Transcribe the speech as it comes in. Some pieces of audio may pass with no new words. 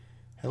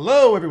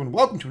Hello, everyone.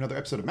 Welcome to another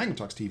episode of Magnum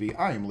Talks TV.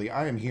 I am Lee.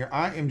 I am here.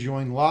 I am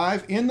joined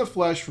live in the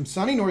flesh from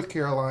sunny North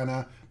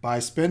Carolina by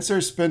Spencer.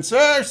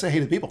 Spencer, say hey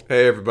to the people.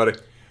 Hey, everybody.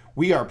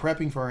 We are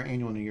prepping for our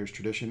annual New Year's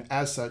tradition.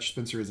 As such,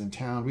 Spencer is in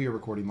town. We are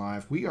recording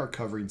live. We are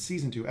covering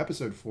Season 2,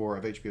 Episode 4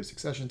 of HBO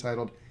Succession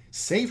titled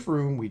Safe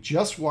Room. We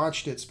just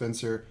watched it,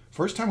 Spencer.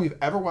 First time we've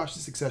ever watched a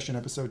Succession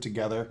episode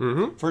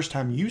together. First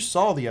time you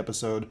saw the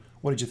episode.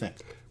 What did you think?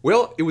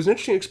 Well, it was an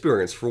interesting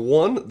experience. For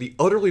one, the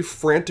utterly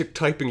frantic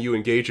typing you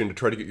engage in to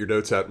try to get your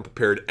notes out and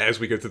prepared as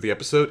we go through the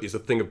episode is a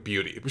thing of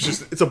beauty.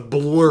 It's a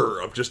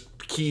blur of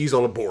just keys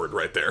on a board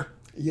right there.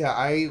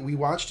 Yeah, we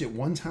watched it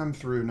one time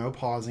through, no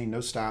pausing, no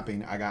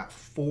stopping. I got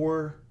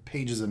 4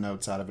 pages of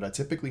notes out of it. I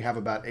typically have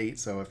about 8,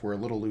 so if we're a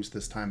little loose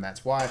this time,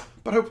 that's why.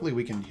 But hopefully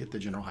we can hit the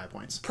general high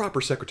points. Proper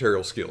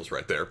secretarial skills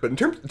right there. But in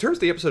terms of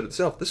the episode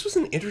itself, this was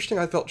an interesting,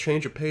 I felt,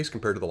 change of pace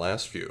compared to the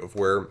last few, of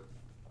where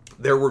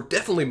there were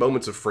definitely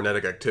moments of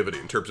frenetic activity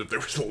in terms of there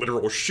was a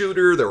literal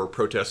shooter, there were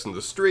protests in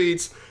the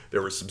streets,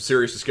 there was some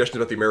serious discussion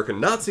about the American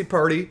Nazi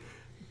Party,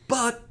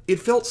 but it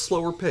felt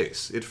slower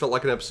pace. It felt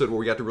like an episode where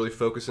we got to really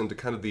focus into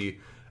kind of the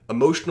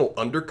emotional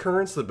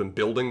undercurrents that have been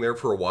building there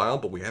for a while,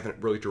 but we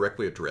haven't really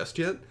directly addressed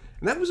yet.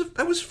 And that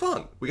was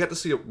fun. We got to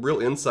see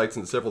real insights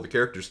into several of the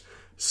characters.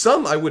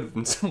 Some I would have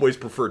in some ways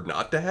preferred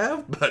not to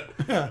have, but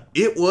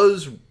it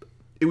was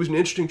an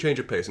interesting change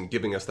of pace and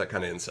giving us that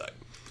kind of insight.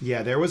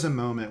 Yeah, there was a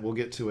moment, we'll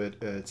get to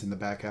it, it's in the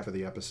back half of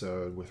the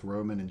episode with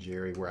Roman and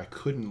Jerry, where I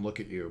couldn't look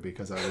at you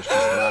because I was just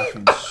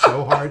laughing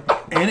so hard.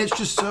 And it's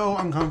just so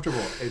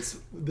uncomfortable. It's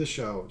this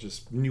show,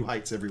 just new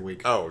heights every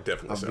week. Oh,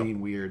 definitely of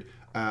being weird.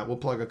 We'll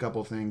plug a couple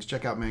of things.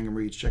 Check out Mangum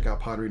Reads, check out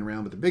Pottering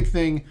Around. But the big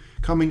thing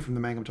coming from the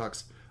Mangum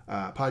Talks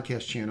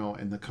podcast channel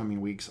in the coming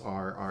weeks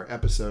are our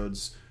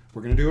episodes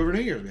we're going to do over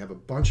New Year's. We have a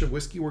bunch of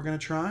whiskey we're going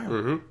to try.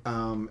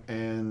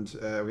 And we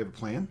have a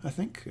plan, I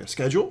think, a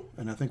schedule.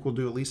 And I think we'll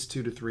do at least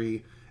 2 to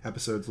 3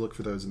 episodes. Look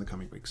for those in the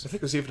coming weeks. I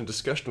think there's even a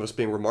discussion of us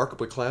being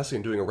remarkably classy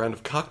and doing a round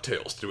of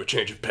cocktails to do a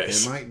change of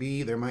pace. There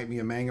might be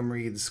a Mangum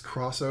Reads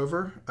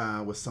crossover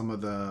with some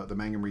of the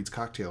Mangum Reads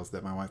cocktails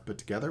that my wife put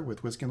together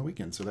with Whiskey on the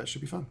Weekend, so that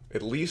should be fun.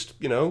 At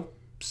least,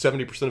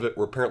 70% of it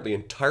were apparently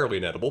entirely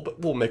inedible,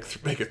 but we'll make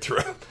it through.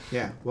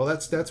 Yeah, well,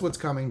 that's what's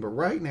coming. But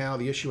right now,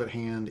 the issue at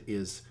hand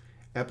is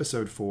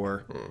Episode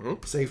 4,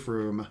 Safe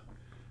Room.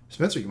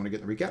 Spencer, you want to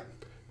get the recap?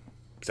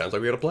 Sounds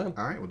like we got a plan.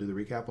 All right, we'll do the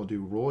recap. We'll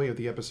do Roy of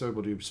the episode.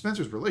 We'll do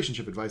Spencer's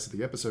relationship advice of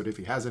the episode if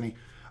he has any.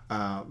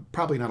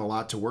 Probably not a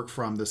lot to work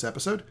from this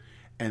episode.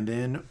 And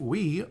then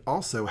we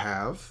also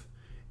have,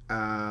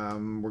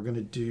 we're going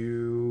to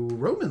do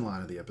Roman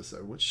line of the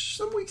episode, which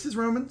some weeks is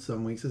Roman,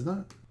 some weeks is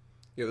not.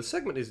 Yeah, the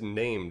segment is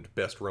named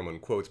Best Roman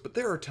Quotes, but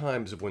there are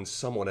times when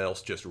someone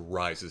else just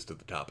rises to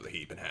the top of the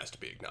heap and has to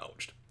be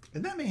acknowledged.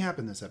 And that may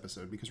happen this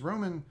episode because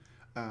Roman,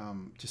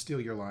 to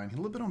steal your line, he's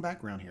a little bit on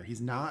background here.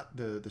 He's not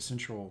the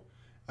central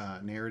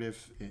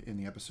narrative in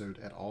the episode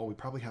at all. We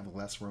probably have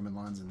less Roman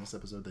lines in this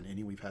episode than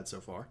any we've had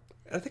so far.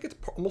 And I think it's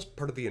almost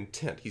part of the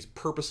intent. He's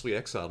purposely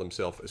exiled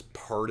himself as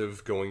part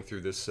of going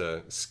through this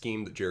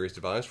scheme that Jerry's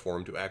devised for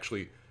him to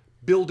actually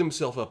build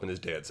himself up in his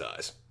dad's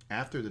eyes.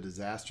 After the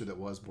disaster that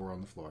was Boar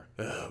on the Floor.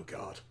 Oh,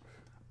 God.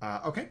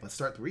 Okay, let's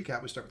start the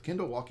recap. We start with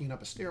Kendall walking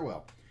up a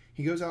stairwell.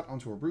 He goes out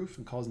onto a roof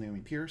and calls Naomi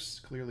Pierce.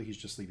 Clearly, he's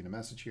just leaving a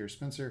message here.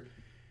 Spencer,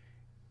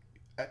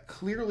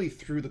 clearly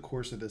through the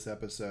course of this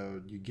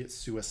episode, you get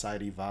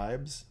suicide-y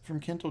vibes from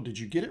Kendall. Did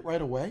you get it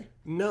right away?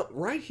 No,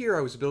 right here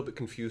I was a little bit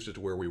confused as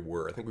to where we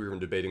were. I think we were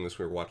debating this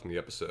when we were watching the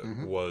episode.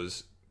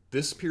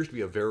 This appears to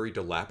be a very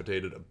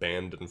dilapidated,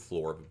 abandoned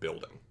floor of a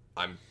building.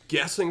 I'm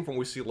guessing from what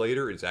we see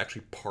later, it's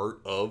actually part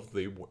of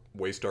the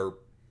Waystar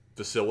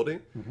facility.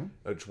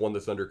 It's one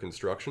that's under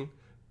construction.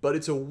 But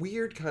it's a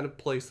weird kind of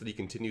place that he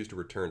continues to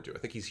return to. I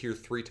think he's here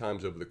 3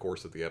 times over the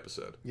course of the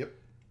episode. Yep.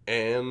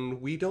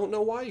 And we don't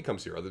know why he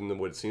comes here, other than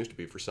what it seems to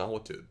be for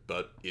solitude.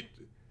 But it,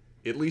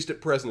 at least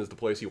at present, is the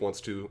place he wants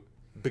to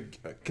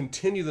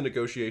continue the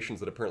negotiations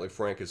that apparently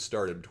Frank has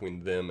started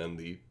between them and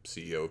the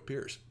CEO of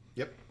Pierce.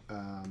 Yep.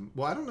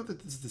 Well, I don't know that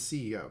this is the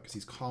CEO, because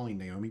he's calling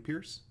Naomi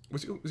Pierce.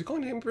 Was he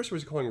calling Naomi Pierce, or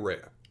was he calling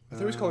Rhea? I thought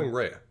he was calling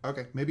Rhea.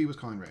 Okay, maybe he was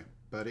calling Rhea.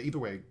 But either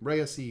way,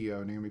 Rhea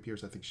CEO, Naomi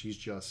Pierce, I think she's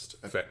just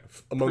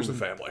among the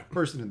family.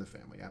 Person in the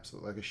family,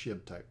 absolutely. Like a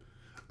Shib type.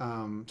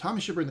 Tom and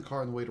Shib are in the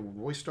car on the way to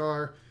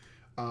Roystar.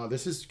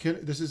 This is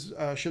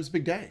Shib's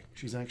big day.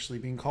 She's actually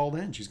being called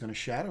in. She's going to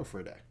shadow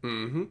for a day.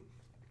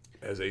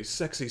 As a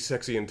sexy,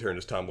 sexy intern,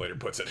 as Tom later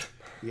puts it.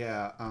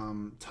 Yeah.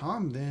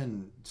 Tom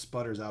then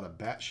sputters out a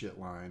batshit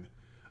line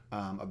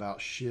about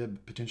Shib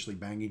potentially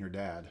banging her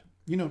dad.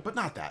 But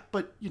not that.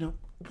 But,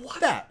 what?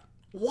 That.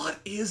 What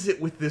is it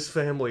with this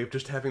family of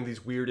just having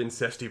these weird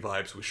incesty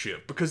vibes with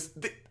Shiv? Because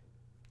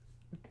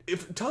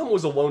if Tom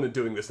was alone in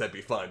doing this, that'd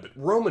be fine. But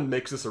Roman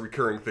makes this a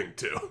recurring thing,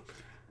 too.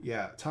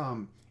 Yeah,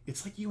 Tom,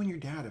 it's like you and your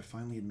dad have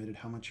finally admitted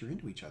how much you're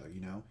into each other,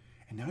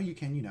 And now you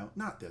can,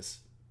 not this,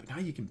 but now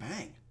you can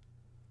bang.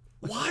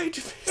 Why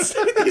do they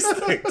say these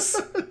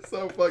things? It's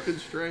so fucking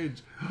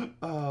strange.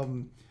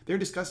 They're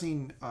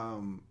discussing,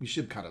 we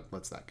should kind of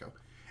lets that go.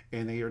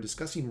 And they are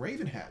discussing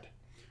Ravenhead,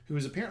 who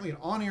is apparently an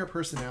on-air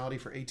personality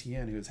for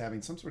ATN who is having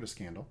some sort of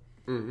scandal.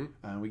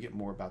 We get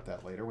more about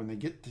that later. When they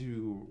get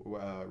to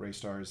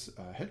Raystar's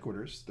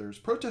headquarters, there's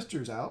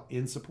protesters out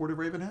in support of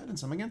Ravenhead and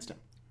some against him.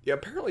 Yeah,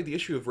 apparently the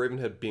issue of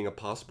Ravenhead being a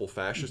possible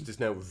fascist is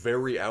now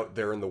very out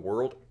there in the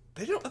world.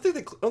 I don't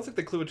think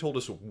they clearly told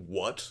us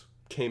what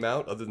came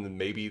out, other than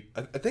maybe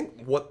I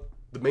think what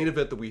the main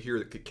event that we hear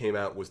that came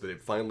out was that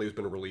it finally has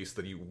been released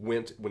that he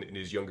went when in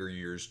his younger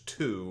years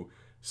to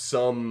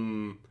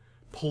some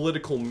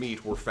political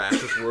meet where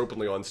fascists were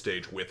openly on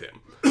stage with him.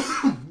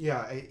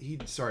 Yeah,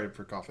 sorry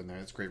for coughing there.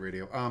 That's great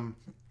radio.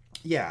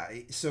 Yeah,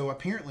 so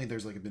apparently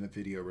there's been a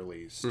video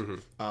released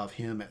of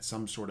him at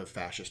some sort of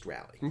fascist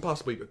rally. And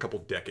possibly a couple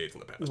decades in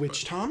the past.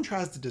 Which Tom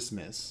tries to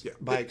dismiss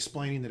by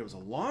explaining that it was a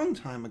long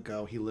time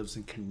ago. He lives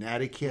in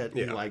Connecticut.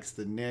 He likes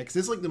the Knicks.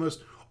 This is the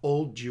most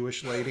old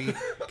Jewish lady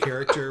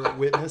character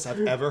witness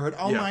I've ever heard.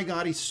 Oh my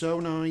God, he's so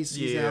nice.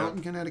 He's out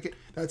in Connecticut.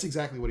 That's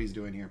exactly what he's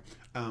doing here.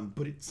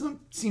 But it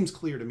seems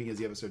clear to me as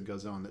the episode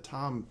goes on that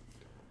Tom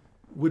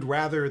would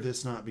rather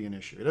this not be an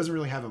issue. It doesn't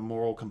really have a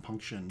moral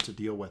compunction to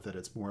deal with it.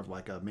 It's more of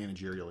a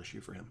managerial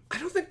issue for him. I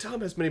don't think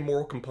Tom has many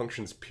moral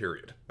compunctions,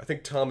 period. I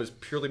think Tom is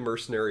purely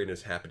mercenary and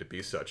is happy to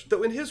be such.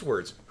 Though in his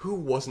words, who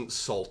wasn't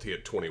salty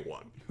at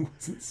 21? Who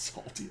wasn't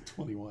salty at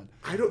 21?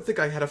 I don't think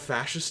I had a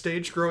fascist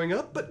stage growing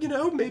up, but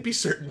maybe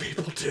certain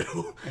people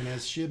do. And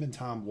as Shib and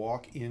Tom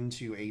walk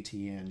into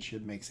ATN,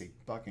 Shib makes a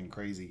fucking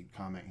crazy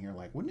comment here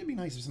wouldn't it be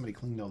nice if somebody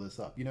cleaned all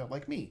this up?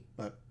 Like me.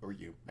 Or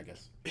you, I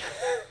guess.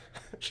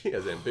 She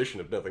has ambition,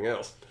 if nothing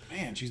else.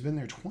 Man, she's been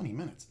there 20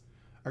 minutes.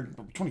 Or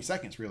 20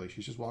 seconds, really.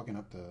 She's just walking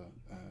up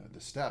the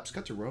steps.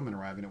 Cut to Roman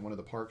arriving at one of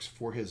the parks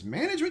for his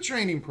management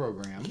training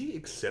program. He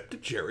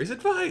accepted Jerry's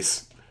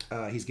advice.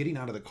 He's getting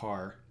out of the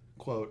car.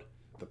 Quote,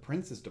 "The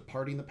prince is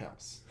departing the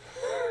palace."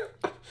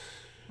 I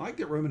like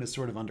that Roman is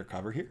sort of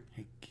undercover here.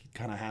 He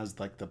kind of has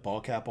the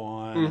ball cap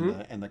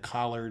on and the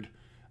collared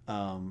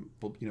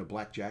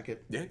black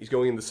jacket. Yeah, he's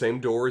going in the same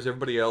door as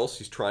everybody else.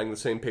 He's trying the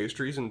same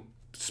pastries and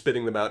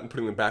spitting them out and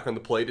putting them back on the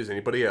plate as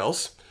anybody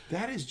else.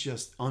 That is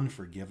just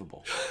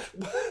unforgivable.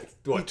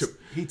 What?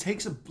 He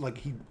takes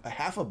a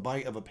half a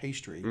bite of a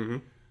pastry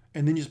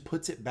and then just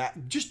puts it back.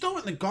 Just throw it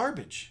in the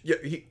garbage. Yeah,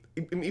 he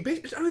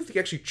basically, I don't think he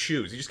actually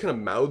chews. He just kind of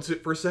mouths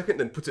it for a second,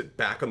 then puts it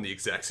back on the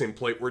exact same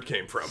plate where it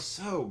came from.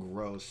 So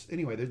gross.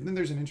 Anyway, then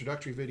there's an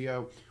introductory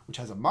video which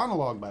has a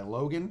monologue by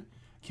Logan.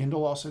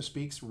 Kendall also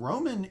speaks.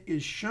 Roman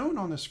is shown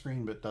on the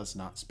screen but does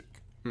not speak.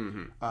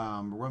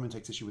 Roman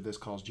takes issue with this,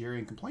 calls Jerry,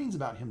 and complains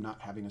about him not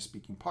having a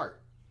speaking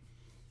part.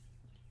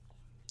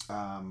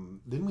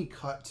 Then we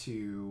cut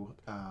to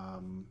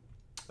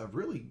a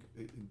really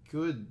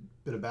good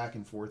bit of back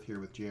and forth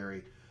here with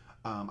Jerry.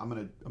 I'm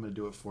gonna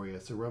do it for you.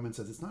 So Roman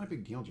says, "It's not a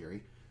big deal,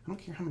 Jerry. I don't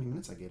care how many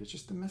minutes I get. It's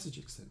just the message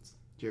extends."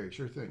 Jerry,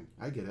 "Sure thing.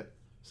 I get it.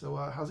 So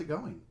how's it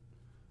going?"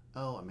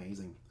 "Oh,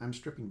 amazing. I'm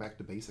stripping back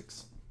to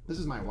basics. This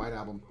is my White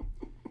Album.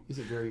 Is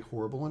it very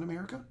horrible in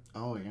America?"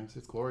 "Oh, yes,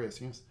 it's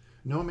glorious, yes.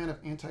 No amount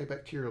of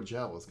antibacterial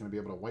gel is going to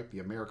be able to wipe the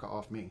America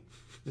off me.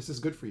 This is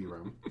good for you,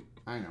 Rome.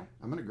 I know.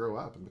 I'm going to grow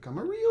up and become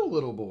a real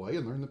little boy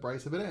and learn the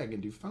price of an egg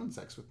and do phone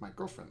sex with my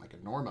girlfriend like a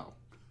normo."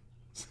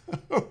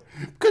 So,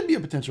 could be a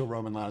potential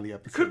Roman line of the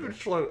episode. Could be a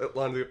potential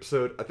line of the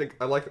episode. I think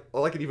I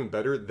like it even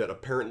better that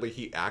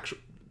apparently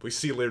we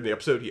see later in the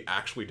episode he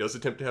actually does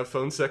attempt to have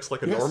phone sex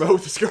like a normo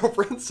with his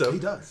girlfriend. So he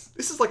does.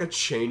 This is like a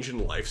change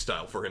in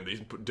lifestyle for him that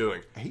he's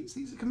doing.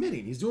 He's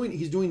committing. He's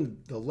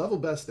doing the level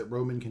best that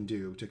Roman can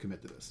do to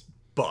commit to this.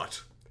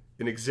 But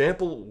an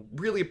example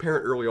really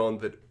apparent early on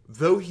that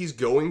though he's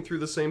going through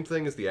the same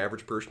thing as the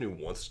average person who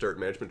wants to start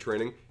management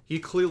training, he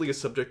clearly is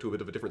subject to a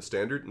bit of a different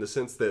standard in the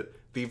sense that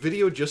the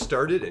video just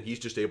started and he's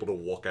just able to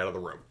walk out of the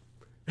room.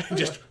 He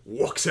just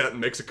walks out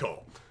and makes a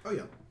call. Oh,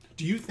 yeah.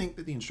 Do you think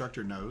that the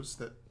instructor knows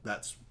that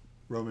that's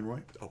Roman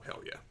Roy? Oh,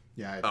 hell yeah.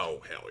 Yeah.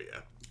 Oh, hell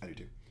yeah. I do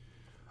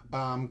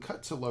too.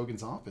 Cut to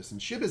Logan's office and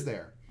Shib is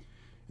there.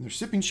 And they're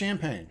sipping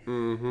champagne.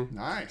 Mm-hmm.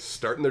 Nice.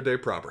 Starting their day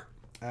proper.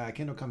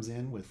 Kendall comes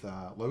in with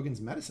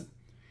Logan's medicine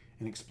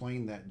and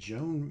explained that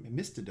Joan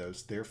missed a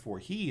dose, therefore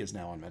he is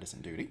now on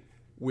medicine duty.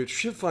 Which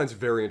Shiv finds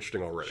very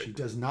interesting already. She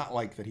does not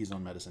like that he's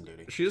on medicine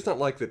duty. She does not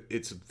like that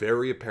it's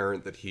very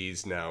apparent that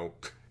he's now...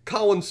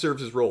 Colin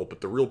serves his role,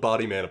 but the real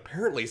body man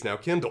apparently is now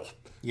Kendall.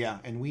 Yeah,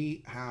 and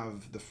we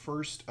have the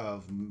first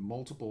of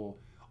multiple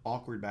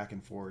awkward back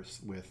and forths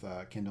with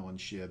Kendall and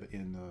Shib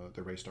in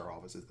the Raystar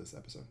offices this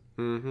episode.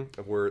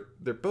 Mm-hmm. Where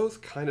they're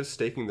both kind of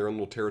staking their own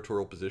little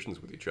territorial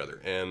positions with each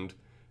other. And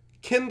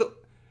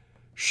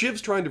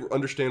Shiv's trying to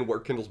understand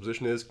what Kendall's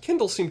position is.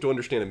 Kendall seemed to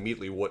understand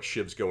immediately what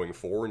Shiv's going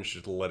for, and she's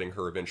just letting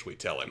her eventually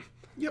tell him.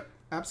 Yep,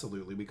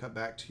 absolutely. We cut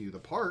back to the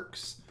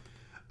parks.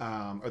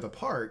 The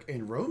park,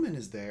 and Roman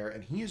is there,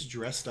 and he is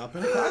dressed up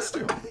in a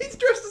costume. He's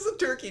dressed as a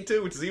turkey,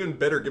 too, which is even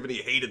better given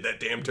he hated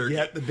that damn turkey.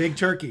 Yeah, the big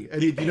turkey.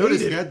 And you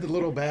notice he had the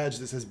little badge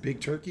that says Big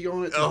Turkey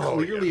on it. So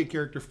clearly a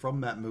character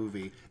from that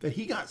movie. That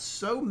he got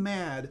so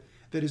mad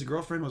that his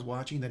girlfriend was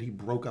watching that he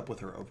broke up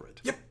with her over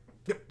it.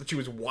 Yep. That she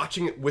was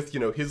watching it with,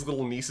 his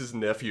little nieces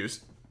and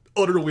nephews.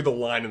 Utterly the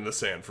line in the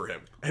sand for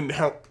him. And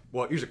now,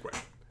 well, here's a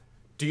question.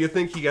 Do you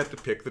think he got to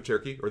pick the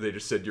turkey, or they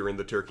just said you're in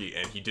the turkey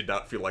and he did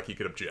not feel like he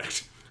could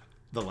object?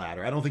 The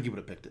latter. I don't think he would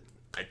have picked it.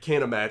 I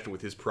can't imagine with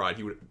his pride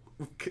he would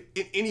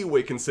in any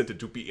way consented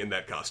to be in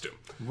that costume.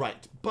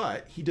 Right.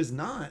 But he does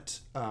not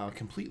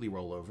completely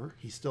roll over.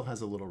 He still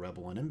has a little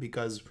rebel in him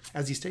because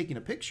as he's taking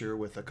a picture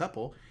with a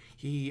couple,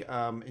 he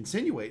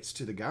insinuates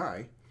to the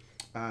guy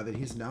that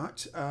he's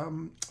not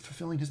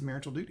fulfilling his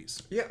marital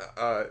duties.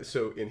 Yeah,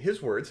 so in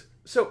his words,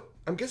 so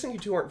I'm guessing you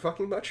two aren't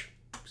fucking much?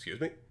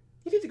 Excuse me?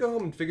 You need to go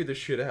home and figure this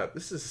shit out.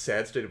 This is a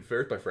sad state of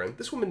affairs, my friend.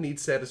 This woman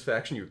needs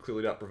satisfaction you're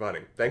clearly not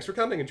providing. Thanks for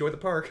coming. Enjoy the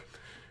park.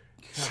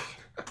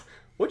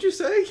 What'd you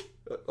say?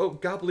 Oh,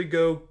 gobbly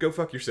go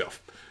fuck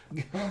yourself.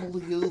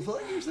 Gobbly go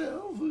fuck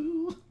yourself.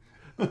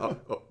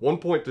 One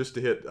point just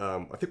to hit.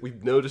 I think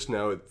we've noticed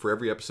now for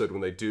every episode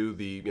when they do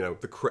the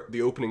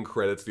the opening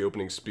credits, the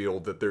opening spiel,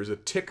 that there's a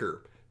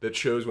ticker that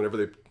shows whenever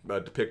they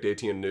depict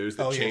ATN News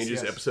that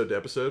changes episode to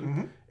episode.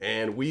 Mm-hmm.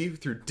 And we,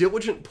 through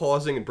diligent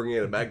pausing and bringing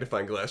in a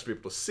magnifying glass to be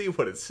able to see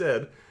what it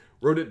said,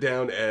 wrote it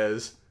down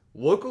as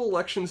local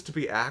elections to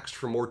be axed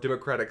for more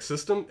democratic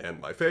system,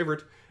 and my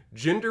favorite,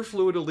 gender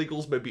fluid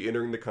illegals may be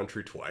entering the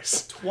country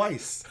twice.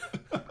 Twice.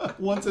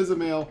 Once as a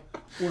male,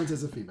 once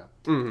as a female.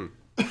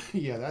 Mm-hmm.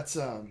 Yeah, that's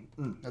a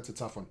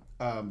tough one.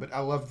 But I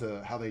love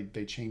how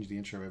they change the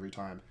intro every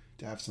time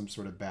to have some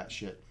sort of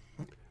batshit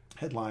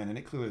headline, and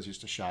it clearly is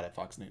just a shot at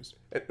Fox News.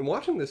 And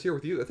watching this here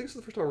with you, I think it's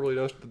the first time I really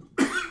noticed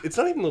it's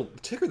not even the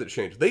ticker that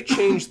changed. They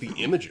changed the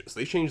images.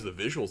 They changed the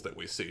visuals that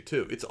we see,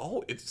 too.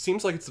 It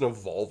seems like it's an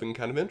evolving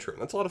kind of intro,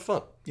 and that's a lot of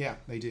fun. Yeah,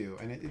 they do.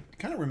 And it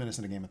kind of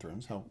reminiscent of Game of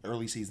Thrones, how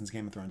early seasons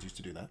Game of Thrones used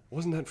to do that.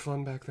 Wasn't that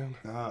fun back then?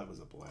 It was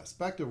a blast.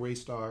 Back to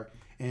Waystar,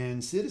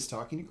 and Sid is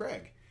talking to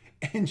Greg.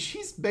 And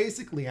she's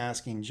basically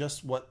asking,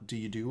 just what do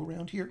you do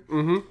around here?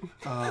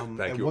 Mm-hmm.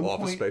 Thank you,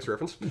 Office Space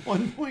reference. At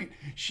one point,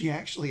 she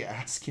actually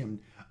asked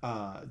him,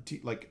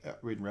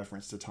 in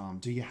reference to Tom,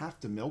 do you have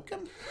to milk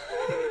him?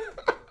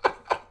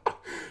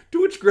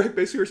 To which Greg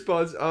basically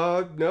responds,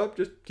 no,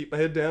 just keep my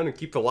head down and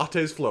keep the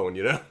lattes flowing,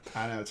 you know?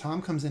 I know.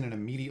 Tom comes in and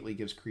immediately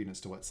gives credence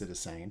to what Sid is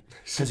saying.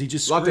 Because he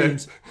just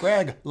screams,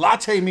 Greg,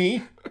 latte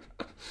me!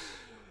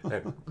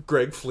 And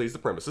Greg flees the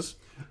premises.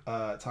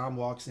 Tom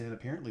walks in.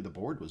 Apparently the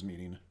board was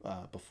meeting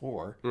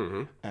before.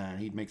 Mm-hmm. And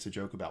he makes a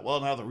joke about, well,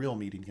 now the real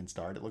meeting can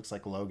start. It looks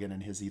like Logan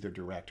and his either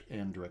direct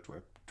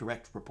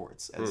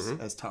reports,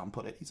 as Tom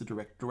put it. He's a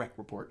direct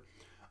report.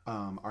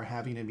 Are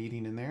having a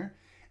meeting in there.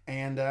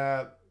 And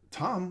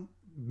Tom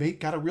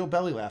got a real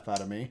belly laugh out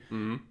of me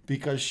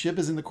because Shiv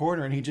is in the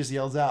corner and he just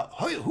yells out,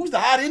 hey, who's the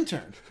hot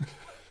intern?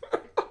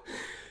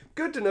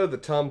 Good to know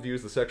that Tom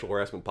views the sexual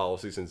harassment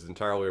policies as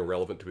entirely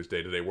irrelevant to his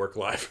day-to-day work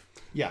life.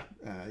 Yeah,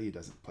 he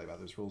doesn't play by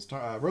those rules.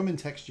 Roman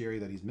texts Jerry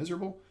that he's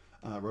miserable.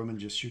 Roman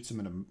just shoots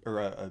him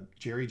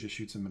Jerry just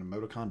shoots him an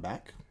emoticon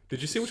back.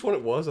 Did you see which one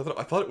it was? I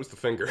thought it was the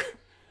finger.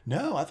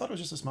 No, I thought it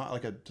was just a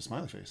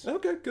smiley face.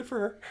 Okay, good for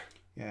her.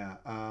 Yeah,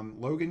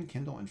 Logan,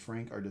 Kendall, and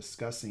Frank are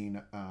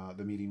discussing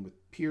the meeting with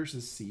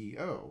Pierce's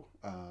CEO.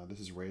 This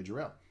is Rhea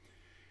Jarrell.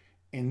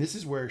 And this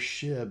is where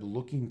Shib,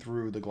 looking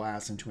through the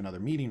glass into another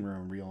meeting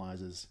room,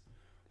 realizes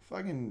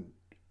fucking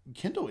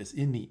Kendall is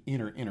in the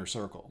inner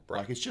circle. Right.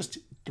 Like, it's just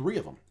three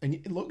of them.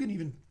 And Logan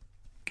even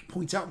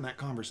points out in that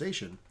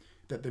conversation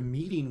that the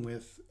meeting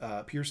with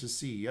Pierce's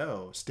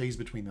CEO stays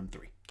between them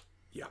three.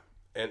 Yeah.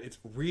 And it's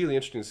really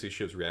interesting to see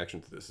Shiv's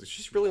reaction to this.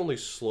 She's really only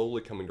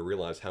slowly coming to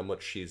realize how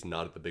much she's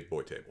not at the big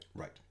boy table.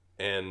 Right.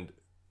 And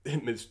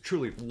it's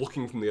truly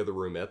looking from the other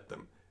room at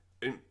them.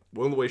 And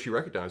one of the ways she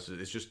recognizes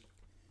it is just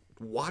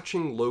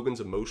watching Logan's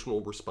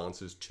emotional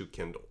responses to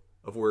Kendall,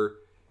 of where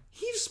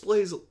he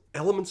displays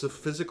elements of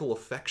physical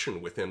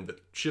affection with him that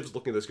Shiv's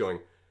looking at this going,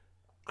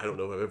 I don't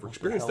know if I've ever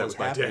experienced that with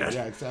my dad.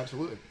 Yeah,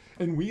 absolutely.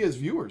 And we as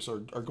viewers are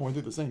going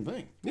through the same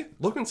thing. Yeah,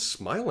 Logan's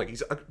smiling.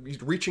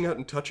 He's reaching out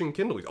and touching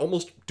Kendall. He's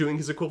almost doing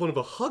his equivalent of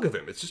a hug of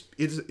him. It's just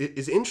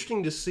it's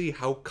interesting to see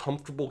how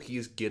comfortable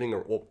he's getting,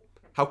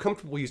 how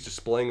comfortable he's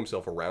displaying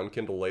himself around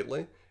Kendall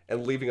lately,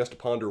 and leaving us to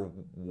ponder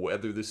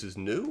whether this is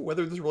new,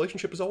 whether this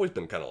relationship has always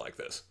been kind of like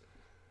this.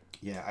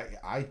 Yeah,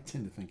 I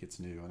tend to think it's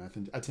new,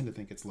 and I tend to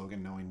think it's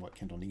Logan knowing what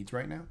Kendall needs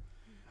right now.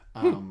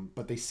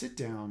 But they sit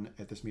down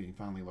at this meeting.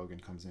 Finally, Logan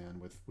comes in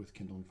with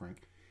Kendall and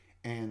Frank,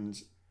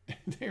 and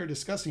they're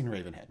discussing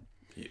Ravenhead.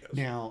 Yes.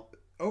 Now,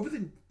 over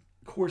the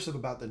course of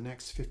about the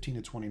next 15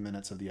 to 20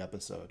 minutes of the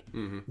episode,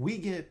 we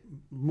get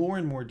more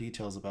and more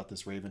details about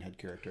this Ravenhead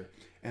character.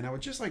 And I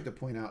would just like to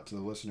point out to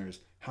the listeners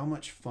how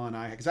much fun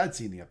I had, because I'd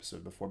seen the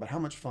episode before, but how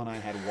much fun I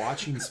had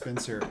watching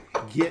Spencer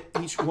get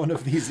each one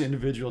of these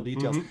individual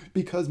details.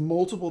 Because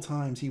multiple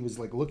times he was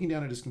like looking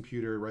down at his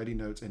computer, writing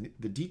notes, and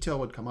the detail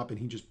would come up and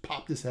he just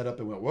popped his head up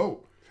and went,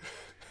 whoa.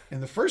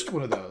 And the first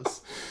one of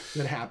those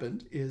that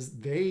happened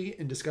is they,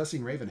 in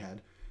discussing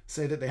Ravenhead,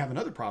 say that they have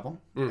another problem,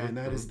 and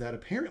that is that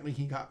apparently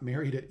he got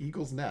married at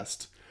Eagle's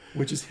Nest,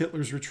 which is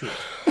Hitler's retreat.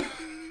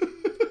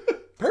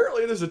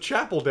 apparently there's a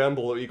chapel down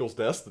below Eagle's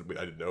Nest that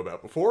I didn't know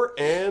about before,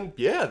 and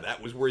yeah,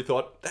 that was where he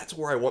thought, that's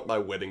where I want my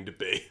wedding to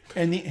be.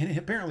 And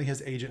apparently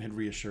his agent had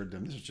reassured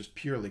them this was just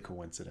purely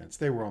coincidence.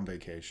 They were on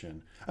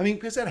vacation. I mean,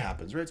 because that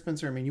happens, right,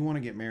 Spencer? I mean, you want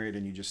to get married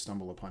and you just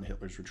stumble upon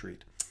Hitler's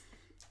retreat.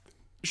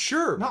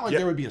 Sure. Not like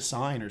there would be a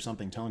sign or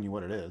something telling you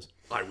what it is.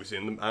 I was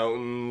in the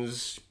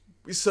mountains.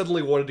 We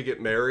suddenly wanted to get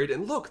married,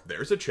 and look,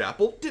 there's a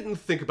chapel. Didn't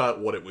think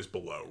about what it was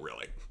below,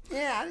 really.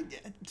 Yeah,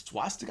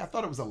 swastika. I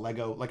thought it was a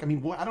Lego. Like, I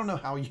mean, I don't know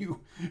how you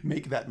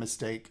make that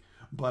mistake,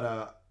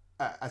 but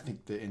I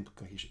think the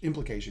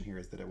implication here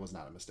is that it was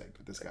not a mistake.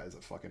 But this guy is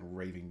a fucking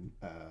raving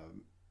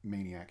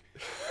maniac.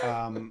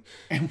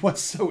 And what's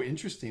so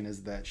interesting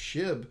is that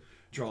Shib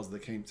draws the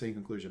same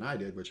conclusion I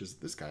did, which is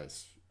this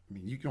guy's. I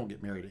mean, you don't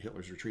get married at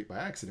Hitler's retreat by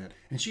accident.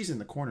 And she's in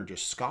the corner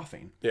just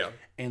scoffing. Yeah.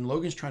 And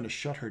Logan's trying to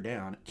shut her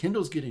down.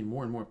 Kendall's getting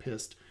more and more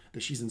pissed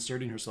that she's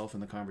inserting herself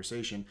in the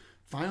conversation.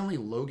 Finally,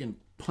 Logan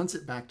punts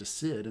it back to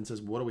Sid and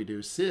says, what do we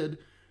do? Sid,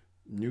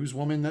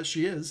 newswoman that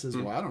she is, says,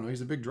 well, I don't know.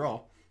 He's a big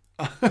draw.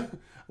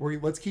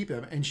 Let's keep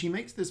him. And she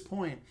makes this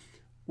point,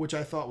 which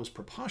I thought was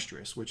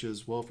preposterous, which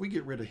is, well, if we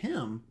get rid of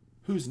him,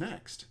 who's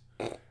next?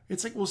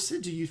 It's like, well,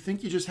 Sid, do you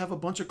think you just have a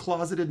bunch of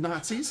closeted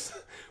Nazis?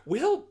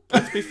 Well,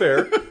 let's be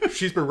fair.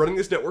 She's been running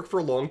this network for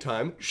a long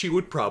time. She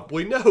would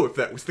probably know if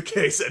that was the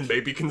case and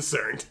may be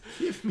concerned.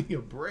 Give me a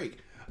break.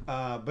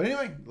 But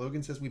anyway,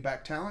 Logan says we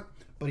back talent,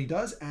 but he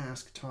does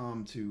ask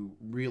Tom to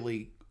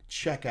really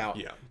check out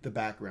the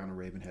background of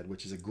Ravenhead,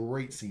 which is a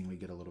great scene we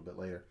get a little bit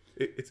later.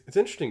 It's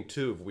interesting,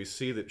 too, if we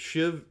see that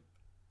Shiv,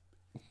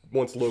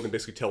 once Logan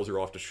basically tells her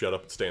off to shut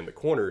up and stay in the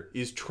corner,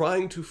 is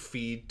trying to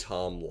feed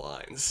Tom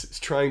lines. Is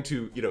trying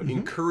to,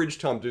 encourage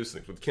Tom to do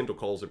things. With Kendall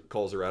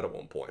calls her out at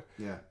one point.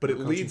 Yeah, but it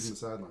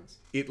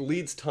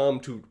leads Tom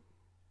to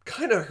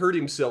kind of hurt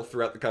himself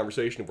throughout the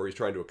conversation where he's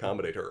trying to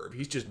accommodate her.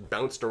 He's just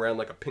bounced around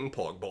like a ping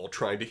pong ball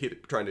trying to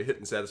hit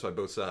and satisfy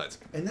both sides.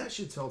 And that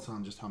should tell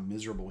Tom just how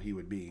miserable he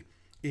would be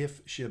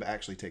if Shiv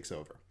actually takes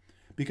over,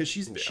 because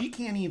she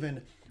can't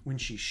even, when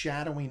she's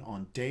shadowing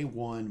on day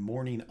one,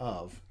 morning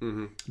of,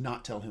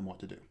 not tell him what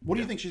to do. What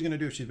do you think she's going to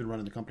do if she's been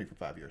running the company for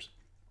 5 years?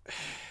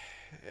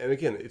 And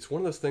again, it's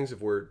one of those things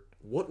of where,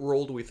 what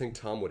role do we think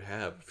Tom would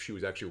have if she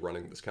was actually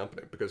running this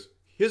company? Because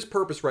his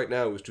purpose right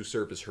now is to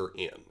serve as her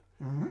in.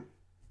 Mm-hmm.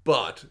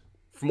 But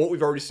from what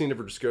we've already seen of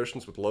her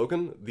discussions with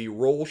Logan, the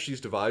role she's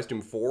devised him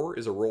for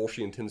is a role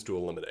she intends to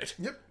eliminate.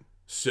 Yep.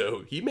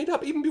 So he may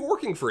not even be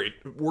working for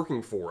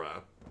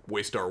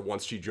Waystar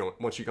once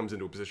she comes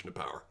into a position of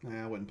power.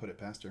 I wouldn't put it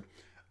past her.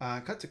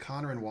 Cut to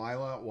Connor and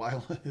Wyla.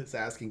 Wyla is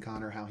asking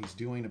Connor how he's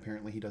doing.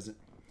 Apparently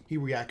he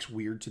reacts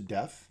weird to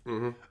death,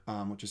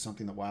 which is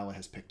something that Wyla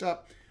has picked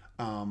up.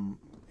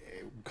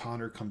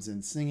 Connor comes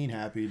in singing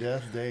Happy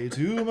Death Day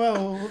to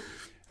Mo.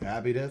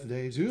 Happy Death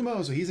Day to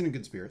Mo. So he's in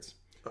good spirits.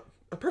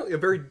 Apparently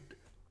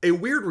a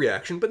weird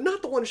reaction, but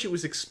not the one she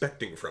was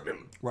expecting from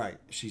him. Right.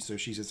 She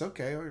says,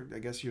 okay, I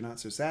guess you're not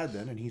so sad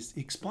then. And he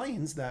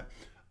explains that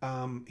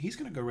he's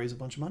going to go raise a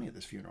bunch of money at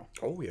this funeral.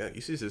 Oh, yeah. He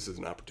sees this as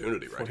an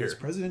opportunity right here. For his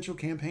presidential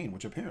campaign,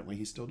 which apparently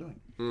he's still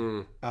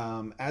doing.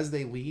 As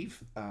they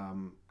leave,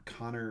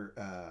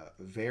 Connor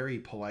very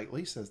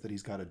politely says that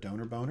he's got a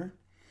donor boner.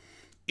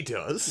 He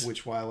does.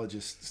 Which Wyla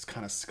just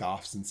kind of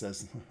scoffs and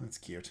says, that's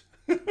cute.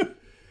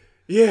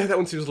 Yeah, that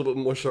one seems a little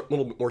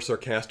bit more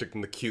sarcastic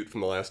than the cute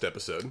from the last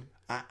episode.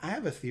 I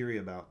have a theory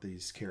about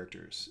these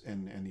characters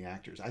and the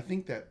actors. I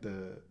think that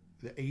the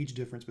age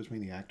difference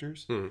between the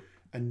actors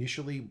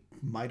initially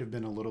might have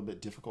been a little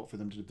bit difficult for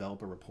them to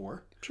develop a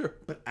rapport. Sure.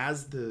 But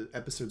as the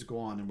episodes go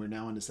on, and we're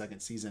now in the second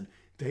season,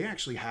 they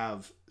actually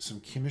have some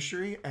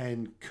chemistry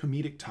and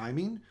comedic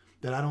timing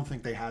that I don't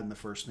think they had in the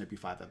first maybe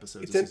 5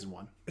 episodes of season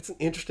 1. It's an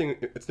interesting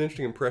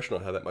impression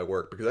on how that might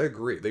work, because I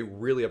agree. They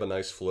really have a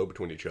nice flow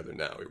between each other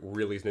now. It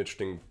really is an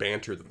interesting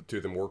banter that the two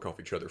of them work off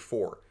each other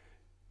for.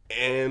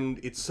 And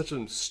it's such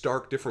a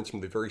stark difference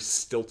from the very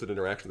stilted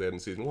interaction they had in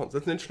season 1. So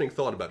that's an interesting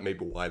thought about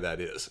maybe why that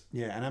is.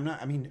 Yeah,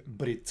 and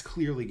but it's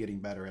clearly getting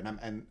better.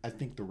 And I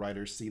think the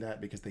writers see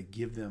that because they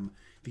give them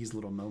these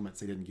little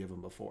moments they didn't give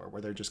them before,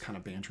 where they're just kind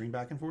of bantering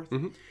back and forth.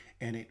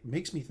 And it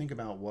makes me think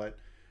about what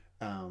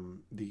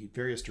the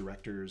various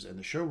directors and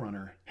the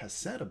showrunner has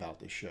said about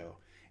this show,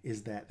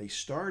 is that they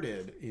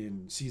started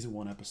in season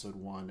 1, episode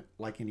 1,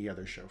 like any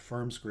other show,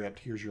 firm script,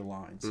 here's your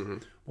lines.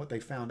 What they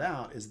found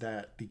out is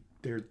that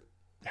they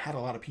had a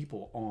lot of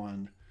people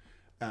on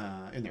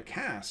in their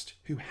cast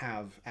who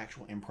have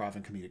actual improv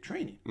and comedic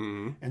training.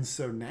 And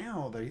so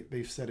now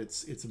they've said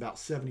it's about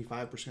 75%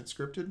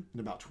 scripted and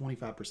about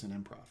 25%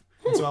 improv.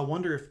 And so I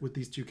wonder if with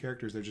these two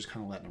characters, they're just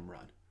kind of letting them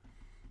run.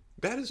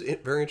 That is a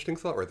very interesting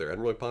thought right there. I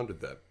hadn't really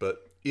pondered that.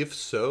 But if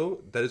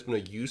so, that has been a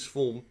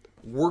useful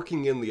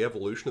working in the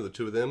evolution of the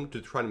two of them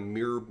to try to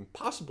mirror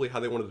possibly how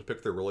they wanted to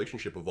depict their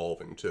relationship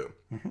evolving too.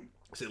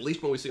 So at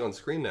least when we see on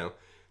screen now,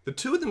 the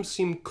two of them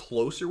seem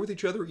closer with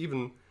each other,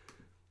 even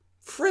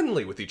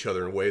friendly with each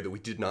other in a way that we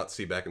did not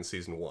see back in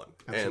season 1.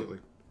 Absolutely.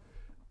 And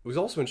it was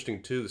also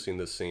interesting too, seeing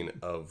this scene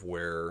of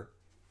where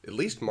At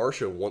least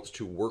Marcia wants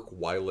to work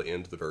Wyla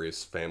into the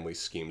various family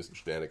schemes and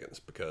shenanigans,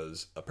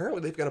 because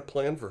apparently they've got a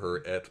plan for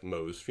her at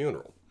Moe's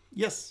funeral.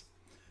 Yes.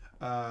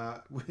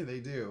 They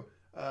do.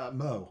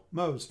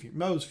 Moe's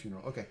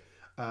funeral. Okay.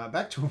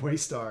 Back to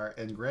Waystar,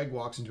 and Greg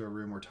walks into a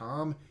room where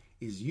Tom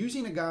is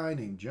using a guy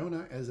named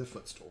Jonah as a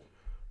footstool.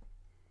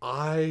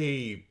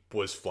 I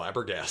was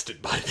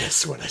flabbergasted by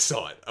this when I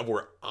saw it,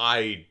 where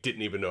I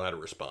didn't even know how to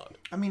respond.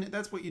 I mean,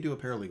 that's what you do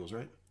with paralegals,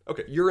 right?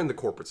 Okay, you're in the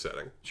corporate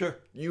setting. Sure.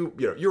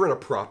 You're in a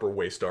proper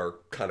Waystar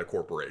kind of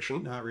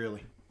corporation. Not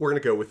really. We're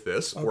going to go with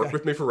this. Okay. Work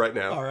with me for right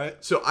now. All right.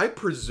 So I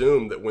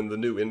presume that when the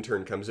new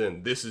intern comes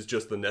in, this is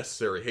just the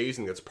necessary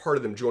hazing that's part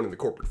of them joining the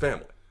corporate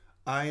family.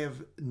 I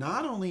have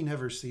not only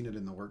never seen it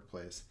in the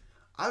workplace,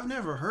 I've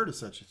never heard of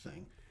such a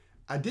thing.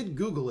 I did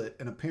Google it,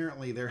 and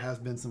apparently there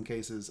have been some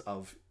cases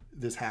of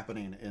this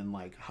happening in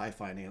like high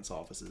finance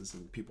offices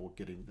and people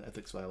getting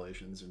ethics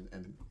violations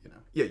and you know.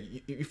 Yeah,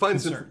 you find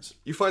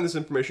this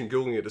information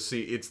Googling it to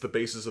see it's the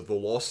basis of the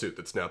lawsuit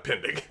that's now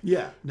pending.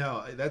 Yeah,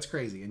 no, that's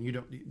crazy. And you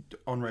don't,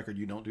 on record,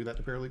 you don't do that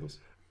to paralegals?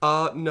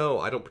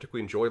 No, I don't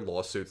particularly enjoy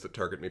lawsuits that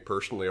target me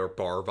personally or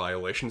bar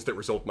violations that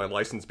result in my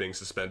license being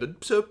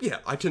suspended. So yeah,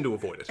 I tend to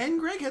avoid it. And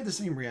Greg had the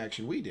same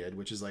reaction we did,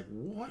 which is like,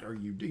 what are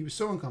you doing? He was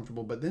so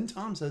uncomfortable. But then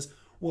Tom says,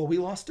 well, we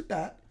lost a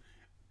bet.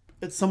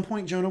 At some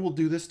point, Jonah will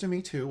do this to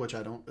me too, which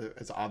I don't,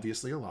 it's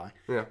obviously a lie.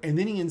 Yeah. And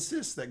then he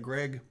insists that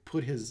Greg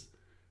put his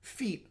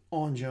feet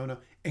on Jonah.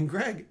 And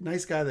Greg,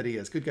 nice guy that he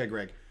is, good guy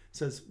Greg,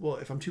 says, well,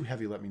 if I'm too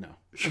heavy, let me know.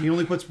 And he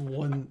only puts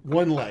one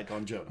leg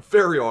on Jonah.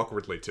 Very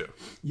awkwardly too.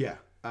 Yeah.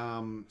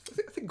 I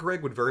think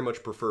Greg would very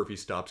much prefer if he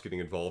stops getting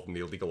involved in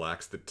the illegal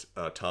acts that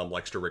Tom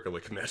likes to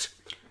regularly commit.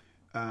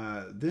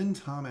 Then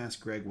Tom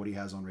asks Greg what he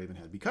has on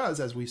Ravenhead. Because,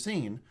 as we've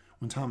seen,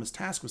 when Tom is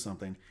tasked with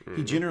something,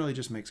 he generally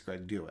just makes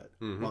Greg do it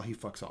while he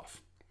fucks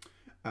off.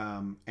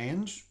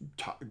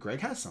 Greg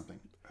has something.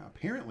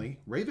 Apparently,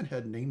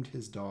 Ravenhead named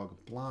his dog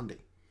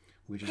Blondie,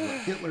 which is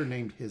what Hitler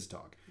named his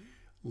dog.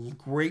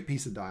 Great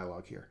piece of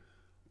dialogue here.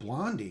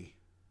 Blondie,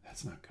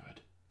 that's not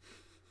good.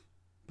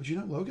 But you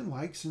know, Logan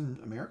likes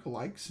and America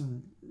likes,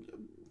 and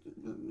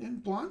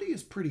Blondie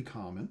is pretty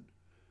common.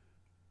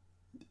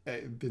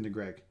 Been to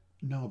Greg.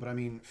 No, but I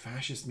mean,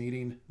 fascist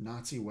meeting,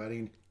 Nazi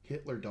wedding,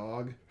 Hitler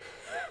dog.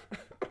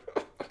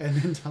 And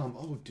then Tom,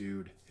 oh,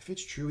 dude, if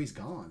it's true, he's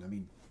gone. I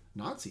mean,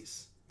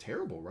 Nazis.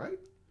 Terrible, right?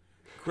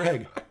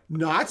 Greg,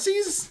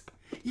 Nazis?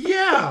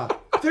 Yeah,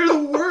 they're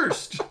the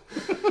worst.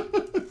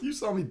 You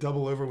saw me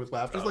double over with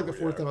laughter. It's like the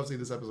fourth time I've seen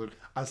this episode.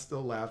 I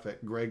still laugh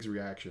at Greg's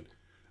reaction.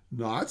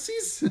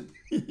 Nazis?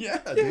 Yeah,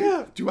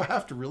 dude. Do I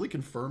have to really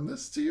confirm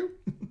this to you?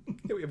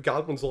 Yeah, we have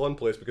Godwin's Law in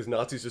place because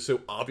Nazis are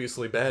so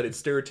obviously bad,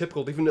 it's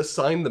stereotypical to even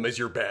assign them as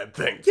your bad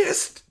thing.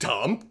 Yes,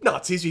 Tom,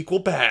 Nazis equal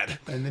bad.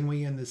 And then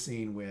we end the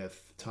scene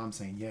with Tom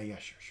saying, yeah,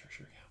 sure,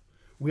 yeah.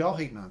 We all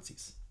hate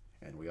Nazis.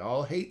 And we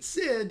all hate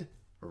Sid.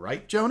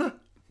 Right, Jonah?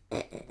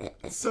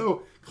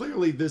 So,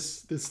 clearly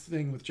this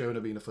thing with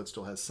Jonah being a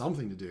footstool has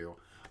something to do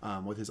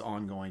with his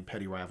ongoing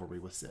petty rivalry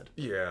with Sid.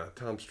 Yeah,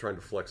 Tom's trying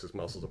to flex his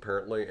muscles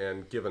apparently,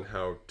 and given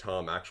how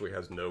Tom actually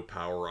has no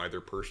power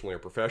either personally or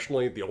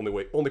professionally, the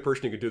only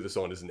person he could do this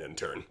on is an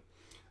intern.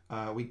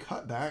 We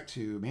cut back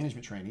to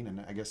management training,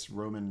 and I guess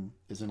Roman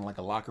is in like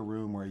a locker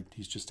room where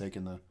he's just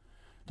taking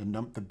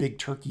the big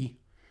turkey,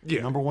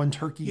 number one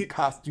turkey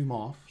costume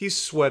off. He's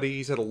sweaty.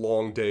 He's had a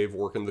long day of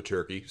working the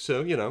turkey,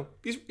 so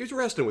he's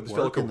resting with his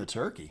fellow. Working the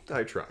turkey.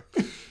 I try.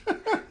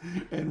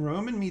 And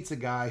Roman meets a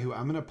guy who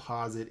I'm going to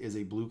posit is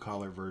a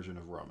blue-collar version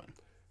of Roman.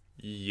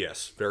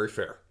 Yes, very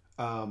fair.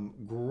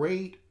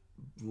 Great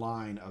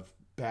line of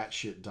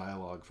batshit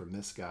dialogue from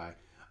this guy.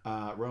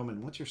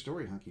 Roman, what's your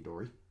story,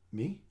 hunky-dory?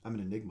 Me? I'm an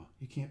enigma.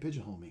 You can't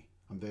pigeonhole me.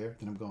 I'm there,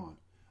 then I'm gone.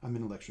 I'm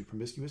intellectually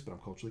promiscuous, but I'm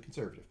culturally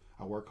conservative.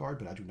 I work hard,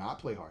 but I do not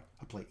play hard.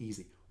 I play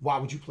easy. Why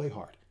would you play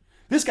hard?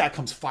 This guy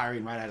comes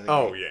firing right out of the gate.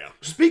 Oh, yeah.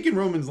 Speaking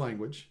Roman's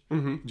language,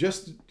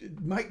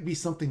 it might be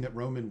something that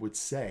Roman would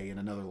say in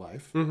another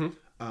life.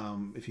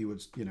 If he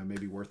was,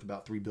 maybe worth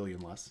about $3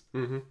 billion less.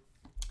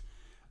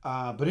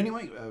 But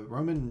anyway,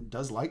 Roman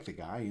does like the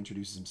guy. He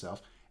introduces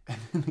himself, and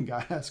then the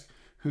guy asks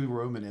who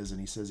Roman is, and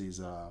he says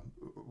he's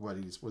what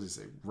does he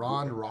say?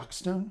 Ron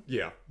Rockstone?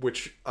 Yeah,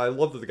 which I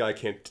love that the guy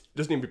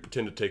doesn't even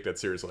pretend to take that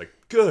seriously. Like,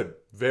 good,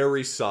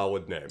 very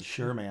solid name.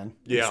 Sure, man.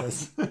 Yeah.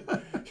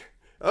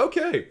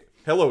 Okay.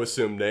 Hello,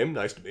 assumed name.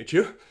 Nice to meet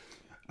you.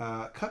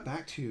 Cut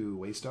back to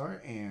Waystar,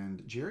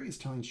 and Jerry is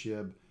telling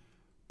Shib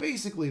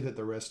basically that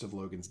the rest of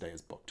Logan's day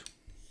is booked.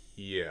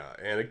 Yeah,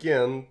 and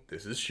again,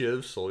 this is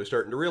Shiv slowly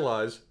starting to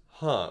realize,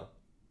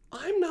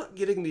 I'm not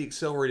getting the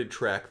accelerated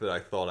track that I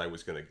thought I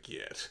was going to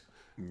get.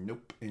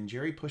 Nope. And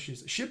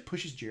Shib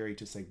pushes Jerry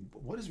to say,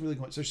 what is really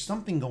going on? There's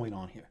something going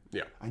on here.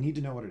 Yeah. I need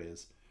to know what it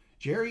is.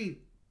 Jerry,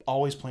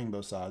 always playing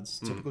both sides,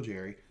 typical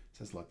Jerry,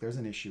 says, look, there's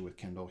an issue with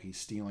Kendall. He's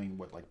stealing,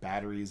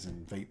 batteries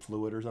and vape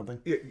fluid or something?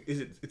 Yeah,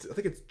 I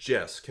think it's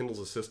Jess, Kendall's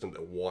assistant,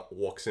 that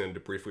walks in to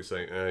briefly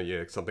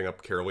say, something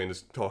up. Caroline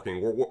is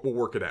talking. We'll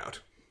work it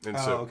out. And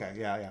Oh, so, okay,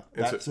 yeah.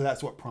 and So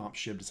that's what prompts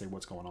Shiv to say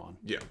what's going on.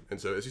 yeah, and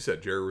so as you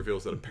said, Jerry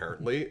reveals that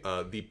apparently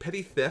the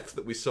petty theft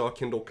that we saw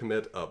Kendall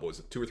commit, what was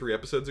it, 2 or 3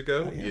 episodes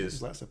ago, Yeah, this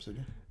was last episode.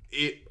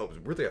 Yeah.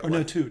 were they? Oh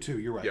no, two.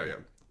 You're right. Yeah.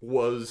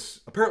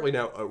 Was apparently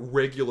now a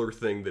regular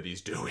thing that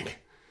he's doing.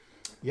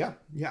 Yeah.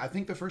 I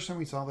think the first time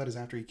we saw that is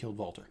after he killed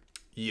Walter.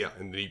 Yeah,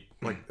 and he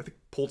I think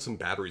pulled some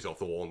batteries off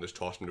the wall and just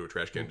tossed them into a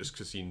trash can just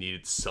because he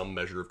needed some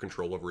measure of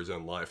control over his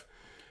own life.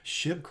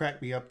 Shib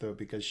cracked me up though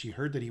because she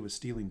heard that he was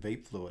stealing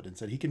vape fluid and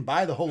said he can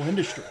buy the whole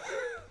industry.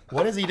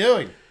 What is he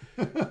doing?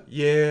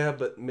 Yeah,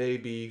 but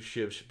maybe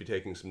Shiv should be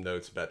taking some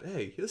notes about,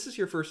 hey, this is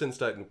your first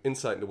insight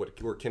into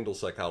where Kendall's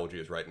psychology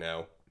is right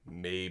now.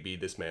 Maybe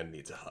this man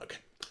needs a hug.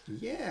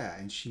 Yeah,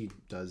 and she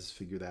does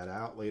figure that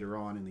out later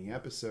on in the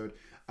episode.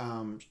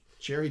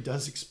 Jerry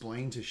does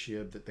explain to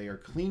Shib that they are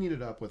cleaning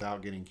it up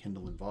without getting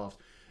Kendall involved.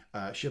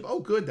 Shib, oh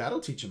good, that'll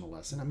teach him a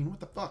lesson. I mean, what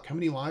the fuck? How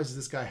many lives does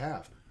this guy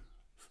have?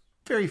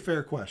 Very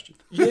fair question.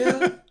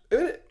 Yeah. I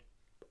mean,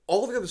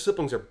 all the other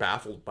siblings are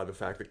baffled by the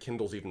fact that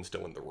Kendall's even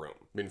still in the room.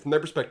 I mean, from their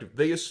perspective,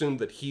 they assumed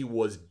that he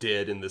was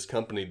dead in this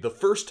company the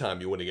first time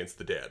he went against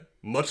the dead,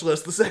 much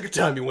less the second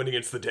time he went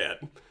against the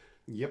dead.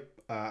 Yep.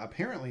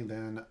 Apparently,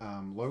 then,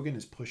 Logan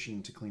is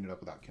pushing to clean it up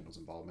without Kendall's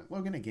involvement.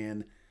 Logan,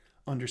 again,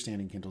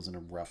 understanding Kendall's in a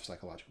rough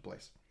psychological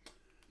place.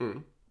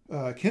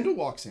 Kendall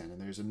walks in,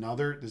 and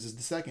this is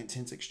the second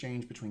tense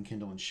exchange between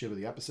Kendall and Shiv of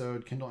the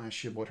episode. Kendall asks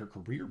Shiv what her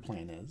career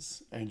plan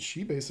is, and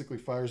she basically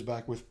fires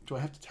back with, do I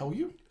have to tell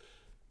you?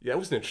 Yeah, it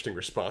was an interesting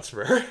response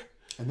for her.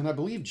 And then I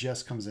believe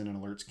Jess comes in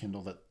and alerts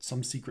Kendall that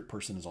some secret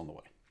person is on the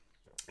way.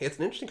 It's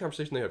an interesting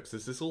conversation they have, because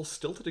there's this little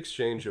stilted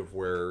exchange of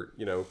where,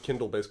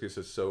 Kendall basically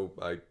says, so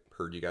I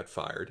heard you got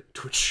fired,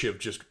 to which Shiv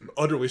just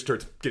utterly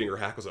starts getting her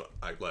hackles up.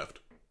 I left.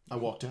 I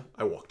walked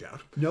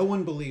out. No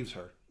one believes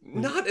her.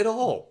 Not at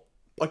all.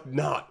 Like,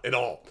 not at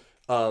all.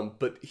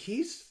 But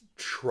he's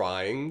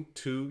trying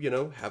to,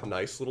 have a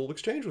nice little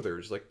exchange with her.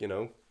 It's like,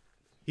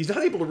 he's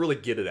not able to really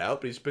get it out,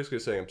 but he's basically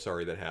saying, I'm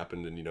sorry that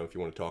happened, and, if you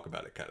want to talk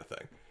about it kind of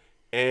thing.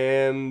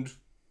 And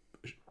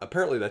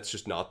apparently that's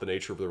just not the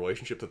nature of the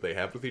relationship that they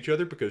have with each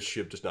other, because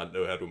Shiv does not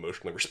know how to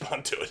emotionally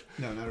respond to it.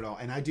 No, not at all.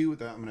 And I'm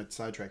going to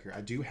sidetrack here.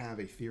 I do have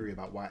a theory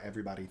about why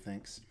everybody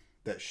thinks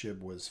that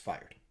Shiv was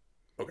fired.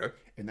 Okay.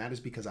 And that is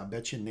because I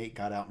bet you Nate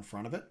got out in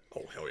front of it.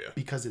 Oh, hell yeah.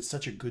 Because it's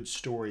such a good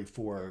story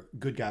for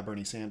good guy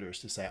Bernie Sanders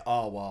to say,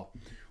 oh, well,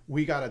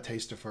 we got a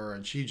taste of her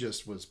and she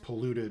just was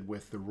polluted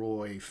with the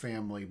Roy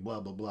family, blah,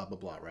 blah, blah, blah,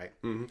 blah, right?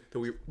 Mm-hmm. So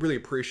we really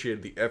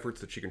appreciated the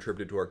efforts that she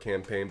contributed to our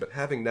campaign, but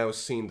having now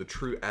seen the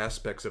true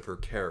aspects of her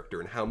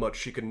character and how much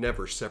she could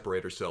never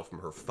separate herself from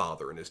her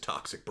father and his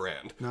toxic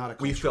brand,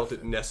 we felt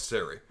it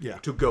necessary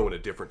to go in a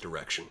different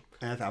direction.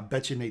 And I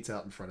bet you Nate's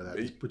out in front of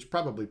that, which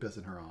probably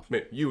pissing her off.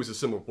 Man, you as a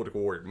similar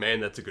political warrior, man,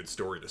 that's a good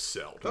story to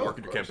sell, to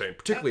market your campaign,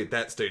 particularly at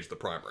that stage of the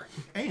primary.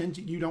 And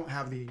you don't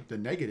have the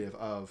negative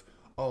of,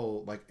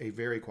 like a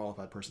very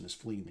qualified person is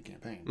fleeing the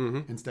campaign.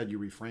 Mm-hmm. Instead, you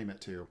reframe it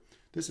to,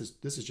 this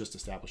is just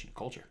establishing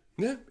culture.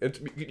 Yeah,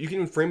 and you can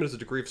even frame it as a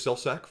degree of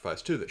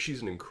self-sacrifice, too, that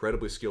she's an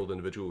incredibly skilled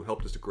individual who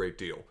helped us a great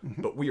deal,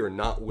 but we are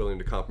not willing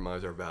to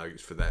compromise our values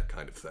for that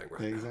kind of thing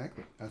right now.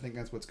 Exactly. I think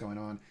that's what's going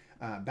on.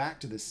 Back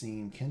to the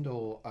scene,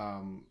 Kendall,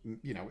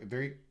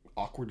 very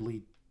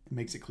awkwardly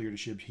makes it clear to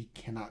Shib he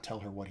cannot tell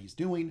her what he's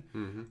doing.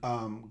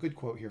 Mm-hmm. Good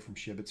quote here from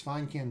Shib. It's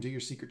fine, Ken, do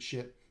your secret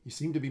shit. You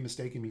seem to be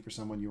mistaking me for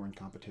someone you were in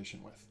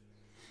competition with.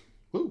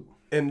 Woo.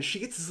 And she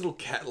gets this little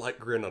cat-like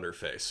grin on her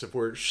face, of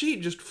where she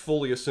just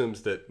fully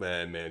assumes that,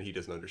 man, he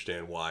doesn't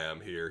understand why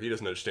I'm here. He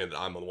doesn't understand that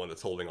I'm the one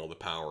that's holding all the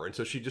power. And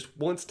so she just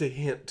wants to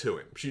hint to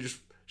him.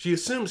 She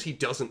assumes he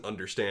doesn't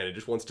understand and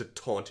just wants to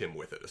taunt him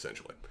with it,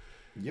 essentially.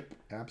 Yep,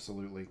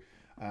 absolutely.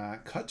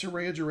 Cut to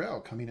Rhea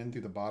Jarrell coming in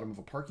through the bottom of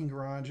a parking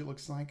garage, it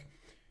looks like.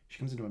 She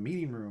comes into a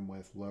meeting room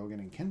with Logan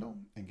and Kendall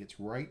and gets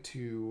right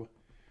to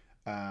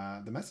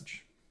the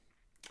message.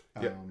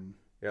 Yeah,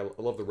 I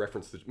love the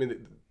reference.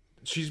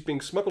 She's being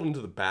smuggled into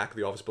the back of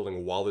the office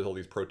building while there's all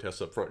these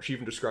protests up front. She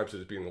even describes it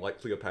as being like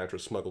Cleopatra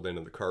smuggled in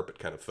the carpet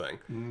kind of thing.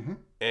 Mm-hmm.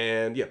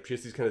 And yeah, she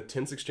has these kind of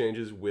tense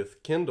exchanges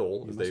with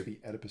Kendall. It must be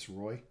Oedipus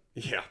Roy.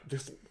 Yeah,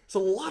 there's a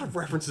lot of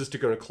references to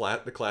go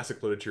to the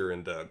classic literature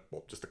and,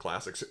 just the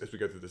classics as we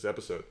go through this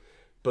episode.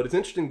 But it's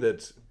interesting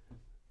that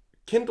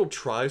Kendall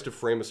tries to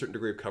frame a certain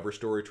degree of cover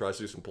story, tries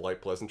to do some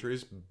polite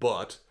pleasantries,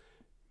 but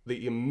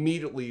they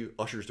immediately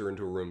ushers her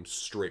into a room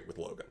straight with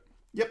Logan.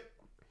 Yep.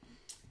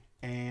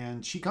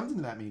 And she comes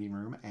into that meeting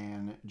room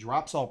and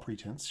drops all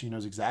pretense. She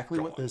knows exactly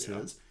what this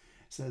is.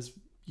 Says,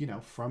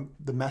 from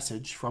the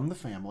message from the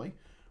family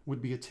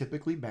would be a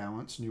typically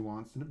balanced,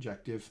 nuanced, and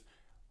objective,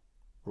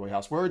 Roy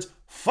House words,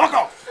 fuck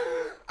off!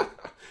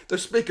 They're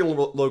speaking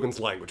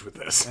Logan's language with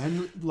this.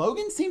 And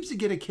Logan seems to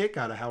get a kick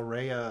out of how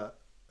Rhea,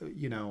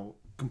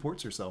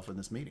 comports herself in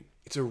this meeting.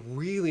 It's a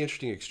really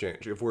interesting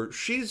exchange of where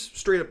she's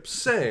straight up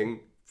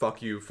saying,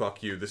 fuck you,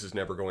 this is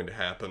never going to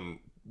happen,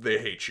 they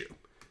hate you.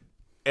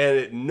 And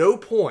at no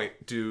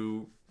point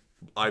do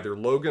either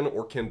Logan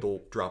or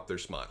Kendall drop their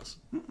smiles.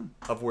 Mm-mm.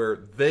 Of where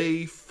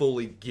they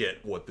fully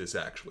get what this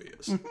actually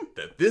is. Mm-hmm.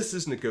 That this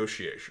is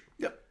negotiation.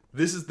 Yep.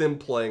 This is them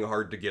playing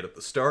hard to get at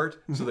the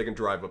start so they can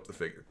drive up the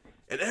figure.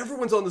 And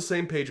everyone's on the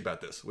same page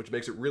about this, which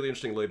makes it really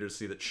interesting later to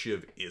see that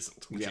Shiv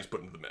isn't, which she's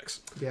put into the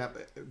mix. Yeah,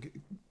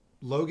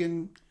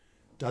 Logan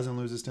doesn't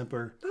lose his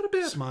temper. Not a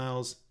bit.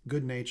 Smiles,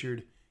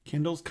 good-natured.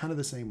 Kendall's kind of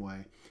the same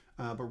way.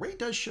 But Ray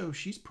does show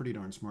she's pretty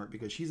darn smart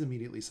because she's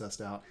immediately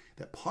sussed out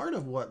that part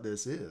of what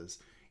this is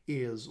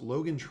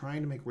Logan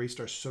trying to make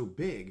Raystar so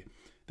big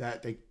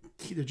that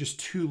they're just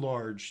too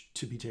large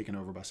to be taken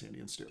over by Sandy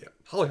and Stu. Yeah,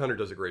 Holly Hunter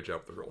does a great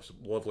job with the role. She's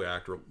a lovely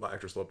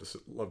actress, love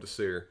to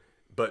see her.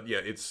 But yeah,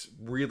 it's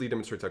really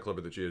demonstrates how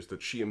clever that she is,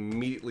 that she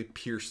immediately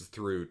pierces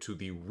through to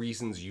the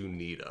reasons you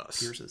need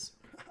us. Pierces.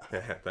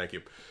 Thank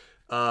you.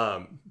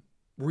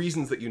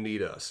 Reasons that you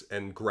need us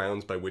and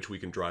grounds by which we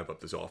can drive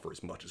up this offer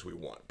as much as we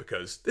want.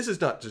 Because this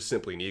is not just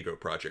simply an ego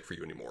project for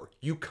you anymore.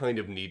 You kind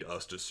of need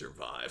us to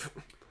survive.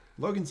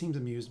 Logan seems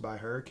amused by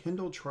her.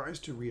 Kendall tries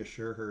to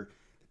reassure her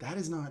that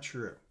is not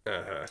true.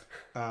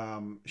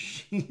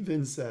 She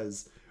then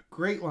says,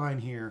 great line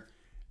here,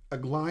 a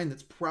line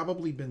that's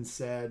probably been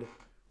said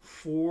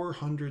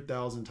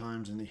 400,000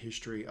 times in the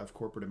history of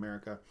corporate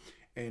America,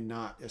 and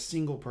not a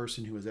single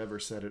person who has ever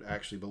said it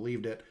actually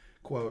believed it.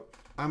 Quote,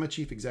 I'm a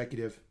chief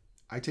executive.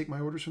 I take my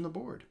orders from the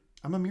board.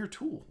 I'm a mere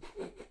tool.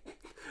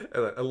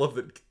 I love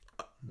that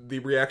the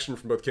reaction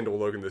from both Kendall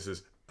and Logan, this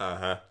is,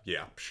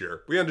 yeah,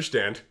 sure. We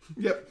understand.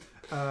 Yep.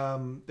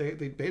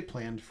 They had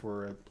planned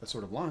for a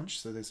sort of lunch,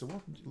 so they said,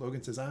 well,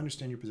 Logan says, I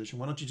understand your position.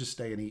 Why don't you just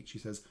stay and eat? She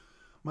says,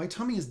 my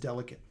tummy is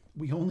delicate.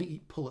 We only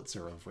eat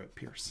Pulitzer over at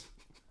Pierce.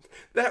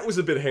 That was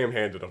a bit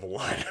ham-handed of a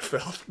line, I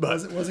felt.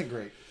 But It wasn't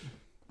great.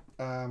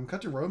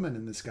 Cut to Roman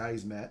and this guy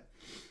he's met,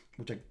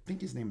 which I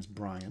think his name is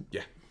Brian.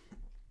 Yeah.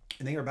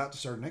 And they are about to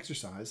start an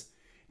exercise.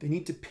 They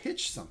need to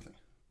pitch something.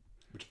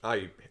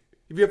 Have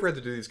you ever had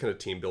to do these kind of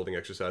team building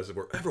exercises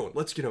where everyone,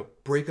 let's,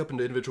 break up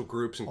into individual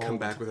groups and come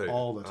back with it?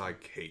 All the time.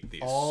 I hate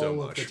these all so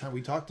of much. the time.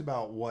 We talked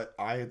about what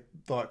I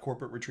thought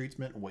corporate retreats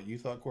meant and what you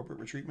thought corporate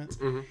retreat meant.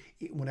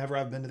 Whenever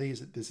I've been to these,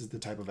 this is the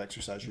type of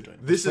exercise you're doing.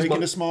 This is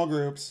into small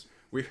groups.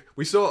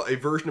 We saw a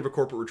version of a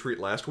corporate retreat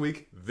last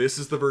week. This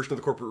is the version of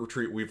the corporate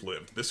retreat we've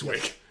lived this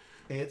week.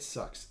 It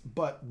sucks.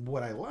 But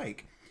what I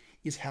like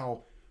is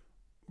how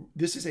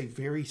this is a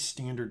very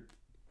standard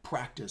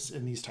practice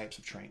in these types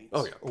of trainings.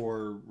 Oh, yeah.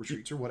 Or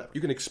retreats or whatever.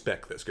 You can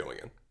expect this going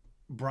in.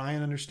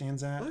 Brian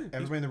understands that.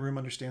 Everybody in the room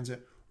understands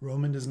it.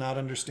 Roman does not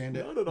understand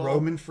it. Not at all.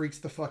 Roman freaks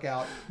the fuck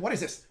out. What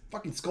is this?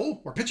 Fucking school?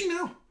 We're pitching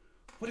now?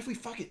 What if we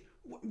fuck it?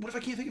 What if I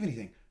can't think of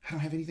anything? I don't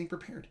have anything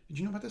prepared. Did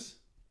you know about this?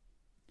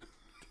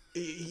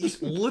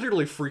 He's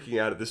literally freaking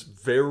out at this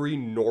very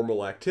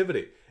normal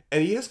activity.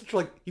 And he has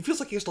to he feels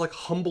like he has to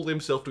humble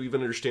himself to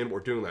even understand what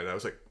we're doing that. And I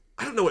was like,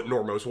 I don't know what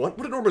normos want.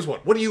 What do normos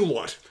want? What do you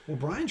want? Well,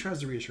 Brian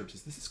tries to reassure him.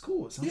 Says, this is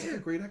cool. It sounds like a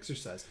great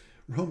exercise.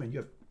 Roman, you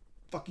have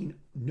fucking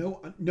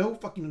no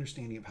fucking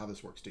understanding of how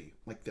this works, do you?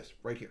 Like this,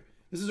 right here.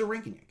 This is a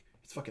ranking egg.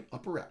 It's fucking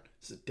up or out.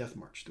 This is a death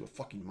march through a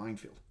fucking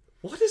minefield.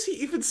 What is he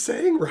even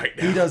saying right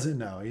now? He doesn't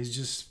know. He's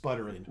just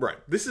sputtering. Right.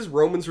 This is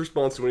Roman's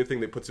response to anything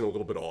that puts him a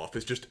little bit off.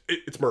 It's just,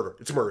 it's murder.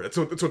 It's murder. That's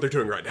what they're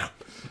doing right now.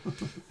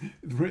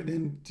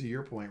 Then, to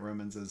your point,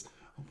 Roman says,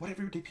 what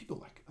everyday people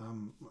like?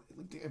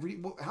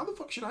 How the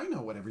fuck should I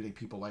know what everyday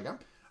people like? I'm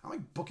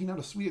like booking out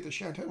a suite at the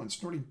chateau and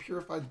snorting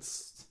purified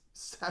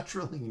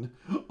saturline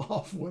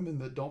off women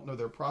that don't know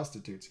they're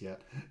prostitutes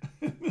yet.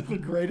 The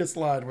greatest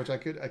line, which I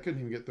couldn't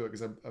even get through it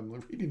because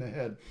I'm reading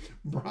ahead.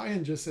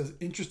 Brian just says,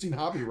 "Interesting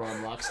hobby,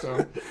 Ron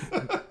Rockstone."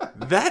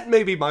 That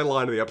may be my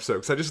line of the episode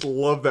because I just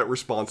love that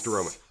response to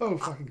Roman. So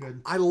fucking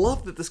good. I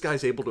love that this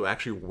guy's able to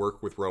actually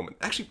work with Roman,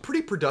 actually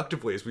pretty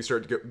productively as we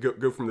start to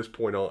go from this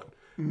point on.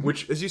 Mm-hmm.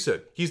 Which, as you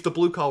said, he's the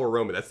blue collar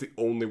Roman. That's the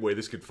only way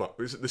this could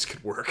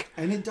work.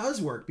 And it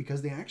does work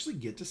because they actually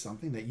get to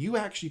something that you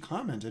actually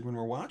commented when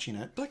we're watching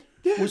it.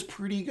 Yeah. Was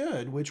pretty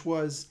good, which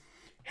was,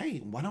 hey,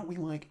 why don't we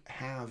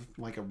have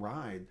a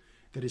ride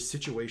that is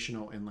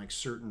situational in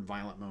certain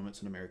violent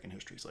moments in American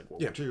history, like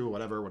World War II,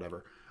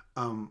 whatever.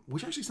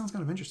 Which actually sounds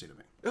kind of interesting to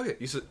me. Okay,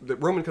 you said that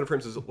Roman kind of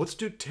frames as, let's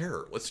do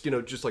terror. Let's,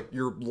 just like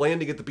you're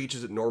landing at the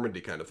beaches at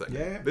Normandy kind of thing.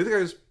 Yeah. The other guy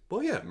goes,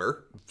 well, yeah,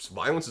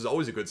 violence is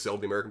always a good sell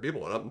to the American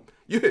people. And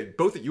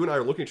both you and I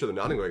are looking at each other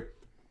nodding, going,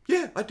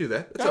 yeah, I'd do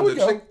that. That sounds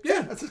interesting.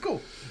 Yeah, that's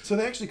cool. So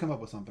they actually come up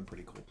with something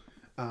pretty cool.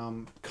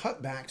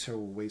 Cut back to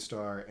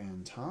Waystar,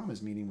 and Tom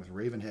is meeting with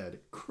Ravenhead.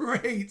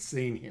 Great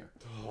scene here.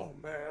 Oh,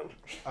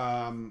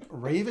 man.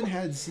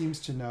 Ravenhead seems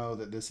to know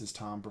that this is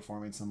Tom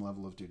performing some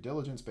level of due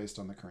diligence based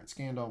on the current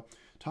scandal.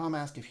 Tom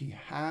asks if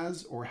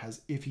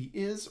he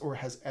is or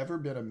has ever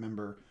been a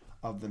member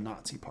of the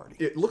Nazi Party.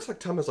 It looks like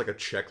Tom has a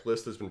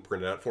checklist that's been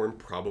printed out for him,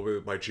 probably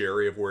by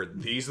Jerry, of where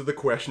these are the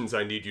questions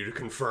I need you to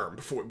confirm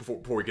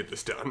before we get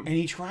this done. And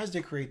he tries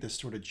to create this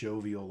sort of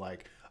jovial,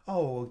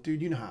 oh,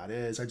 dude, you know how it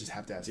is. I just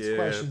have to ask these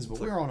questions, but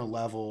we're on a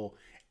level.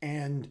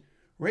 And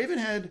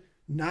Ravenhead,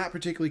 not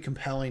particularly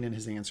compelling in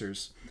his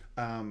answers.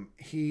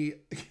 He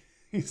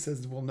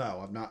says, well,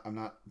 no, I'm not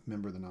a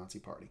member of the Nazi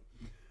Party.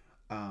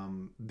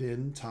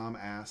 Then Tom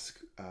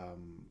asks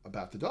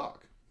about the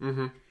dog.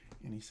 Mm-hmm.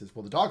 And he says,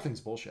 well, the dog thing's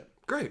bullshit.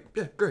 Great.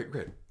 Yeah, great.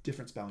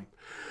 Different spelling.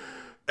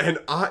 And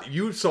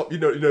you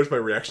noticed my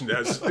reaction to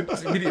that.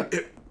 It's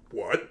immediate.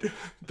 What?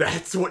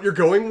 That's what you're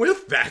going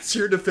with? That's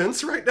your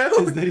defense right now?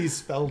 Is that he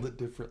spelled it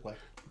differently.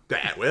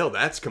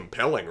 That's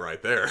compelling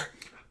right there.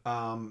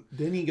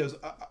 Then he goes,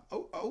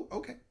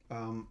 okay.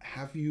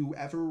 Have you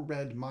ever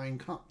read Mein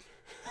Kampf?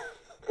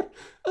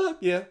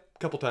 Yeah, a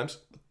couple times.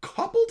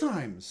 Couple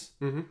times.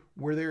 Mm-hmm.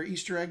 Were there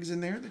Easter eggs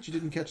in there that you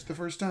didn't catch the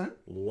first time?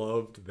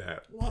 Loved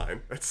that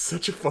line. That's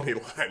such a funny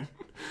line.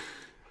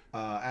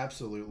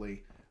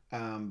 Absolutely.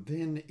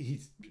 Then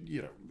he's,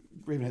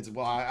 Ravenhead said,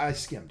 well, I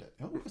skimmed it.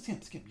 Oh,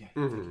 skimmed, yeah.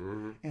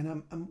 Mm-hmm.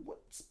 And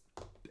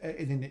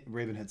and then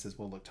Ravenhead says,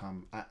 well, look,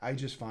 Tom, I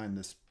just find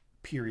this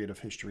period of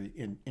history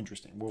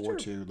interesting. World War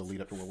II, the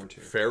lead up to World War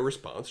II. Fair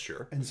response,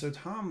 sure. And so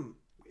Tom,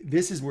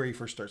 this is where he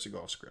first starts to go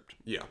off script.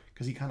 Yeah.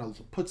 Because he kind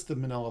of puts the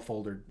manila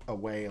folder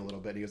away a little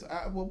bit. He goes,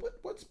 well,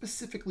 what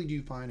specifically do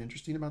you find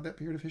interesting about that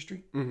period of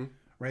history? Mm-hmm.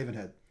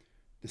 Ravenhead,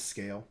 the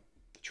scale,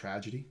 the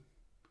tragedy.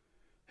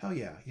 Hell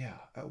yeah.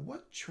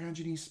 What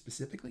tragedy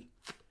specifically?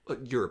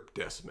 Europe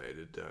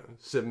decimated.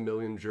 7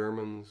 million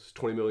Germans,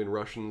 20 million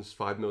Russians,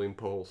 5 million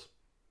Poles.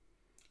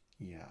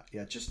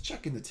 Yeah. Just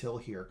checking the till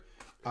here.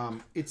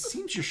 It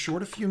seems you're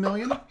short a few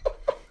million.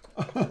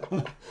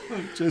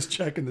 Just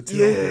checking the till.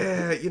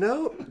 Yeah,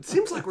 it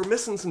seems like we're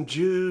missing some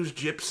Jews,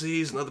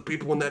 gypsies, and other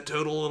people in that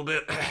total a little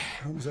bit.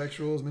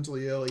 Homosexuals,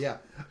 mentally ill, yeah.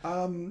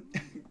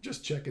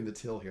 Just checking the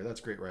till here.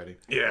 That's great writing.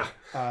 Yeah.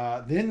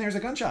 Then there's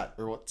a gunshot,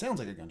 or what sounds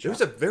like a gunshot. It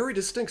was a very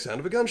distinct sound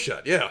of a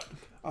gunshot, yeah.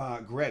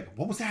 Greg,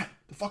 what was that?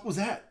 The fuck was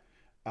that?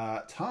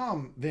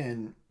 Tom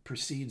then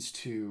proceeds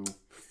to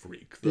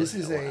freak the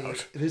hell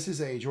out. This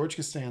is a George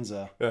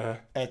Costanza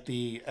at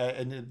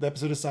in the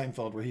episode of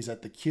Seinfeld where he's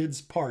at the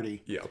kids'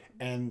 party. Yeah.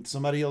 And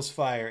somebody else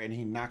fire and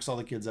he knocks all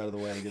the kids out of the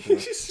way to get to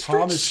He's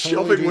Tom is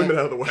shoving women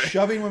out of the way.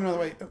 Shoving women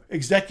out of the way.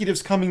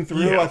 Executives coming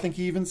through, yeah. I think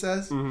he even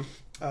says.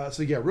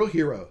 Mm-hmm. Real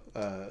hero,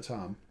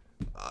 Tom.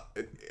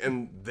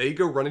 And they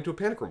go running to a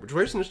panic room, which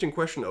raises an interesting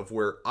question of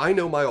where I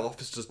know my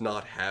office does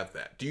not have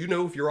that. Do you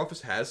know if your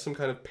office has some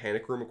kind of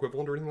panic room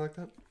equivalent or anything like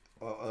that?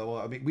 Well,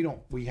 I mean,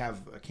 we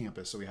have a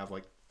campus, so we have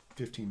like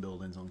 15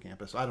 buildings on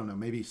campus. I don't know.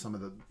 Maybe some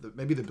of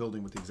maybe the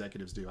building with the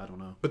executives do. I don't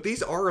know. But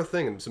these are a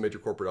thing in some major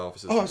corporate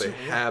offices. They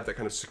have that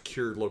kind of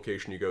secured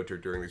location you go to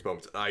during these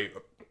moments. I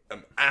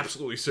am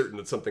absolutely certain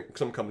that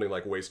some company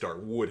like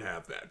Waystar would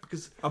have that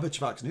because I'll bet you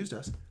Fox News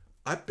does.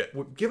 I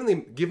bet,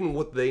 given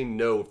what they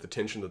know of the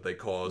tension that they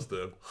cause,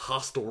 the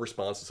hostile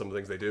response to some of the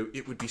things they do,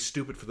 it would be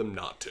stupid for them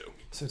not to.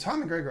 So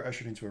Tom and Greg are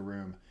ushered into a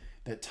room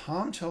that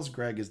Tom tells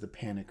Greg is the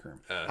panic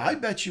room. I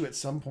bet you at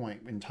some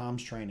point in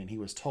Tom's training, he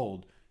was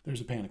told there's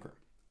a panic room.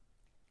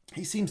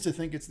 He seems to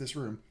think it's this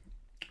room.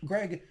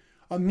 Greg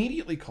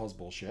immediately calls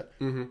bullshit.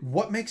 Mm-hmm.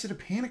 What makes it a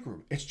panic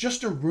room? It's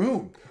just a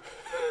room.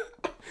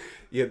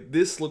 Yeah,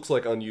 this looks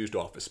like unused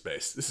office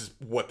space. This is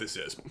what this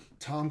is.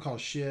 Tom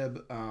calls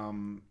Shib.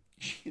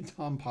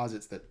 Tom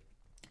posits that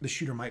the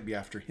shooter might be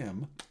after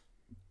him.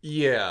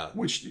 Yeah.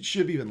 Which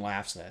Shib even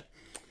laughs at.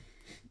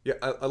 Yeah,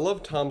 I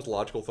love Tom's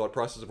logical thought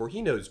process of where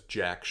he knows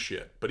jack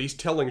shit, but he's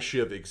telling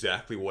Shiv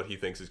exactly what he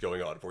thinks is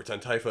going on. For it's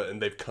Antifa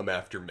and they've come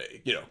after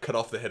me. Cut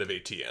off the head of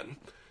ATN.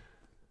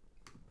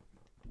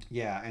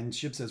 Yeah, and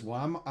Shiv says,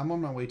 well, I'm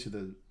on my way to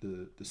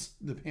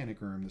the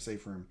panic room, the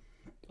safe room.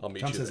 I'll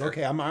meet Tom you says, there.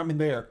 okay, I'm in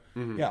there.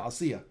 Mm-hmm. Yeah, I'll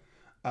see you.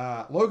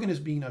 Logan is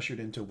being ushered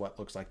into what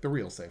looks like the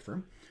real safe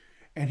room.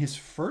 And his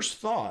first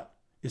thought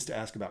is to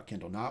ask about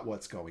Kendall, not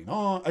what's going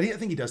on. I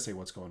think he does say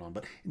what's going on,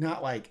 but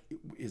not like,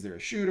 is there a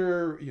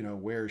shooter?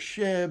 Where's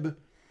Shib?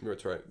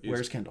 That's right.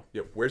 Where's Kendall?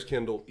 Yep. Where's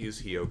Kendall? Is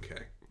he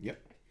okay? Yep.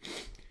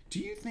 Do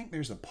you think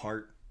there's a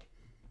part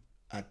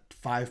at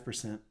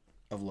 5%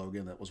 of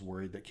Logan that was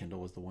worried that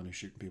Kendall was the one who's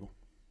shooting people?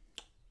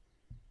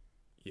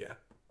 Yeah.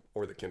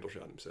 Or that Kendall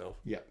shot himself.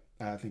 Yeah.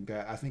 I think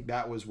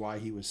that was why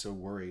he was so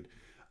worried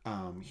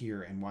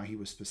here and why he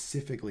was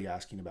specifically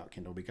asking about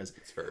Kendall, because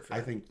it's very fair.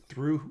 I think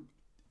through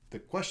the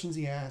questions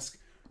he asked,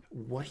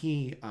 what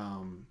he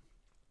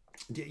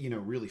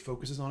really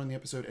focuses on in the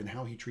episode and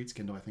how he treats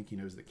Kendall, I think he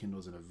knows that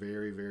Kendall's in a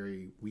very,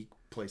 very weak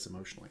place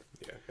emotionally.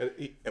 Yeah.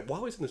 And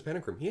while he's in this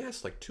panic room, he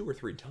asks like 2 or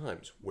 3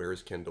 times, where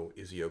is Kendall?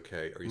 Is he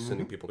okay? Are you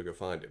sending people to go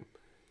find him?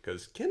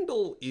 Because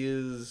Kendall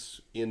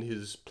is in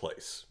his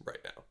place right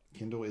now.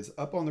 Kendall is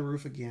up on the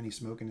roof again. He's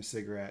smoking a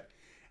cigarette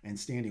and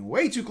standing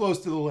way too close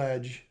to the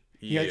ledge.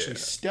 He actually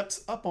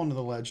steps up onto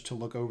the ledge to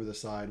look over the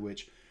side,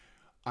 which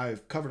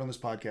I've covered on this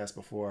podcast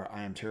before.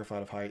 I am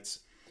terrified of heights.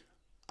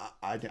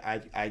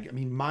 I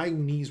mean, my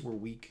knees were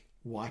weak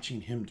watching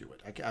him do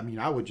it. I mean,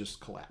 I would just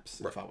collapse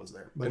if I was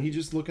there. But he's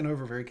just looking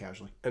over very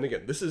casually. And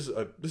again, this is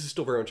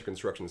still very much a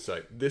construction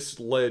site. This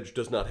ledge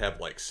does not have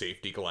like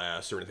safety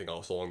glass or anything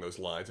else along those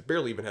lines. It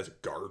barely even has a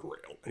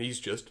guardrail. And he's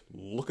just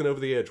looking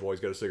over the edge while he's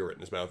got a cigarette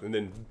in his mouth and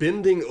then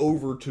bending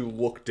over to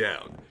look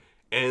down.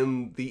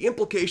 And the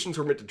implications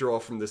we're meant to draw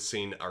from this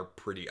scene are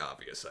pretty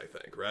obvious, I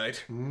think,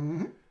 right?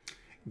 Mm-hmm.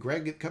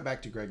 Cut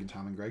back to Greg and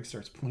Tom, and Greg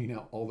starts pointing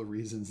out all the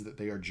reasons that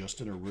they are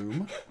just in a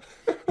room.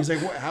 He's like,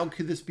 how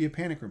could this be a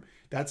panic room?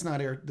 That's not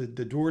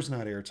the door's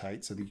not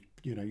airtight, so the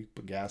you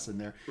put gas in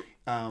there.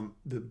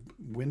 The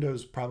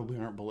windows probably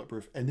aren't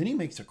bulletproof. And then he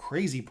makes a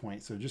crazy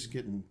point. So just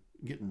getting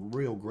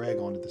real Greg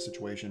onto the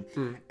situation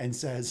and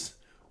says,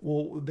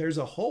 well, there's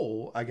a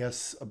hole, I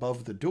guess,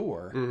 above the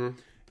door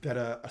that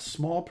a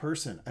small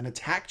person, an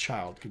attack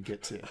child could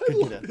get in.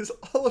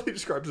 All he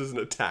describes as an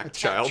attack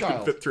child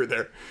could fit through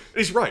there. And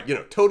he's right,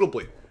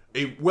 totally.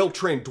 A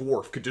well-trained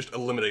dwarf could just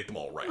eliminate them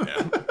all right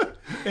now.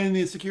 And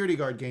the security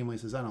guard gamely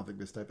says, I don't think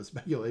this type of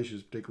speculation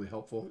is particularly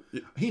helpful.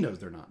 Yeah. He knows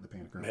they're not in the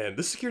panic room. Man,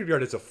 this security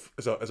guard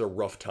has a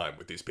rough time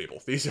with these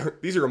people. These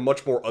are a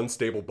much more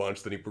unstable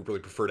bunch than he would really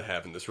prefer to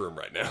have in this room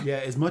right now. Yeah,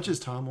 as much as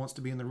Tom wants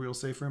to be in the real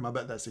safe room, I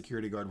bet that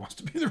security guard wants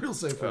to be in the real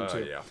safe room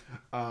too. Yeah.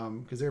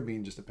 Because they're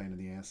being just a pain in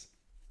the ass.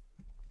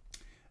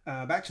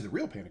 Back to the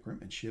real panic room,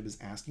 and Shiv is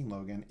asking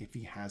Logan if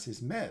he has his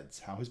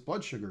meds, how his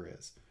blood sugar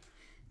is.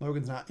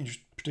 Logan's not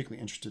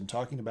particularly interested in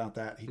talking about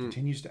that. He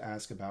continues to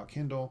ask about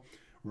Kendall.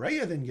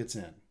 Rhea then gets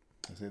in.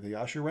 I say they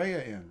usher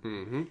Rhea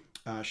in.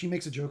 She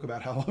makes a joke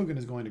about how Logan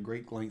is going to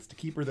great lengths to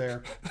keep her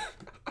there.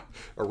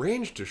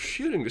 Arranged to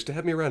shooting just to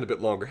have me around a bit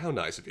longer. How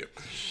nice of you.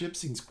 Shiv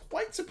seems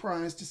quite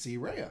surprised to see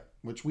Rhea,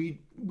 which we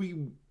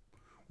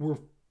were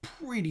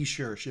pretty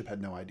sure Shiv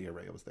had no idea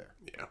Rhea was there.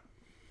 Yeah.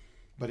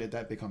 But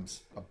that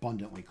becomes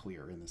abundantly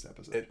clear in this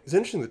episode. It's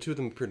interesting the two of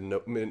them appear to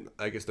know. I mean,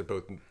 I guess they're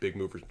both big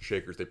movers and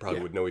shakers. They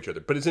probably would know each other.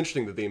 But it's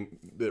interesting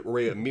that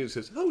Rhea immediately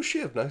says, "Oh,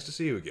 Shiv, nice to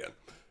see you again."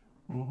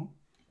 Mm-hmm.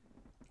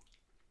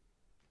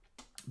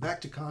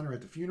 Back to Connor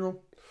at the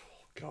funeral.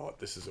 Oh, God,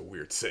 this is a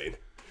weird scene.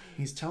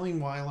 He's telling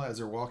Wyla as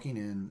they're walking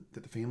in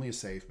that the family is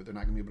safe, but they're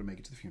not going to be able to make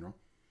it to the funeral.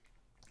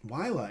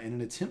 Wyla, in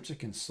an attempt to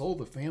console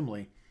the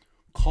family,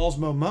 calls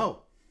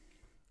Mo.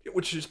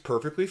 Which is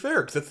perfectly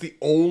fair, because that's the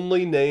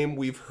only name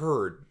we've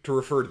heard to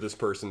refer to this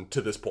person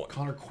to this point.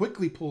 Connor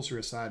quickly pulls her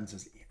aside and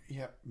says,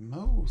 yeah,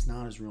 Mo's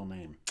not his real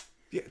name.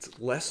 Yeah, it's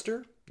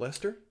Lester?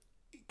 Lester?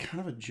 Kind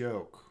of a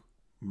joke.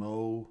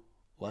 Mo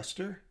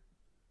Lester?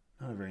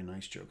 Not a very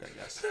nice joke, I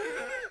guess.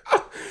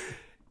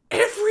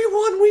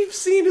 Everyone we've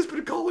seen has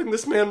been calling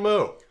this man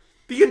Mo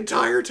the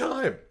entire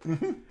time.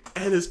 And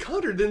as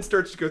Connor then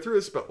starts to go through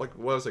this, I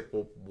was like,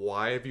 well,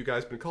 why have you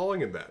guys been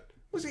calling him that?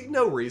 Was he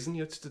no reason?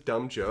 It's just a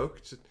dumb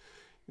joke.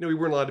 We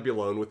weren't allowed to be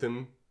alone with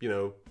him.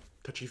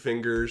 Touchy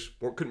fingers.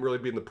 Couldn't really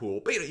be in the pool.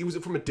 But he was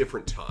from a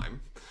different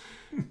time.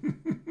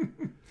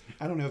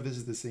 I don't know if this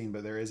is the scene,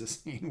 but there is a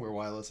scene where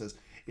Wyla says,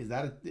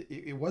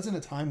 it wasn't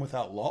a time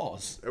without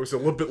laws. It was a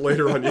little bit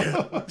later on,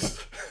 yeah.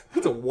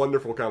 That's a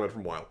wonderful comment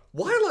from Wyla.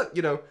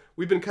 Wyla,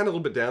 we've been kind of a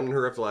little bit down on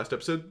her after the last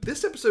episode.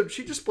 This episode,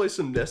 she displays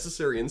some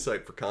necessary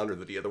insight for Connor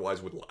that he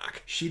otherwise would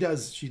lack. She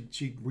does.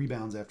 She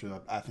rebounds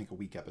after, I think, a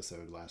weak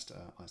episode last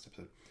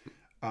episode.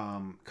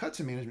 Cut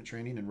to management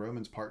training, and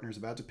Roman's partner is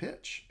about to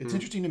pitch. It's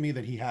interesting to me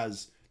that he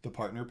has the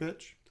partner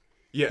pitch.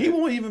 Yeah. He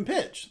won't even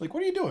pitch. Like,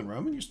 what are you doing,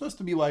 Roman? You're supposed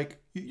to be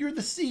you're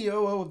the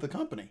COO of the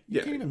company. You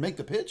can't even make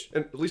the pitch.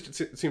 And at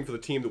least it seemed for the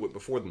team that went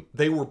before them,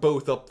 they were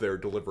both up there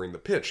delivering the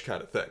pitch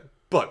kind of thing.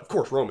 But, of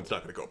course, Roman's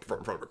not going to go up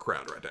in front of a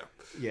crowd right now.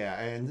 Yeah,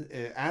 and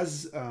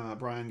as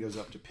Brian goes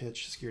up to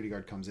pitch, security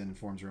guard comes in and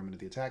informs Roman of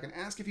the attack and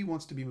asks if he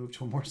wants to be moved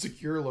to a more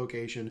secure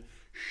location.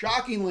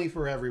 Shockingly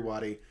for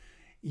everybody,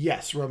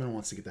 yes, Roman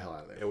wants to get the hell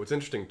out of there. And what's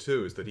interesting,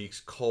 too, is that he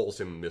calls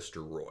him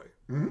Mr. Roy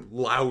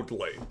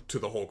loudly to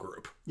the whole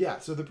group. Yeah,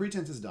 so the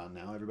pretense is done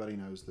now. Everybody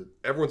knows that.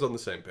 Everyone's on the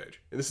same page.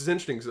 And this is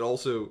interesting because it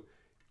also,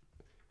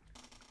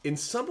 in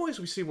some ways,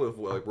 we see with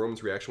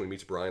Roman's reaction when he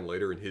meets Brian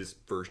later in his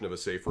version of a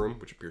safe room,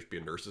 which appears to be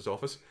a nurse's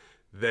office,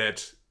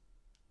 that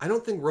I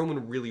don't think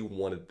Roman really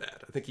wanted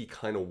that. I think he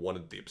kind of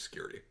wanted the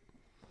obscurity.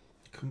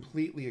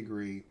 Completely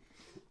agree.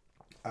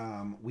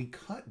 We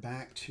cut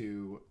back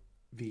to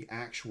the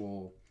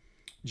actual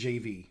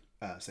JV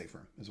safe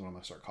room is what I'm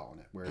going to start calling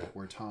it,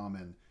 where Tom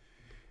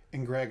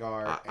and Greg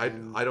are. I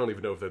don't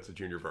even know if that's a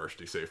junior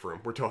varsity safe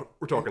room. We're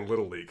talking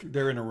Little League.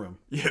 They're in a room.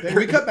 Yeah,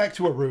 we cut back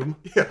to a room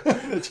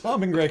that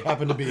Tom and Greg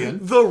happen to be in.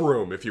 The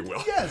room, if you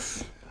will.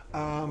 Yes.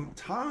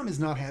 Tom is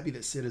not happy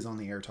that Sid is on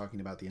the air talking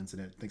about the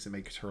incident. Thinks it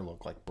makes her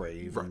look like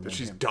brave. Right, that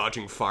she's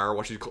dodging fire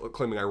while she's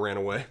claiming I ran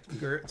away.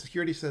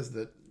 Security says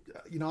that,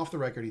 off the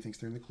record, he thinks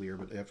they're in the clear,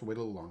 but they have to wait a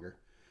little longer.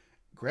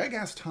 Greg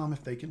asks Tom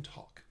if they can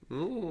talk.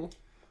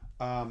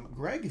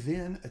 Greg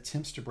then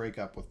attempts to break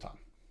up with Tom.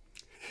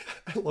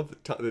 I love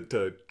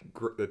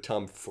that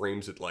Tom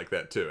frames it like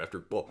that, too.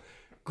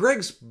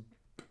 Greg's...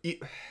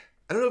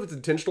 I don't know if it's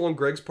intentional on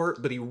Greg's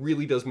part, but he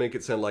really does make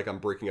it sound like I'm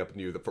breaking up with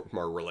you from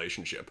our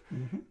relationship.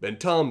 And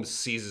Tom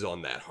seizes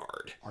on that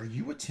hard. Are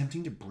you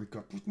attempting to break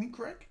up with me,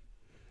 Greg?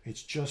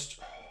 It's just...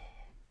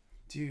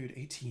 Dude,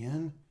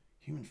 ATN,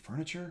 human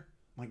furniture,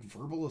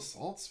 verbal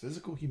assaults,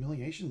 physical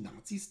humiliation,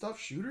 Nazi stuff,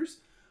 shooters...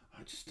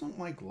 I just don't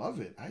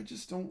love it. I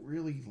just don't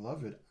really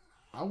love it.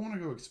 I want to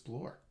go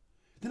explore.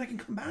 Then I can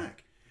come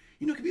back.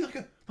 It could be like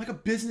a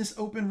business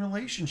open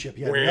relationship.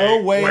 Yeah,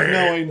 no way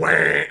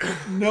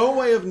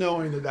of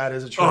knowing that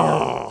is a trigger.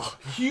 Oh.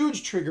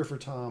 Huge trigger for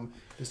Tom.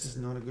 This is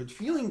not a good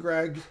feeling,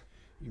 Greg.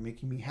 You're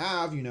making me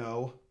have,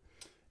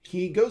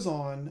 He goes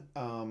on,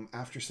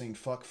 after saying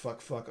fuck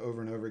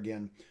over and over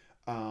again,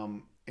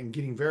 and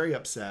getting very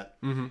upset.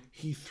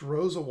 He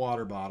throws a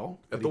water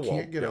bottle that he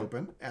can't get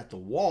open at the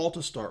wall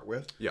to start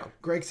with. Yeah.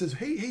 Greg says,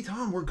 hey,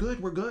 Tom, we're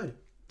good.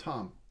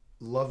 Tom,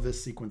 love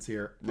this sequence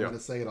here. I'm going to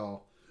say it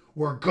all.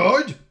 We're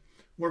good?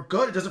 We're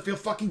good. It doesn't feel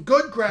fucking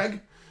good,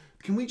 Greg.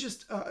 Can we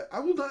just, I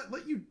will not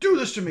let you do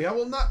this to me. I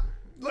will not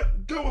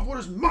let go of what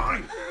is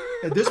mine.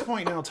 At this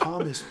point now,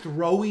 Tom is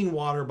throwing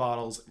water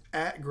bottles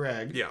at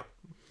Greg. Yeah.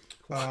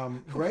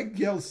 Greg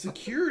yells,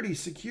 security.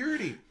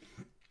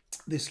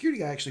 The security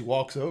guy actually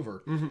walks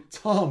over.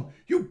 Tom,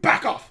 you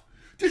back off.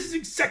 This is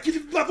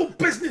executive level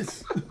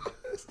business.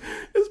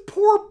 His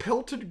poor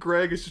pelted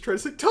Greg is just trying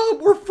to say, Tom,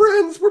 we're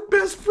friends. We're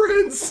best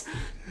friends.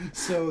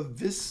 So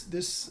this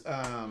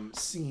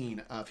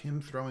scene of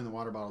him throwing the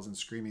water bottles and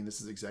screaming,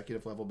 this is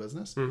executive level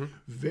business.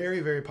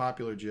 Very, very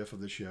popular GIF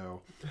of the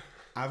show.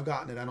 I've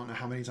gotten it, I don't know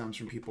how many times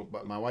from people,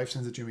 but my wife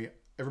sends it to me.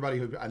 Everybody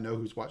who I know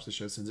who's watched the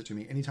show sends it to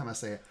me. Anytime I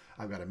say,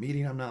 I've got a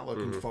meeting I'm not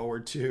looking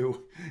forward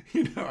to.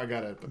 I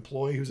got an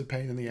employee who's a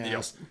pain in the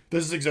ass. Yep.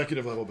 This is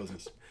executive level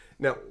business.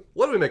 Now,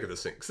 what do we make of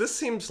this thing? Because this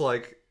seems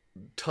like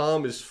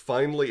Tom is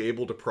finally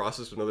able to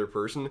process another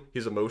person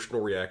his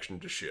emotional reaction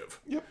to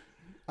Shiv. Yep.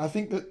 I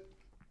think that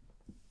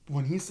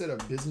when he said a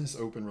business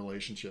open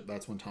relationship,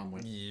 that's when Tom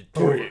went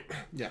over.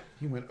 Yeah,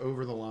 he went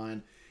over the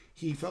line.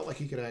 He felt like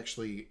he could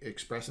actually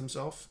express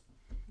himself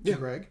to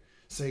Greg,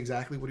 say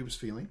exactly what he was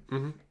feeling.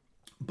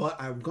 But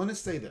I'm going to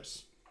say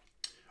this.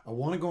 I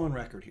want to go on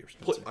record here,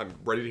 Spencer. I'm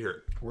ready to hear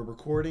it. We're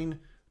recording.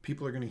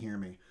 People are going to hear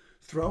me.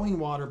 Throwing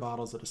water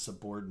bottles at a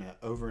subordinate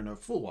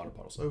full water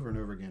bottles over and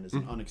over again is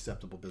an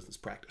unacceptable business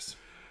practice.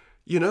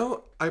 I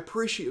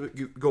appreciate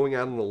you going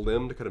out on a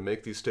limb to kind of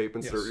make these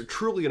statements that are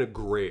truly in a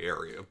gray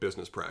area of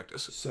business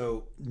practice.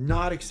 So,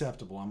 not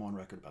acceptable. I'm on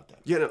record about that.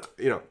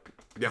 Yeah.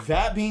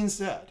 That being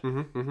said,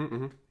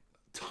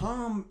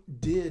 Tom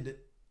did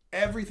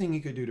everything he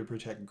could do to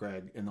protect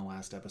Greg in the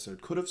last episode.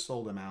 Could have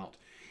sold him out.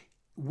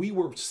 We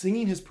were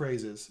singing his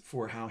praises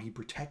for how he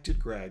protected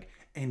Greg.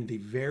 And the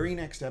very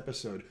next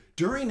episode,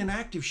 during an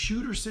active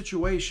shooter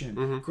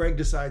situation, Greg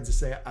decides to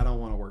say, I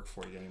don't want to work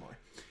for you anymore.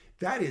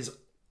 That is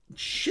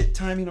shit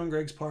timing on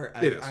Greg's part.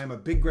 I am a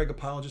big Greg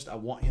apologist. I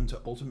want him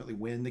to ultimately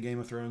win the Game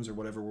of Thrones or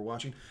whatever we're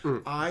watching.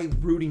 I'm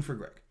rooting for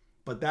Greg.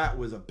 But that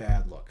was a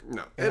bad look.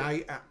 No. And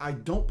I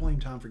don't blame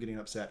Tom for getting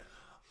upset.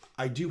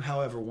 I do,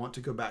 however, want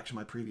to go back to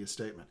my previous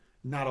statement.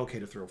 Not okay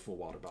to throw full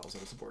water bottles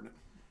at a subordinate.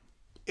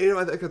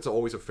 I think that's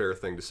always a fair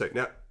thing to say.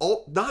 Now,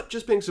 not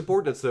just being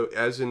subordinates, though,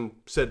 as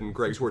said in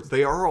Greg's words,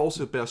 they are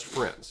also best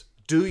friends.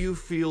 Do you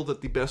feel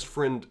that the best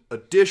friend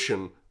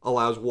addition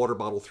allows water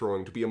bottle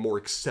throwing to be a more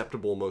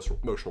acceptable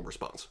emotional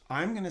response?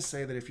 I'm going to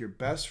say that if your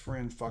best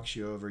friend fucks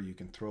you over, you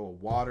can throw a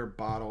water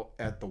bottle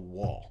at the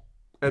wall.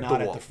 At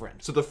the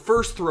friend. So the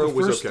first throw was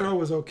okay. The first throw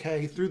was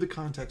okay through the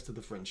context of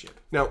the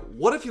friendship. Now,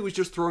 what if he was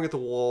just throwing at the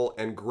wall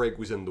and Greg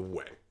was in the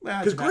way?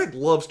 Because Greg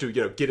loves to,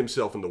 get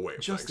himself in the way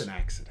of just things. An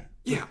accident.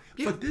 Yeah.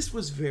 But this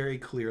was very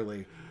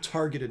clearly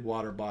targeted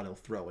water bottle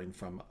throwing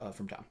from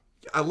Tom.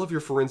 I love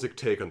your forensic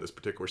take on this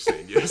particular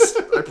scene. Yes,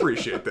 I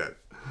appreciate that.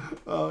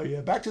 Oh,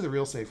 yeah. Back to the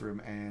real safe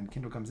room, and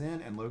Kendall comes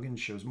in, and Logan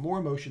shows more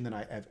emotion than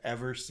I have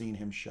ever seen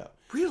him show.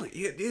 Really?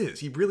 It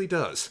is. He really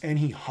does. And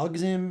he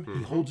hugs him.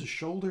 He holds his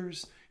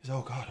shoulders. He's,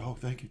 oh, God, oh,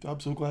 thank you. I'm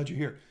so glad you're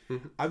here.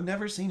 I've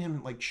never seen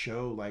him,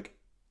 show,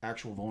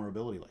 actual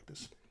vulnerability like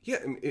this. Yeah.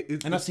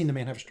 And I've seen the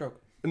man have a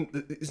stroke. And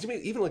it's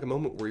even a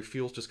moment where he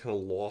feels just kind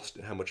of lost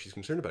in how much he's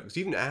concerned about it. Because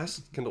he even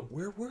asks Kendall,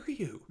 where were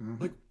you?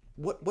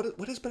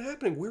 What has been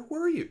happening? Where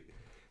were you?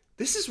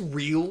 This is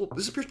real.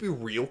 This appears to be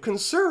real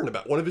concern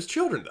about one of his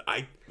children.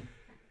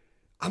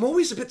 I'm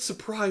always a bit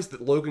surprised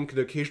that Logan can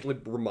occasionally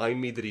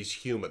remind me that he's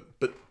human,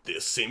 but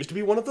this seems to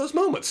be one of those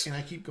moments. And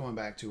I keep going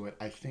back to it.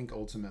 I think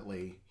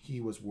ultimately he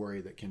was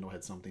worried that Kendall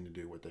had something to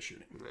do with the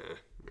shooting.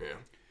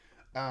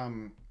 Yeah.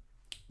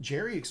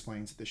 Jerry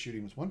explains that the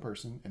shooting was one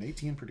person, an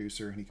ATN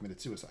producer, and he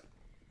committed suicide.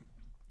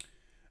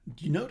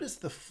 Do you notice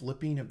the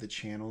flipping of the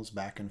channels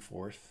back and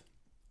forth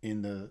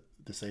in the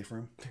safe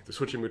room? The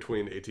switching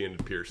between ATN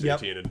and Pierce,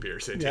 ATN and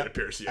Pierce, ATN and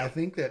Pierce, yeah. I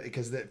think that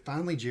because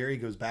finally Jerry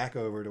goes back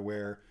over to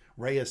where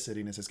Rhea's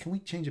sitting and says, can we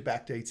change it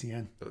back to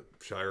ATN?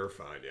 Shire,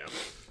 fine,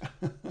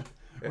 yeah.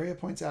 Rhea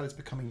points out it's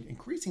becoming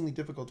increasingly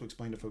difficult to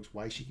explain to folks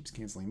why she keeps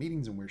canceling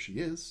meetings and where she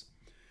is.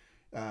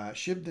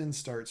 Shiv then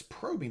starts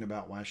probing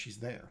about why she's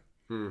there.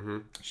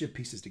 Shiv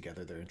pieces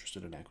together they're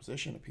interested in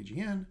acquisition of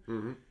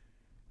PGN,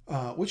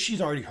 which she's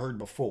already heard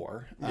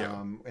before.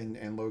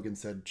 And Logan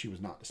said she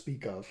was not to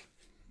speak of.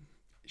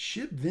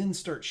 Shiv then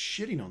starts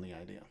shitting on the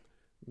idea.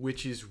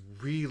 Which is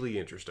really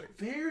interesting.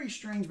 Very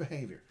strange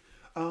behavior.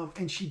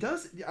 And she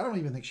does, I don't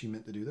even think she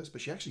meant to do this,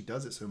 but she actually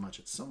does it so much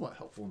it's somewhat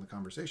helpful in the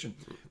conversation,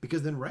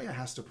 because then Rhea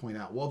has to point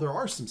out, well, there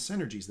are some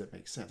synergies that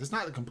make sense. It's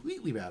not a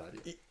completely bad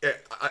idea.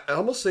 I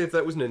almost say if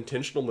that was an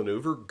intentional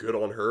maneuver, good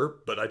on her,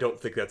 but I don't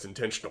think that's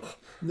intentional.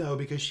 No,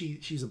 because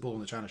she's a bull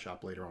in the china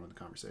shop later on in the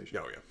conversation.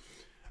 Oh, yeah.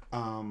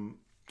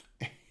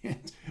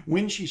 And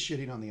when she's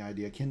shitting on the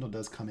idea, Kendall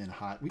does come in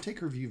hot. We take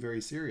her view very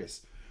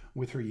serious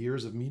with her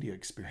years of media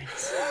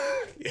experience.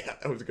 Yeah,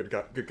 that was a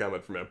good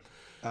comment from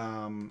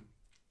him.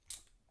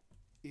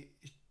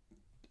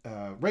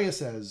 Rhea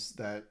says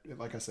that,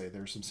 like I say,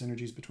 there are some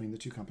synergies between the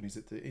two companies.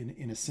 That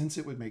in a sense,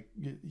 it would make,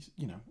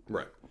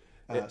 Right.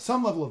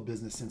 Some level of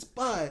business sense,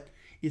 but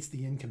it's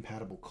the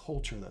incompatible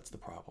culture that's the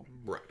problem.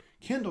 Right.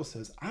 Kendall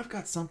says, I've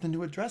got something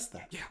to address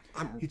that.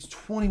 Yeah. It's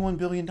 $21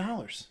 billion.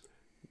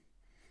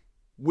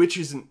 Which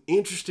is an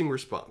interesting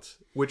response.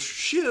 Which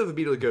Shiv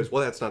immediately goes,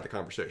 well, that's not the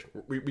conversation.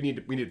 We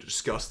need to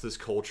discuss this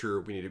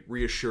culture. We need to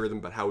reassure them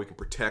about how we can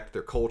protect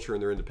their culture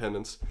and their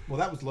independence. Well,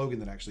 that was Logan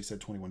that actually said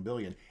 21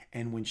 billion.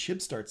 And when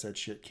Shiv starts that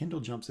shit, Kendall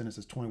jumps in and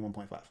says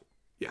 21.5.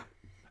 Yeah.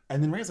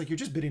 And then Ray's like, you're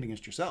just bidding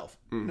against yourself.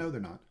 No,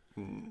 they're not.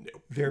 No.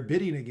 They're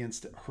bidding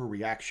against her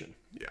reaction.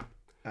 Yeah.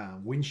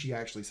 When she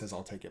actually says,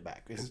 I'll take it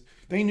back.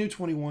 They knew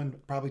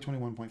probably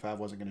 21.5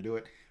 wasn't going to do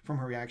it. From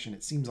her reaction,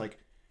 it seems like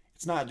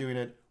it's not doing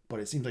it, but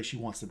it seems like she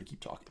wants them to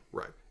keep talking.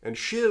 Right. And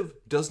Shiv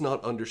does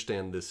not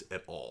understand this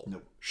at all.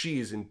 No. She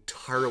is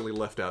entirely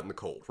left out in the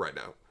cold right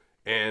now.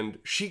 And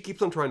she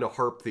keeps on trying to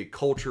harp the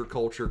culture.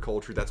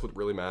 That's what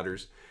really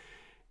matters.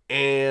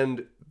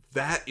 And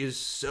that is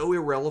so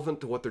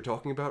irrelevant to what they're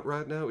talking about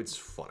right now. It's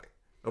funny.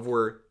 Of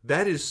where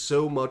that is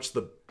so much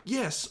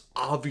yes,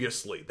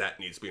 obviously that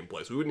needs to be in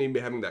place. We wouldn't even be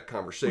having that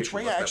conversation. Which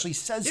Rhea actually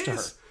says to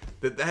her.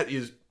 That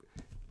is...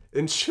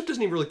 And Shiv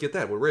doesn't even really get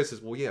that. When Rhea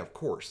says, well, yeah, of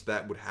course,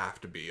 that would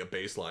have to be a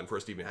baseline for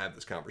us to even have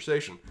this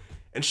conversation.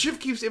 And Shiv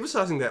keeps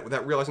emphasizing that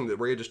without realizing that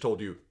Rhea just told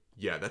you,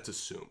 yeah, that's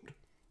assumed.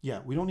 Yeah,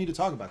 we don't need to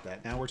talk about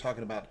that. Now we're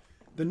talking about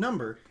the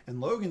number.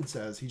 And Logan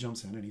says, he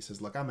jumps in and he says,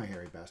 look, I'm a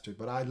hairy bastard,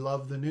 but I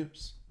love the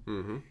news.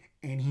 Mm-hmm.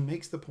 And he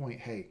makes the point,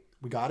 hey,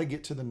 we got to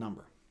get to the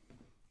number.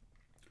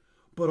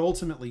 But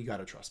ultimately, you got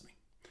to trust me.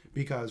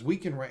 Because we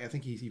can write, I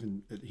think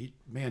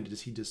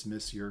does he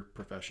dismiss your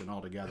profession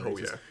altogether? Oh,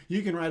 He says, yeah.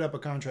 you can write up a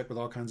contract with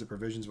all kinds of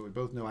provisions, but we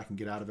both know I can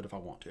get out of it if I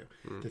want to.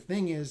 The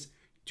thing is,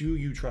 do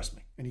you trust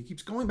me? And he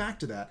keeps going back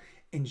to that.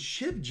 And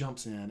Shiv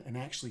jumps in and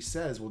actually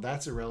says, well,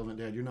 that's irrelevant,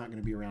 Dad. You're not going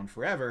to be around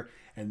forever.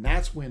 And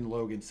that's when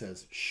Logan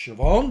says,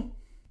 Siobhan,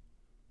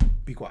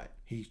 be quiet.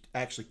 He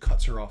actually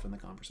cuts her off in the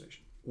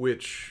conversation.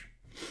 Which...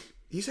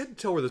 He's had to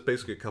tell her this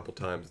basically a couple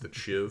times that,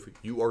 Shiv,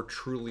 you are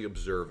truly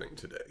observing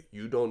today.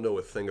 You don't know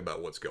a thing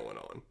about what's going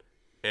on.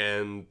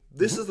 And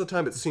this is the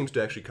time it seems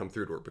to actually come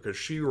through to her because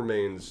she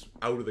remains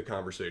out of the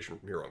conversation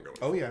from here on going.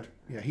 Oh, yeah.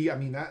 Yeah,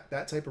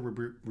 that type of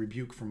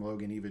rebuke from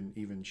Logan,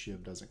 even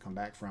Shiv doesn't come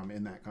back from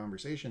in that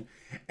conversation.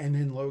 And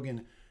then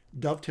Logan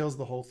dovetails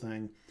the whole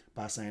thing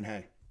by saying,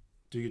 hey,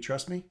 do you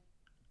trust me?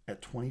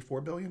 At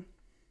 24 billion?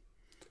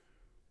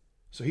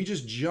 So he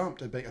just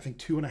jumped, I think,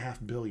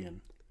 2.5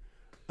 billion.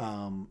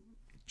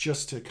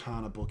 Just to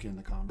kind of book in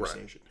the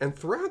conversation. Right. And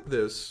throughout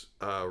this,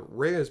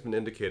 Rhea has been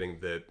indicating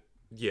that,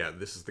 yeah,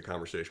 this is the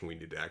conversation we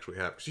need to actually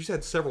have. She's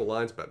had several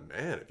lines about,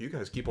 man, if you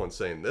guys keep on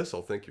saying this,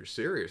 I'll think you're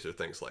serious or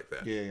things like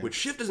that. Yeah. Which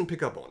Shiv doesn't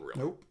pick up on, really.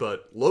 Nope.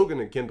 But Logan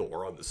and Kendall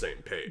are on the same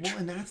page. Well,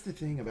 and that's the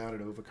thing about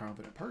an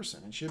overconfident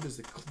person. And Shiv is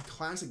the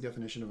classic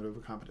definition of an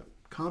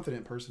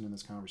overconfident person in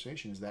this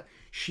conversation is that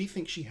she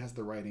thinks she has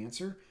the right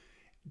answer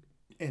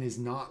and is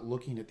not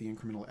looking at the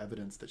incremental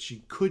evidence that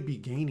she could be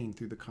gaining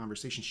through the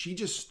conversation. She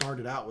just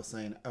started out with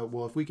saying, oh,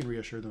 well, if we can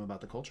reassure them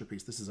about the culture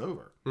piece, this is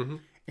over. Mm-hmm.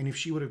 And if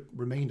she would have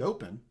remained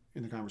open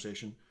in the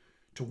conversation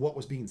to what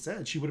was being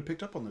said, she would have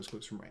picked up on those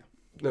clues from Rhea.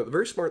 No,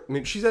 very smart. I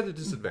mean, she's at a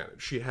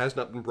disadvantage. She has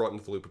not been brought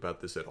into the loop about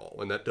this at all.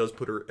 And that does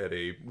put her at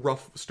a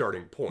rough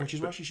starting point. Which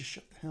is why she should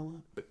shut the hell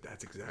up. But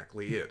that's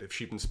exactly it. If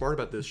she'd been smart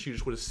about this, she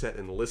just would have sat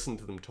and listened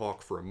to them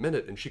talk for a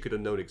minute, and she could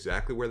have known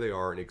exactly where they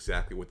are and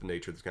exactly what the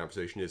nature of this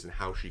conversation is and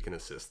how she can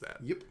assist that.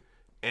 Yep.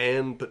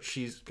 But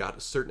she's got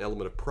a certain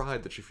element of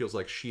pride that she feels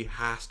like she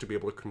has to be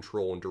able to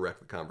control and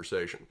direct the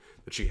conversation.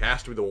 That she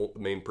has to be the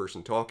main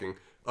person talking,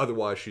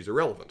 otherwise she's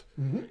irrelevant.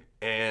 Mm-hmm.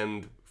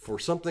 And for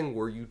something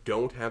where you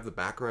don't have the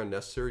background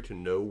necessary to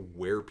know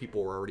where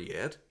people are already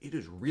at, it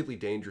is really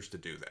dangerous to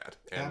do that.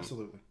 And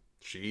absolutely.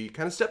 She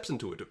kind of steps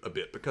into it a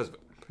bit because of it.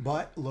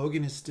 But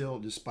Logan is still,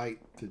 despite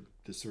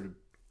the sort of,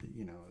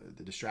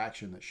 the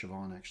distraction that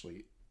Siobhan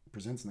actually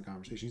presents in the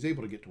conversation, he's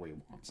able to get to where he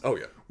wants. Oh,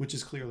 yeah. Which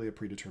is clearly a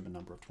predetermined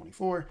number of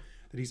 24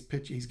 that he's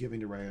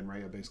giving to Rhea, and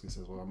Rhea basically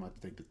says, well, I'm going to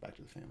have to take this back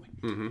to the family.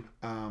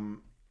 Mm-hmm.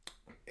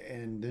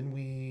 And then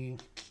we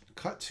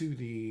cut to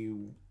the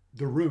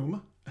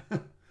room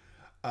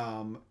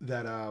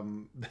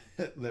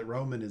that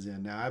Roman is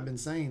in. Now, I've been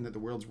saying that the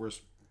world's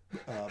worst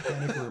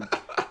panic room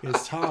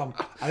is Tom.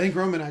 I think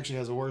Roman actually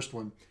has a worst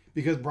one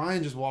because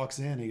Brian just walks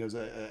in. He goes,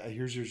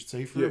 "Here's your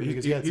safe room,"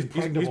 because it's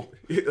impregnable.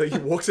 He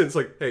walks in. It's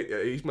like,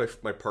 "Hey, he's my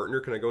partner.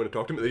 Can I go in and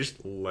talk to him?" And they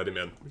just let him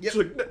in. Yep. It's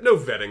like no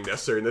vetting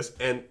necessary in this.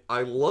 And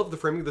I love the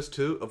framing of this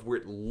too, of where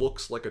it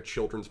looks like a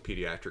children's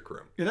pediatric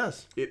room. It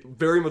does. It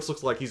very much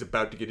looks like he's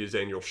about to get his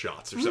annual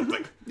shots or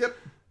something. Yep.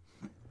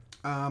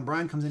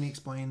 Brian comes in. He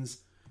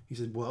explains. He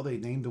said, well, they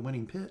named the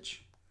winning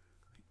pitch.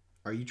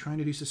 Are you trying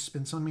to do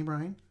suspense on me,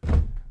 Brian?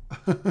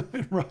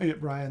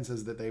 Brian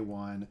says that they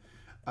won.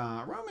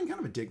 Roman, kind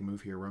of a dick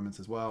move here. Roman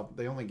says, well,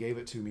 they only gave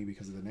it to me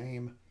because of the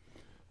name.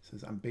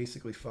 Says, I'm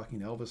basically fucking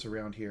Elvis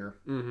around here.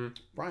 Mm-hmm.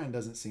 Brian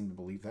doesn't seem to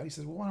believe that. He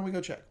says, well, why don't we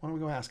go check? Why don't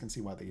we go ask and see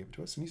why they gave it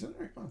to us? And he says,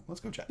 all right, well,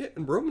 let's go check. Yeah,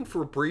 and Roman,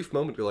 for a brief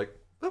moment, you're like,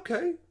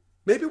 okay,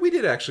 Maybe we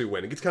did actually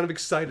win. He gets kind of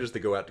excited as they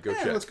go out to go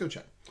check. Let's go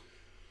check.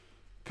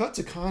 Cut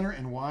to Connor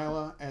and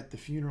Wyla at the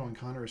funeral, and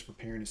Connor is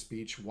preparing a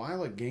speech.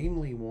 Wyla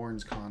gamely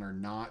warns Connor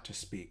not to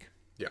speak.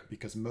 Yeah.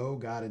 Because Mo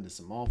got into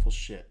some awful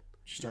shit.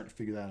 She's starting to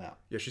figure that out.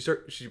 Yeah,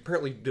 she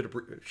apparently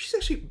she's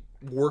actually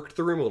worked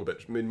the room a little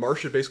bit. I mean,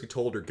 Marcia basically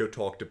told her, go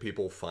talk to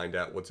people, find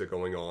out what's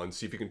going on,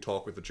 see if you can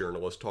talk with the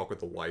journalist, talk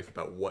with the wife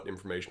about what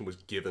information was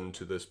given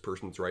to this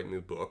person that's writing the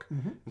book.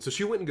 Mm-hmm. And so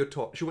she went to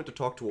talk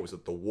to, what was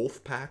it, the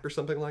Wolf Pack or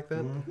something like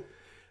that? Mm-hmm.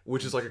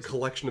 Which is like a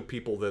collection of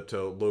people that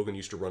Logan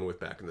used to run with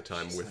back in the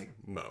time with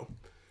Mo.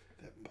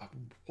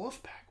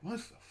 Wolf Pack? What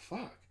the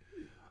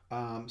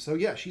fuck? So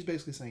yeah, she's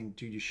basically saying,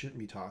 dude, you shouldn't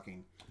be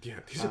talking. Yeah,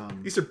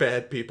 these are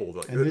bad people.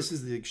 And this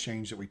is the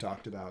exchange that we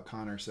talked about.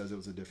 Connor says it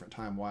was a different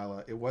time.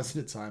 Wyla, it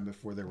wasn't a time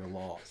before there were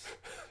laws.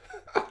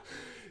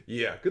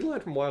 Yeah, good line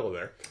from Wyla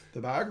there.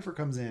 The biographer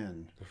comes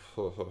in.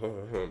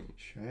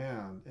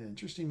 Yeah, an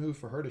interesting move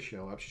for her to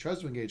show up. She tries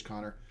to engage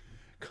Connor.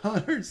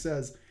 Connor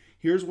says,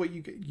 here's what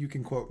you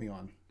can quote me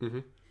on. Mm-hmm.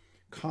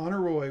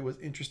 Connor Roy was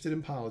interested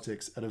in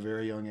politics at a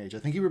very young age. I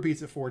think he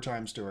repeats it 4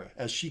 times to her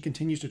as she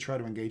continues to try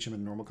to engage him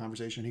in a normal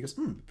conversation. He goes,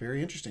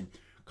 very interesting.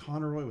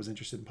 Connor Roy was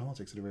interested in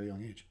politics at a very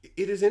young age.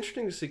 It is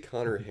interesting to see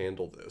Connor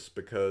handle this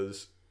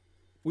because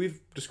we've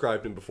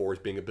described him before as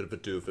being a bit of a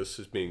doofus,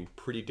 as being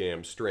pretty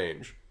damn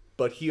strange.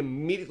 But he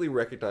immediately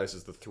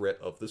recognizes the threat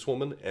of this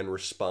woman and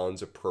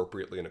responds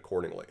appropriately and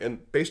accordingly.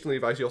 And based on the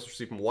advice he also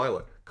received from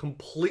Wyla,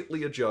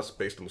 completely adjusts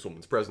based on this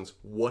woman's presence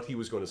what he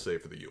was going to say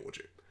for the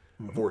eulogy.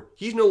 Mm-hmm. For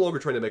he's no longer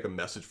trying to make a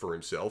message for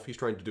himself. He's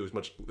trying to do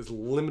as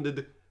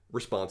limited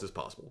response as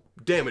possible.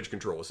 Damage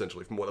control,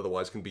 essentially, from what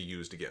otherwise can be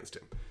used against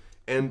him.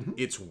 And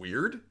it's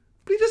weird,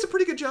 but he does a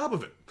pretty good job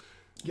of it.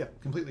 Yeah,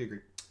 completely agree.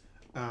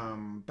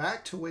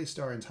 Back to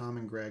Waystar, and Tom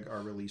and Greg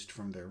are released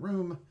from their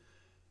room.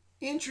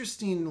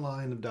 Interesting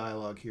line of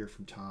dialogue here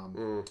from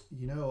Tom.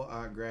 You know,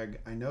 Greg,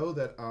 I know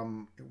that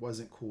it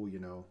wasn't cool,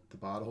 the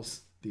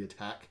bottles, the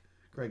attack.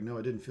 Greg, no,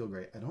 it didn't feel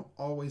great. I don't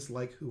always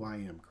like who I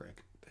am,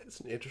 Greg. That's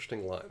an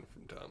interesting line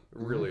from Tom. It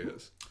really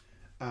is.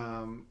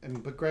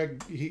 But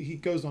Greg, he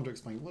goes on to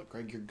explain, look,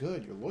 Greg, you're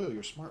good, you're loyal,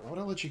 you're smart. Why would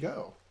I let you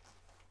go?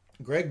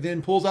 Greg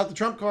then pulls out the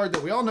trump card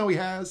that we all know he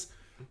has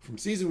from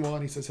season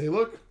 1. He says, hey,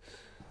 look,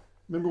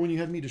 remember when you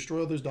had me destroy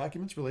all those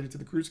documents related to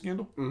the cruise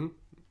scandal? Mm-hmm.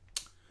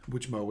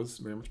 Which Mo was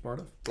very much part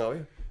of. Oh,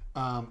 yeah.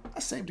 I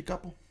saved a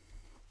couple.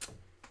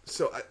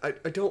 So I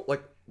don't,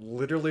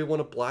 literally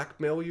want to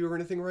blackmail you or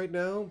anything right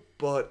now,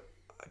 but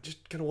I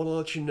just kind of want to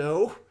let you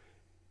know.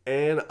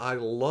 And I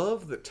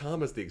love that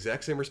Tom has the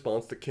exact same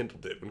response that Kendall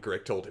did when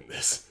Greg told him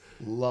this.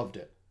 Loved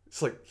it.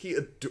 It's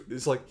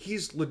like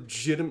he's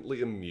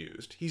legitimately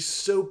amused. He's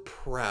so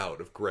proud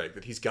of Greg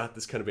that he's got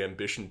this kind of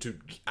ambition to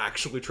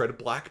actually try to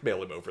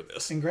blackmail him over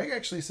this. And Greg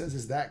actually says,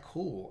 is that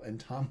cool? And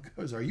Tom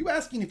goes, are you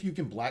asking if you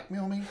can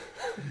blackmail me?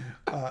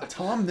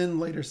 Tom then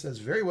later says,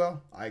 very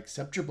well, I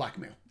accept your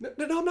blackmail.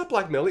 No, I'm not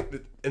blackmailing.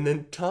 And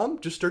then Tom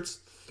just starts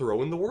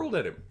throwing the world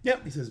at him.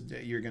 Yep. He says,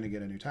 you're going to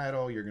get a new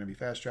title. You're going to be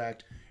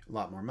fast-tracked. A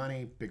lot more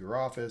money, bigger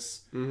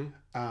office.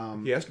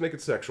 Mm-hmm. He has to make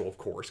it sexual, of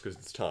course, because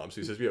it's Tom. So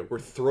he says, yeah, we're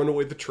throwing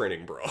away the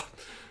training bra.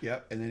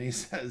 Yep. And then he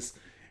says,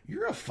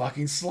 you're a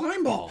fucking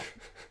slime ball.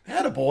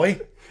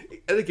 Attaboy.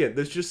 And again,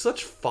 there's just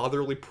such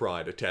fatherly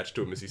pride attached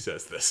to him as he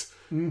says this.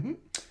 Mm-hmm.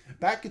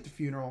 Back at the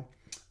funeral,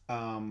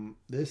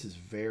 this is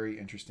very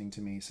interesting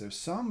to me. So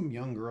some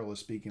young girl is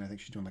speaking. I think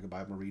she's doing a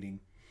Bible reading.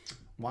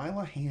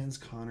 Wyla hands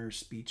Connor's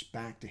speech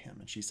back to him.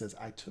 And she says,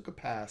 I took a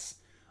pass.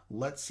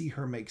 Let's see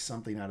her make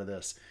something out of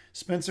this.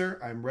 Spencer,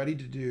 I'm ready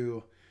to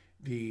do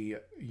the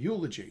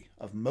eulogy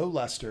of Mo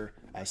Lester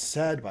as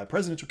said by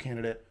presidential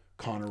candidate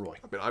Connor Roy.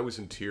 I mean, I was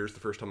in tears the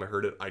first time I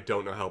heard it. I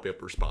don't know how I'll be able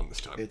to respond this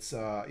time. It's,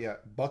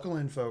 buckle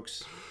in,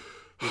 folks.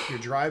 If you're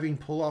driving,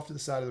 pull off to the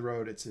side of the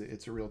road. It's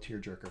a real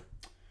tearjerker.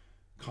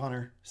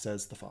 Connor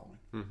says the following.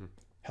 Mm-hmm.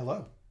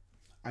 Hello.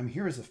 I'm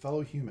here as a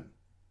fellow human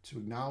to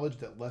acknowledge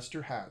that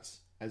Lester has,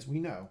 as we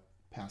know,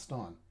 passed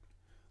on.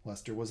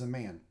 Lester was a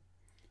man.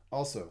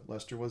 Also,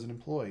 Lester was an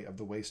employee of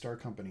the Waystar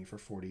Company for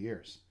 40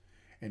 years.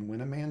 And when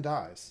a man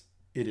dies,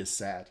 it is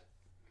sad.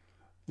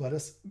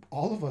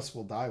 All of us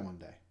will die one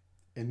day.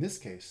 In this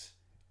case,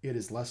 it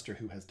is Lester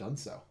who has done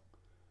so.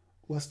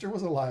 Lester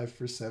was alive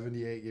for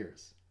 78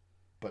 years,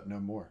 but no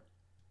more.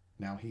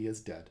 Now he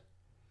is dead.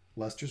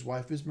 Lester's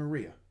wife is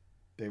Maria.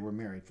 They were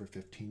married for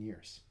 15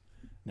 years.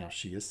 Now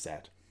she is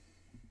sad.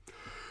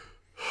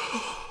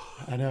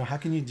 I know, how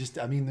can you the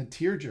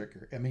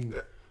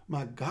tearjerker.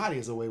 My God, he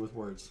has a way with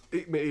words.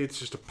 It's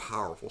just a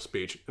powerful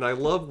speech. And I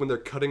love when they're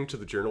cutting to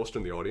the journalist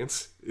in the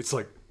audience. It's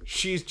like,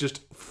 she's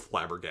just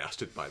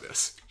flabbergasted by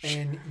this.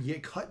 And you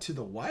cut to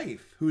the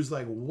wife, who's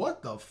like,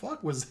 what the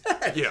fuck was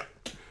that? Yeah.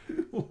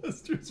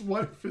 Lester's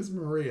wife is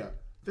Maria.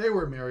 They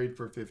were married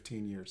for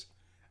 15 years.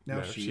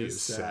 Now she is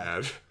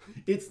sad.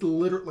 It's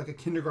literally like a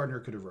kindergartner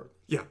could have wrote.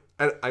 Yeah.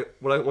 And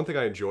one thing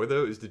I enjoy,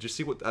 though, is did you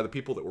see what the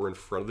people that were in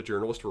front of the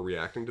journalist were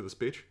reacting to the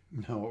speech?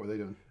 No, what were they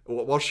doing?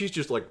 While she's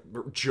just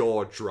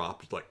jaw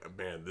dropped,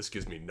 man, this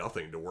gives me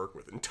nothing to work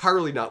with.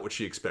 Entirely not what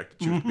she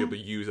expected she was to be able to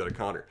use out of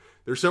Connor.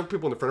 There's several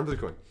people in the front of her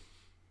going,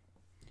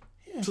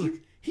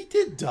 He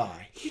did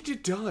die. He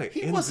did die.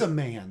 He was a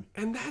man.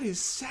 And that is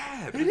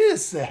sad. It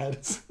is sad.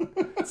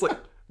 It's like,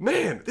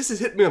 man, this has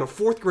hit me on a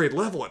 4th grade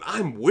level, and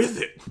I'm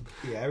with it.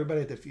 Yeah,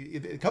 everybody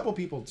a couple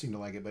people seem to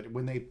like it, but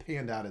when they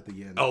panned out at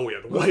the end, oh yeah,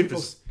 the wife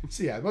is.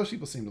 So yeah, most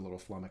people seemed a little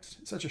flummoxed.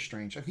 It's such a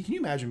strange. I mean, can you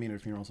imagine being at a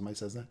funeral and somebody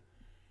says that?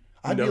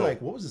 I'd be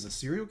like, what was this, a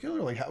serial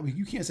killer? Like, how,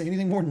 you can't say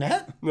anything more than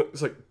that? No,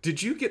 it's like,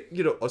 did you get,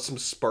 some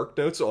spark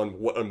notes on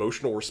what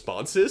emotional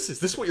response is?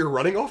 Is this what you're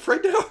running off right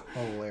now?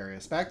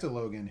 Hilarious. Back to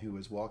Logan, who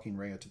was walking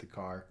Rhea to the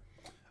car.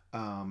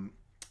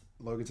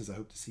 Logan says, I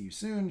hope to see you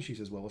soon. She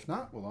says, well, if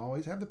not, we'll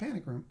always have the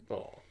panic room.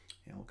 Oh.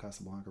 Yeah, little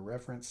Casablanca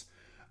reference.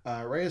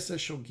 Rhea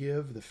says she'll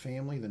give the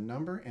family the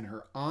number and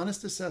her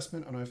honest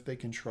assessment on if they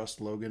can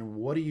trust Logan.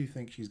 What do you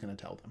think she's going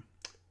to tell them?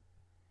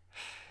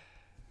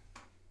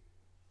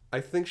 I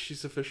think she's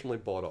sufficiently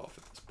bought off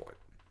at this point.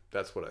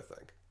 That's what I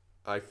think.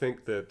 I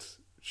think that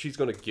she's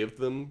going to give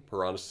them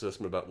her honest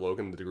assessment about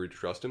Logan and the degree to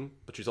trust him,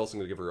 but she's also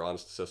going to give her her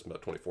honest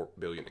assessment about $24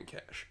 billion in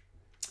cash.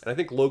 And I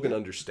think Logan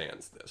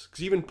understands this, because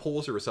he even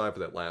pulls her aside for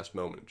that last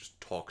moment and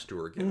just talks to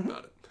her again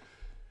about it.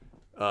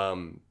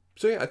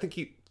 So yeah, I think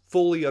he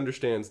fully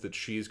understands that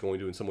she's going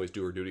to in some ways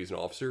do her duty as an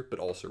officer, but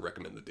also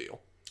recommend the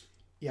deal.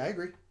 Yeah, I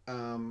agree.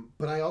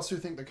 But I also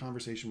think the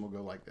conversation will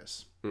go like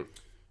this.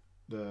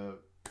 The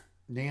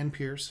Nan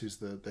Pierce, who's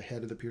the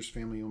head of the Pierce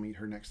family, you'll meet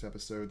her next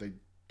episode. They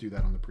do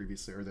that on the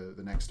previous, or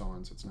the next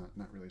on, so it's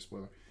not really a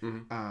spoiler.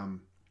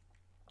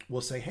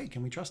 We'll say, hey,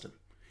 can we trust him?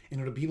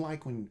 And it'll be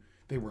like when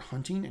they were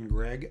hunting and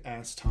Greg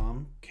asked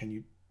Tom,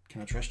 can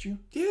I trust you?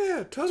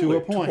 Yeah, totally. To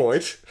a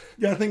point.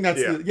 Yeah, I think that's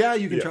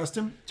you can trust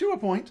him to a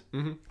point.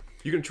 Mm-hmm.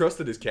 You can trust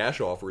that his cash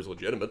offer is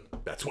legitimate.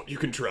 That's what you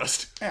can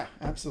trust. Yeah,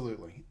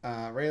 absolutely.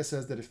 Rhea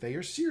says that if they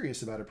are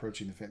serious about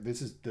approaching the family,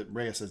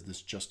 Rhea says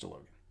this just to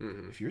Logan.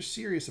 If you're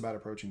serious about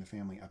approaching the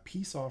family, a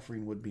peace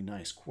offering would be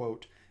nice.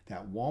 Quote,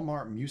 that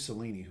Walmart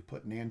Mussolini who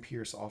put Nan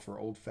Pierce off her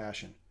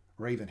old-fashioned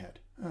Ravenhead.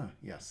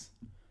 Yes.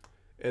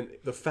 And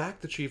the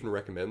fact that she even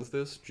recommends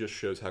this just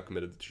shows how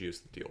committed she is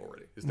to the deal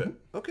already. Is that,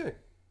 okay,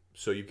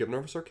 so you've given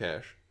us our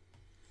cash,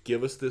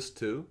 give us this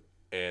too,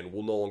 and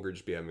we'll no longer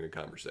just be having a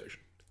conversation.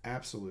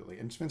 Absolutely.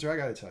 And Spencer, I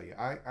got to tell you,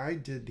 I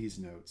did these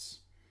notes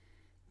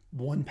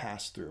one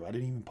pass through. I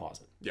didn't even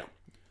pause it. Yeah.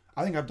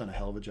 I think I've done a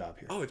hell of a job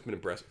here. Oh, it's been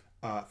impressive.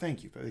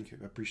 Thank you.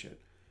 I appreciate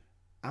it.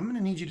 I'm going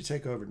to need you to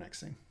take over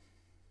next thing.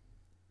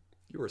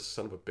 You are a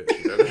son of a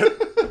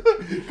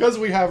bitch. Because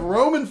we have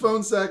Roman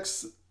phone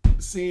sex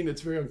scene.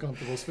 It's very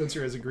uncomfortable.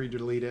 Spencer has agreed to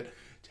delete it.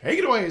 Take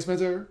it away,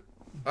 Spencer.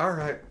 All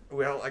right.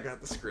 Well, I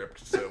got the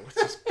script, so let's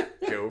just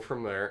go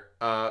from there.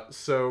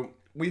 So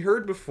we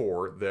heard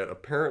before that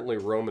apparently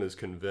Roman is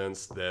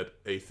convinced that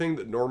a thing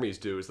that normies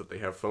do is that they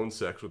have phone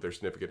sex with their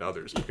significant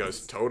others,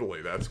 because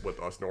totally that's what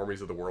us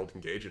normies of the world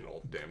engage in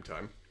all the damn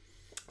time.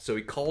 So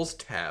he calls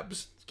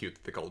Tabs. It's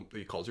cute that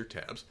he calls her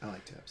Tabs. I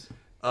like Tabs.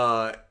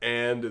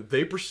 And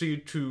they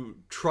proceed to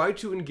try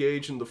to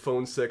engage in the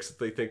phone sex that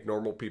they think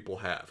normal people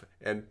have.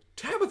 And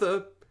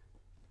Tabitha,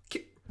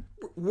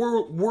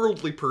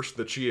 worldly person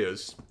that she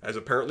is, has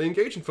apparently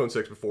engaged in phone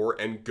sex before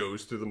and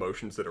goes through the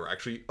motions that are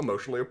actually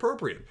emotionally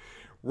appropriate.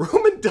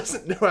 Roman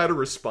doesn't know how to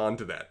respond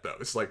to that, though.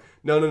 It's like,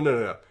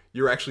 no.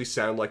 You actually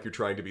sound like you're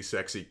trying to be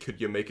sexy. Could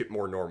you make it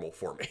more normal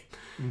for me?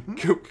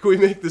 Can we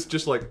make this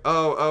just like,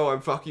 oh, I'm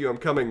fuck you, I'm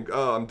coming,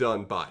 oh, I'm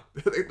done, bye.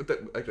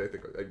 Actually, I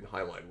think I can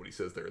highlight what he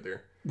says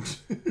there.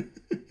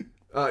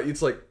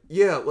 It's like,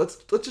 yeah, let's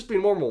just be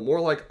normal. More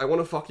like, I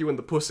want to fuck you in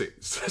the pussy.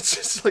 So it's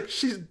just like,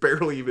 she's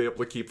barely even able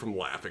to keep from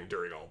laughing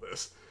during all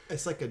this.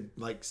 It's like a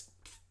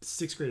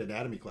 6th grade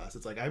anatomy class.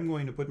 It's like, I'm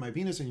going to put my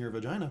penis in your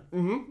vagina.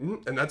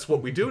 And that's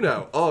what we do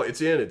now. Oh,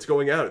 it's in, it's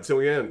going out, it's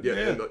going in.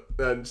 Yeah.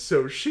 And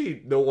so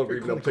she, no longer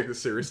even able to take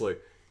this seriously,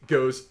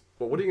 goes,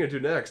 well, what are you going to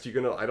do next? You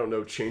going to, I don't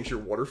know, change your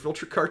water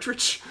filter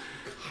cartridge?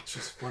 It's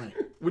just funny.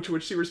 Which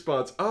she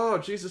responds, oh,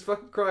 Jesus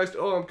fucking Christ.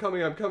 Oh, I'm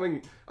coming.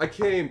 I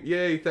came.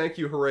 Yay, thank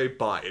you, hooray,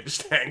 bye. It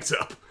just hangs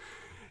up.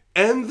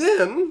 And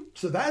then...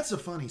 So that's a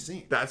funny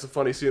scene. That's a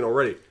funny scene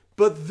already.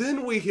 But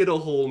then we hit a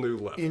whole new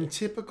level. In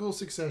typical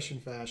Succession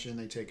fashion,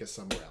 they take us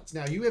somewhere else.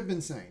 Now, you have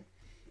been saying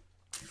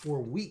for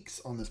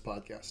weeks on this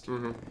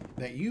podcast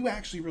that you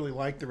actually really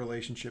like the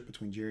relationship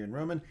between Jerry and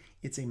Roman.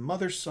 It's a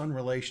mother-son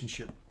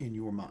relationship in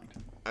your mind.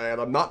 And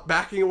I'm not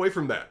backing away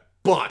from that.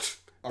 But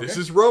this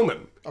is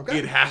Roman. Okay.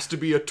 It has to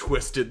be a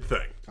twisted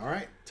thing. All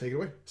right. Take it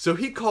away. So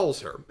he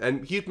calls her,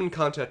 and he's been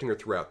contacting her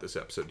throughout this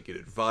episode to get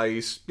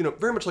advice.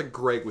 Very much like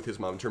Greg with his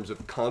mom in terms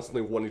of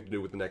constantly wanting to know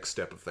what the next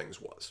step of things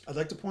was. I'd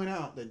like to point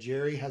out that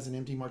Jerry has an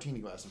empty martini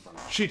glass in front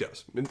of her. She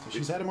does. So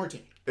she's had a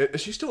martini.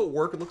 Is she still at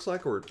work, it looks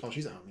like? Or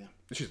she's at home, yeah.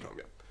 She's at home,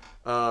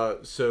 yeah.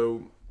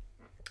 So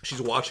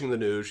she's watching the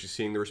news. She's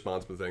seeing the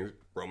response to things.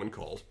 Roman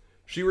calls.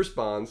 She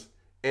responds,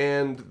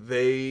 and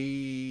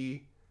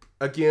they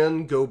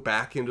again go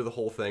back into the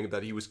whole thing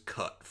that he was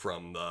cut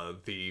from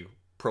the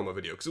promo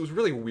video, because it was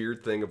really a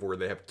weird thing of where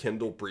they have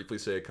Kendall briefly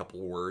say a couple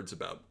of words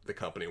about the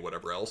company and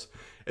whatever else,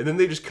 and then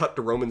they just cut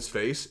to Roman's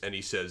face and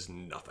he says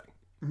nothing,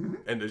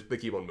 and they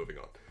keep on moving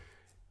on.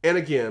 And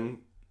again,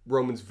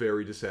 Roman's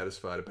very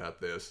dissatisfied about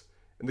this,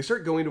 And they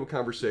start going into a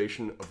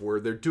conversation of where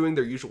they're doing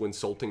their usual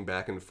insulting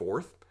back and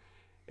forth.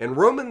 And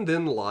Roman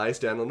then lies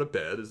down on a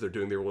bed as they're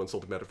doing their little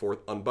insulting back and forth,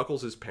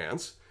 unbuckles his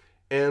pants,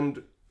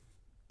 and,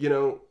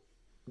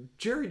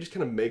 Jerry just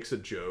kind of makes a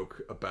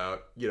joke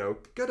about,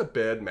 go to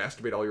bed,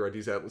 masturbate all your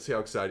ideas out, and see how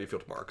excited you feel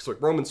tomorrow. So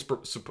like Roman's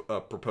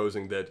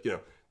proposing that,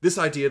 this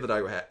idea that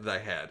I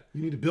had.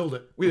 You need to build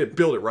it. We need to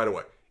build it right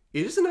away.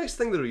 It is a nice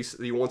thing that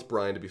he wants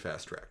Brian to be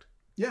fast-tracked.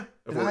 Yeah,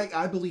 and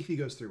I believe he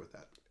goes through with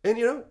that. And,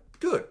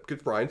 good.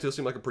 Because Brian still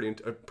seemed like a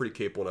pretty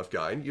capable enough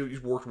guy, and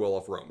he's worked well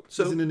off Roman.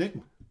 So, he's an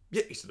enigma.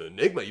 Yeah, he's an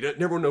enigma. You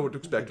never know what to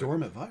expect. A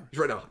dormant virus. He's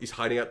right now. He's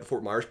hiding out in the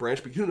Fort Myers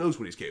branch, but who knows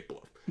what he's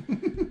capable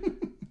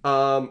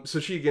of.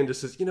 So she again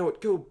just says, you know what,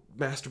 go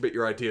masturbate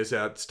your ideas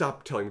out.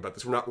 Stop telling me about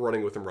this. We're not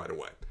running with him right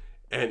away.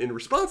 And in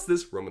response to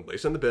this, Roman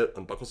lays on the bed,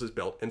 unbuckles his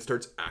belt, and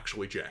starts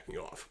actually jacking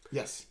off.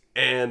 Yes.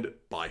 And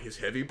by his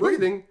heavy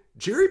breathing,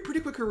 Jerry pretty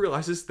quickly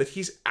realizes that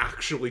he's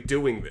actually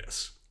doing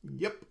this.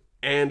 Yep.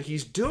 And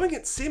he's doing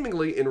it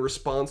seemingly in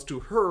response to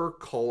her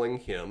calling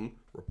him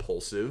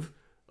repulsive,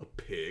 a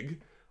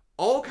pig,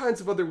 all kinds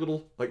of other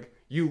little, like,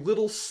 you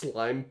little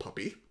slime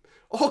puppy,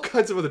 all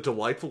kinds of other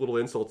delightful little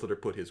insults that are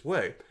put his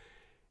way.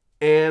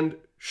 And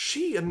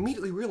she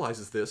immediately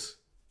realizes this,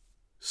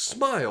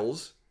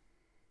 smiles,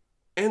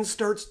 and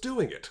starts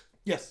doing it.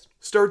 Yes.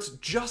 Starts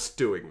just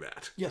doing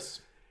that.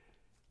 Yes.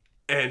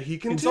 And he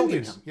continues.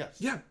 Insulting him, yes.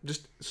 Yeah,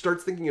 just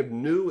starts thinking of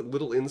new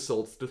little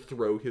insults to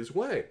throw his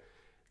way.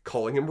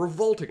 Calling him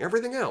revolting,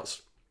 everything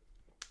else.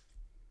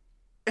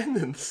 And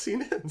then the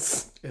scene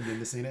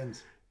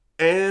ends.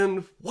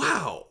 And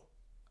wow.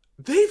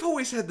 They've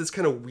always had this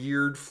kind of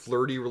weird,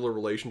 flirty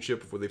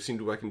relationship where they've seemed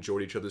to like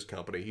enjoyed each other's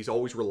company. He's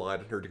always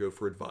relied on her to go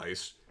for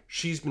advice.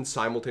 She's been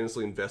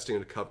simultaneously investing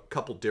in a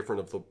couple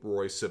different of the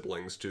Roy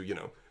siblings to,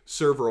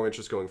 serve her own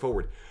interests going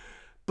forward.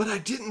 But I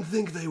didn't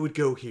think they would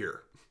go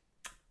here.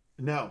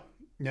 No,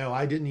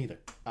 I didn't either.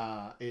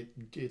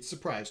 It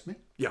surprised me.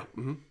 Yeah.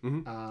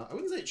 I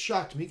wouldn't say it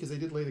shocked me because they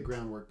did lay the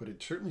groundwork, but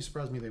it certainly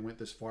surprised me they went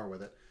this far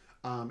with it.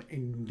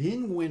 And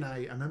then when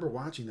I remember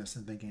watching this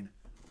and thinking,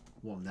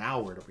 well, now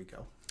where do we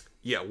go?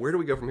 Yeah, where do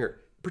we go from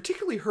here?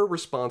 Particularly her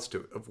response to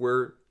it, of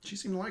where... She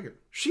seemed to like it.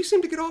 She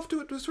seemed to get off to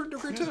it to a certain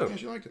degree, too. Yeah,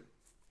 she liked it.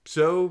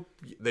 So,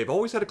 they've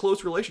always had a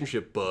close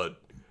relationship,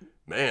 but,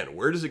 man,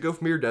 where does it go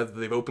from here now that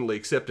they've openly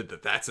accepted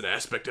that that's an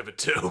aspect of it,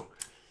 too?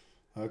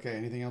 Okay,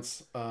 anything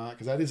else?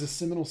 Because that is a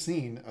seminal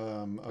scene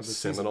of the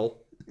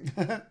seminal?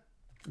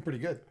 Pretty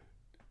good.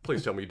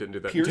 Please tell me you didn't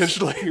do that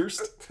intentionally.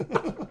 Pierced.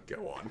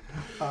 Go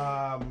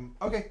on.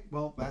 Okay,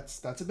 well,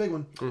 that's a big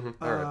one.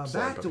 Mm-hmm. All right,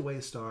 back to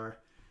Waystar.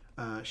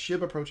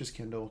 Shib approaches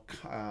Kendall.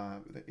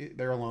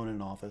 They're alone in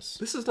an office.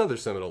 This is another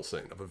seminal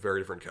scene of a very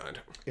different kind.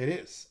 It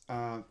is.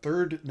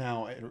 Third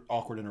now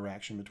awkward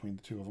interaction between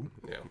the two of them.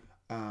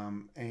 Yeah.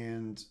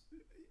 And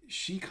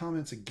she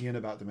comments again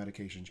about the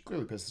medication. She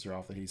clearly pisses her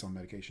off that he's on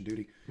medication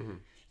duty. Mm-hmm.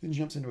 Then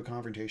jumps into a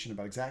confrontation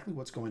about exactly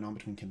what's going on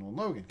between Kendall and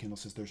Logan. Kendall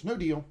says there's no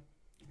deal.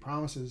 He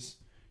promises.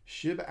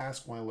 Shib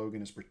asks why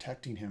Logan is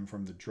protecting him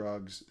from the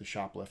drugs, the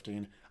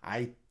shoplifting.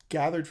 I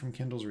gathered from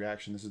Kendall's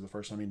reaction, this is the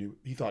first time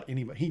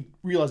he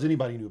realized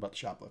anybody knew about the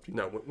shoplifting.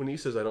 No, when he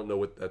says I don't know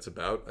what that's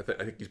about,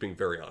 I think he's being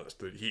very honest.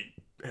 That he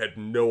had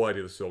no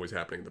idea this was always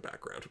happening in the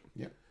background.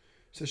 Yeah.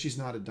 So she's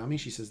not a dummy.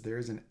 She says there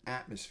is an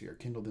atmosphere.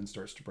 Kendall then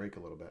starts to break a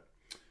little bit.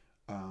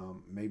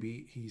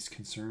 Maybe he's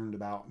concerned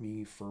about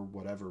me for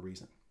whatever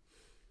reason.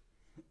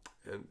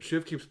 And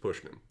Shiv keeps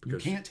pushing him.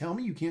 Because you can't tell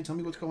me? You can't tell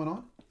me what's going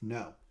on?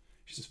 No.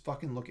 She says,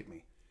 fucking look at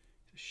me.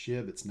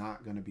 Shib, it's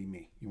not going to be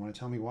me. You want to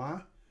tell me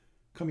why?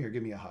 Come here,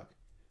 give me a hug.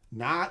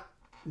 Not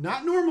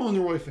normal in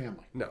the Roy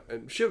family. No,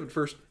 and Shiv at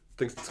first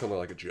thinks it's kind of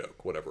like a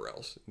joke, whatever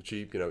else. And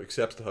she,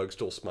 accepts the hug,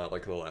 still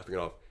smiling, kind of laughing it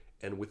off.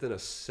 And within a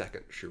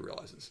second, she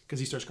realizes. Because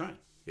he starts crying.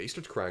 Yeah, he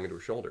starts crying into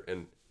her shoulder.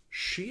 And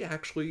she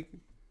actually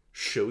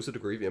shows a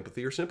degree of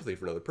empathy or sympathy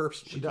for another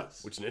person. She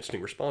does. Which is an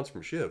interesting response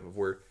from Shiv, of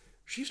where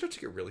she starts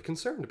to get really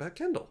concerned about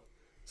Kendall.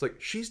 It's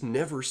like, she's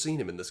never seen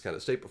him in this kind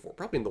of state before.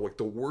 Probably in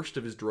the worst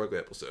of his drug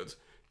episodes.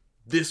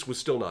 This was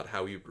still not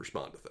how he would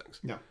respond to things.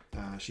 No.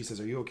 She says,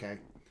 are you okay?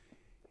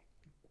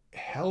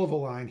 Hell of a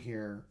line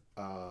here.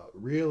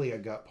 Really a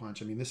gut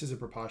punch. I mean, this is a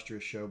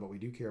preposterous show, but we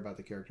do care about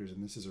the characters,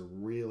 and this is a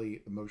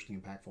really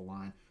emotionally impactful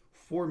line.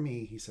 For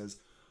me, he says,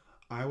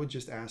 I would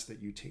just ask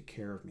that you take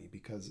care of me,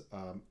 because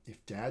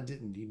if Dad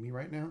didn't need me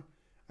right now,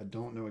 I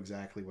don't know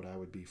exactly what I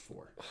would be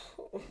for.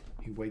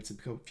 He waits a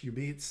few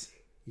beats.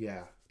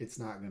 Yeah, it's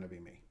not going to be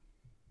me.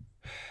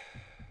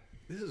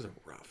 This is a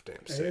rough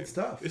damn scene. It's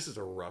tough. This is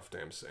a rough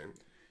damn scene.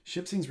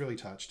 Ship seems really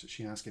touched.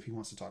 She asks if he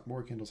wants to talk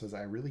more. Kendall says,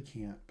 I really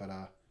can't, but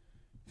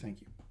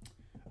thank you.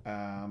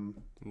 And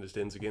this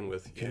ends again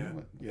with,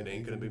 it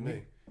ain't going to be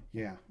me.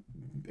 Yeah.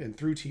 And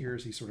through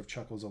tears, he sort of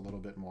chuckles a little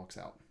bit and walks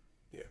out.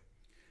 Yeah.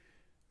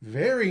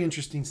 Very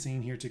interesting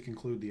scene here to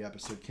conclude the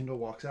episode. Kendall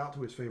walks out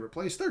to his favorite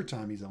place. Third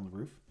time he's on the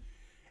roof.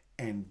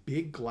 And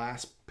big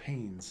glass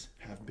panes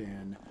have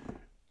been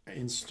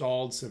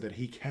installed so that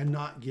he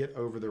cannot get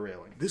over the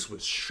railing. This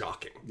was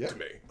shocking to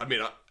me. I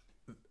mean,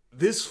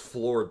 this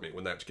floored me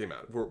when that came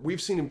out.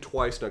 We've seen him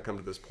twice now come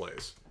to this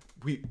place.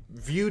 we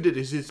viewed it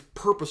as his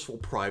purposeful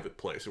private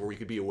place where he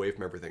could be away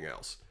from everything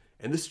else.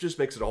 And this just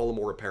makes it all the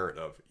more apparent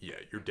of, yeah,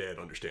 your dad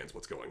understands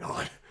what's going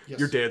on. Yes.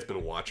 Your dad's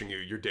been watching you.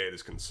 Your dad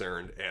is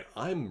concerned. And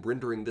I'm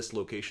rendering this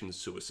location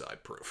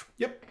suicide-proof.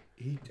 Yep.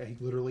 He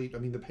literally, I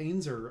mean, the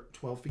panes are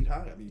 12 feet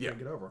high. I mean, you can't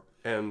get over.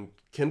 And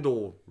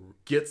Kendall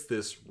gets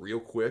this real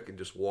quick and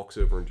just walks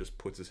over and just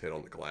puts his head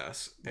on the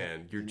glass.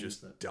 And you're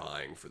just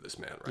dying for this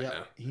man right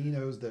now. He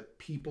knows that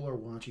people are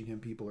watching him.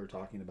 People are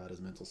talking about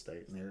his mental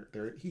state. And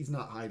he's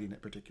not hiding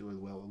it particularly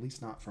well, at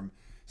least not from,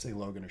 say,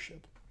 Logan or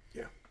Shib.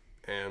 Yeah.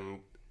 And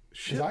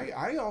Shib,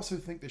 I also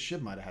think that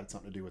Shib might have had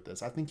something to do with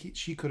this. I think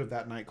she could have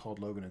that night called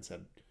Logan and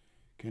said,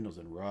 Kendall's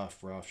in rough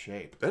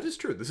shape. That is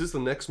true. This is the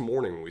next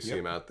morning when we see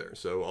him out there.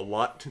 So a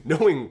lot,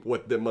 knowing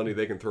what the money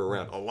they can throw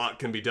around, a lot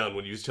can be done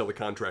when you tell the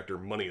contractor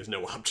money is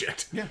no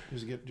object. Yeah,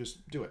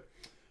 just do it.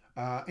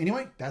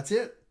 Anyway, that's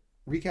it.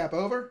 Recap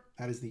over.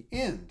 That is the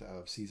end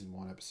of season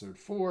 1, episode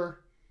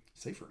 4,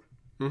 Safe Room.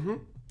 Mm-hmm.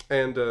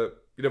 And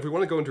if we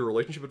want to go into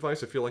relationship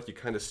advice, I feel like you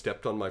kind of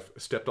stepped on me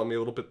a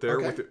little bit there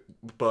with it.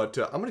 But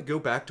I'm going to go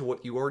back to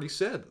what you already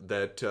said,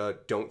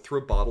 that don't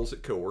throw bottles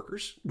at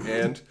coworkers.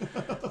 And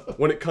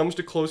when it comes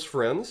to close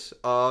friends,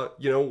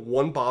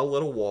 one bottle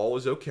at a wall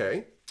is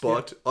okay.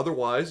 But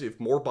otherwise, if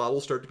more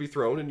bottles start to be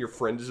thrown and your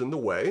friend is in the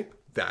way,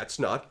 that's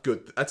not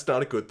good. That's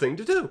not a good thing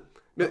to do.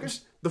 Okay.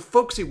 The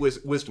folksy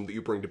wisdom that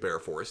you bring to bear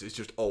for us is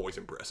just always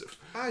impressive.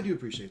 I do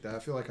appreciate that. I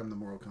feel like I'm the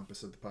moral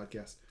compass of the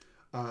podcast.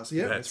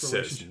 That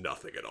says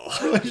nothing at all.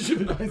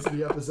 Relationship advice of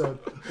the episode.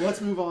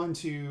 Let's move on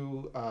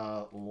to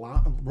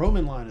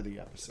Roman line of the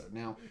episode.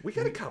 Now we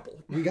got a couple.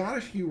 We got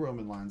a few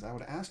Roman lines. I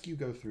would ask you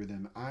go through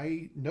them.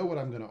 I know what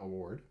I'm going to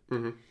award,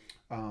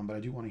 but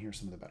I do want to hear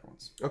some of the better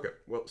ones. Okay.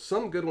 Well,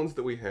 some good ones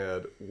that we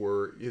had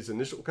were his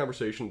initial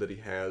conversation that he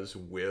has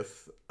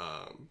with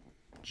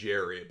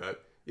Jerry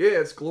about, yeah,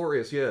 it's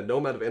glorious. Yeah, no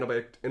amount of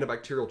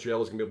antibacterial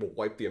gel is going to be able to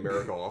wipe the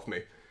America off me.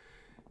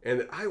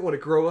 And I want to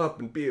grow up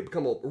and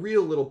become a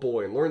real little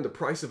boy and learn the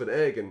price of an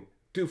egg and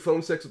do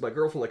phone sex with my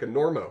girlfriend like a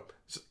normo.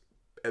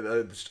 And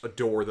a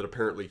door that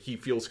apparently he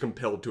feels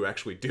compelled to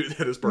actually do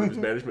that as part of his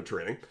management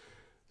training.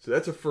 So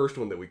that's a first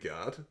one that we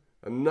got.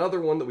 Another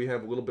one that we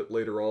have a little bit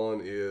later on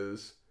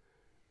is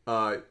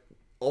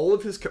all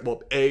of his...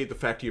 the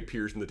fact he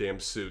appears in the damn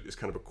suit is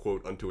kind of a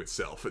quote unto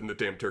itself in the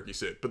damn turkey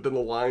suit. But then the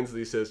lines that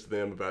he says to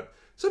them about,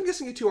 so I'm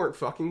guessing you two aren't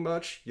fucking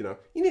much. You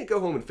need to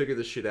go home and figure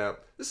this shit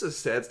out. This is a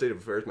sad state of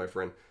affairs, my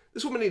friend.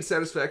 This woman needs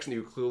satisfaction that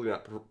you're clearly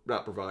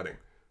not providing.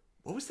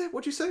 What was that?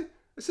 What'd you say?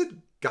 I said,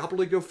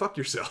 gobbly, go fuck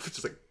yourself. It's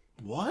just like...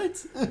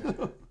 What?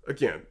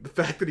 Again, the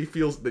fact that he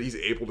feels that he's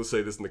able to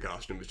say this in the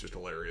costume is just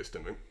hilarious to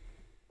me.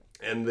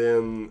 And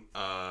then,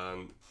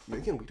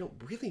 again,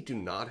 we do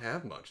not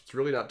have much. It's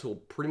really not till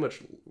pretty much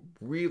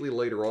really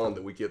later on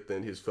that we get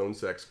then his phone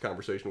sex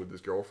conversation with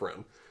his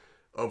girlfriend,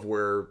 of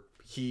where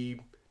he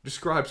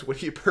describes what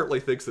he apparently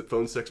thinks that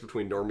phone sex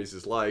between normies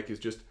is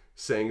just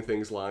saying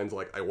lines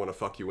like, I want to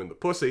fuck you in the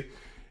pussy.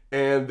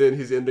 And then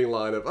his ending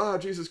line of,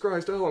 Jesus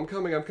Christ, oh, I'm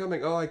coming,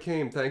 oh, I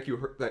came, thank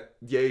you,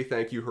 yay,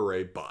 thank you,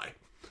 hooray, bye.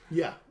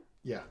 Yeah,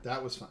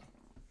 that was fun.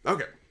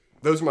 Okay,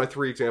 those are my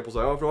 3 examples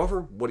I have to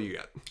offer. What do you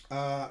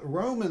got?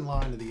 Roman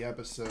line of the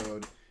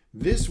episode,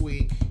 this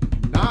week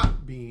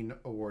not being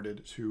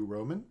awarded to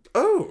Roman.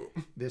 Oh!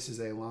 This is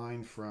a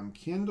line from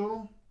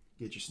Kendall.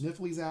 Get your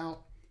snifflies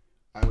out.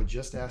 I would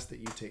just ask that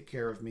you take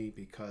care of me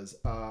because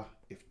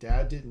if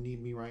Dad didn't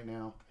need me right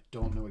now, I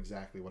don't know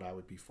exactly what I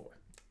would be for.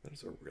 That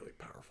is a really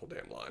powerful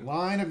damn line.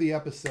 Line of the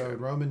episode. Okay.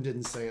 Roman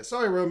didn't say it.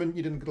 Sorry, Roman,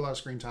 you didn't get a lot of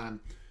screen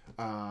time.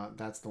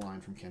 That's the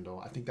line from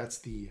Kendall. I think that's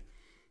the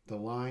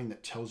line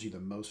that tells you the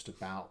most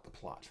about the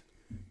plot.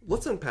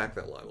 Let's unpack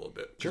that line a little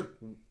bit. Sure.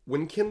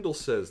 When Kendall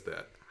says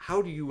that,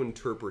 how do you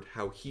interpret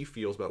how he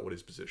feels about what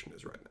his position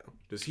is right now?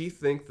 Does he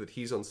think that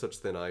he's on such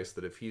thin ice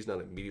that if he's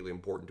not immediately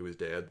important to his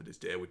dad, that his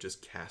dad would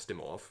just cast him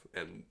off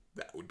and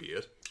that would be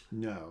it?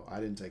 No, I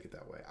didn't take it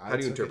that way. How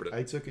do you interpret it?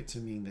 I took it to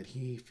mean that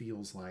he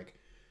feels like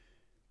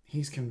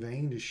he's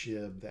conveying to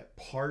Shib that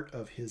part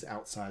of his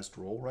outsized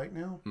role right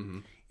now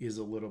is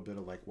a little bit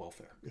of like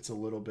welfare. It's a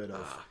little bit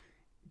of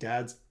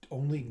Dad's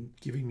only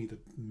giving me the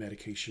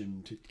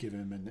medication to give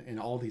him and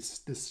all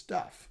this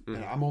stuff.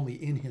 And I'm only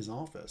in his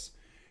office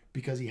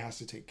because he has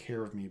to take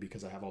care of me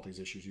because I have all these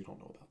issues you don't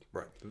know about.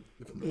 Right.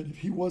 And if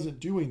he wasn't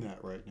doing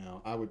that right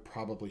now, I would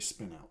probably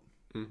spin out.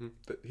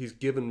 He's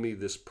given me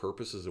this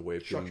purpose as a way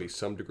of giving me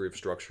some degree of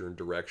structure and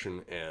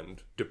direction,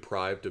 and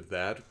deprived of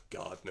that,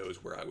 God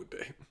knows where I would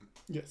be.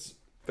 Yes.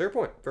 Fair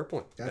point.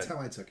 That's how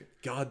I took it.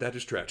 God, that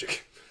is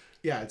tragic.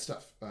 Yeah, it's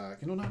tough.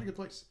 Kendall not in a good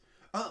place.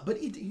 But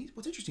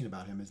what's interesting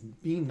about him is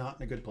being not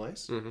in a good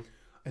place, and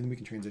then we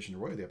can transition to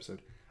Roy of the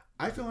episode.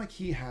 I feel like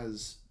he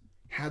has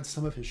had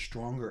some of his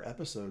stronger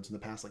episodes in the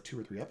past, like 2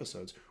 or 3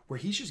 episodes, where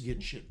he's just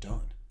getting shit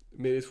done.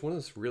 I mean, it's one of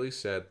those really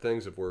sad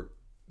things of where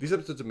these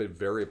episodes have made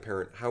very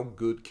apparent how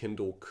good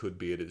Kendall could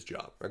be at his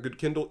job. How good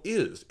Kendall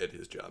is at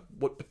his job.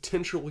 What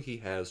potential he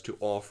has to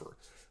offer.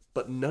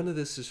 But none of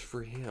this is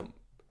for him.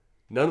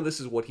 None of this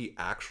is what he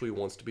actually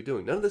wants to be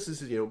doing. None of this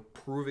is,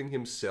 proving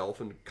himself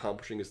and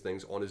accomplishing his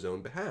things on his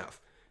own behalf.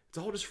 It's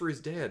all just for his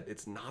dad.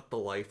 It's not the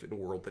life and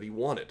world that he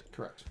wanted.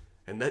 Correct.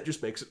 And that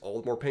just makes it all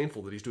the more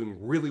painful that he's doing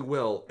really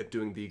well at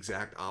doing the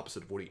exact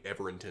opposite of what he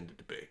ever intended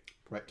to be.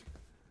 Right.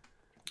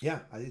 Yeah,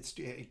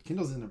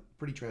 Kindle's in a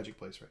pretty tragic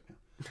place right now.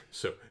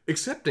 So,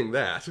 accepting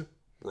that,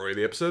 Roy of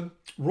the episode?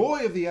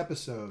 Roy of the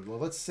episode. Well,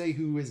 let's say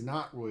who is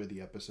not Roy of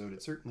the episode.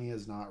 It certainly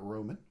is not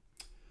Roman.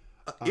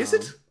 Is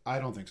it? I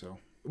don't think so.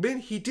 Man,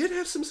 he did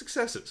have some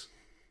successes.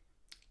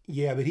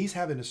 Yeah, but he's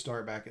having to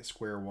start back at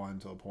square one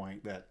to a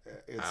point that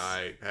it's...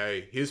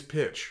 Hey, his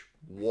pitch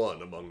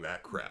won among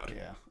that crowd.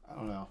 Yeah, I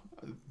don't know.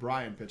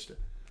 Brian pitched it.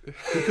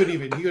 He couldn't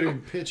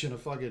even pitch in a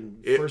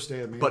fucking first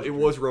day of management. But it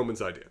was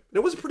Roman's idea. It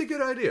was a pretty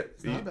good idea.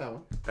 It's not a bad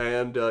one.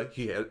 And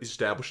he had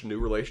established a new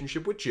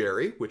relationship with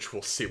Jerry, which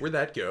we'll see where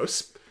that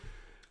goes.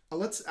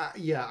 Let's. I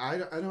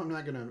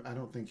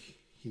don't think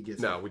he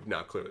gets. No,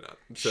 clearly not.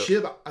 So,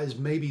 Shib is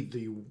maybe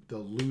the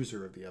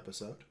loser of the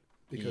episode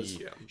because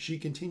she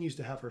continues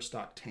to have her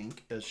stock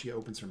tank as she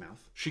opens her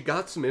mouth. She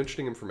got some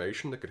interesting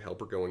information that could help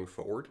her going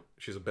forward.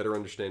 She has a better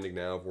understanding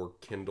now of where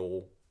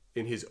Kendall,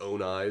 in his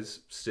own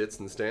eyes, sits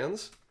and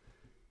stands.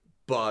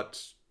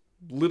 But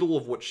little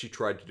of what she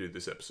tried to do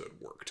this episode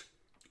worked.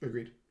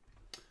 Agreed.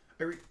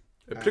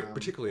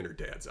 Particularly in her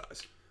dad's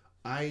eyes.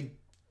 I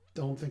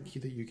don't think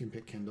that you can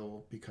pick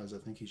Kendall because I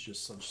think he's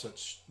just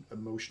such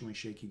emotionally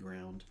shaky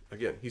ground.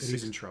 Again,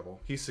 he's in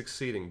trouble. He's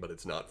succeeding, but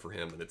it's not for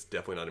him, and it's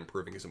definitely not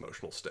improving his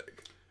emotional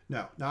state.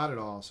 No, not at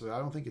all. So I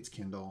don't think it's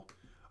Kendall.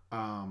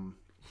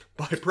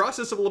 By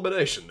process of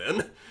elimination,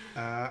 then.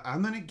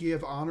 I'm going to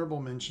give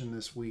honorable mention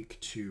this week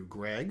to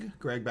Greg.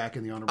 Greg back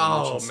in the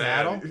honorable mention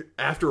saddle.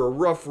 After a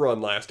rough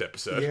run last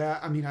episode. Yeah,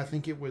 I mean, I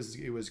think it was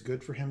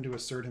good for him to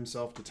assert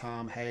himself to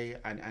Tom. Hey,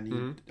 I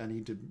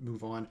need to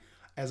move on.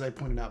 As I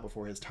pointed out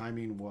before, his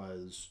timing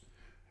was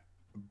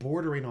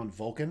bordering on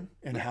Vulcan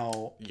and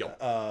how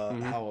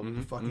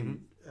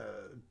fucking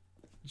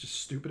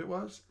just stupid it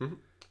was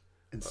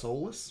and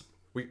soulless.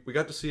 We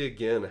got to see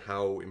again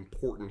how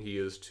important he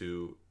is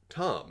to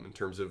Tom in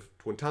terms of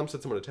when Tom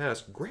sets him on a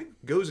task, Greg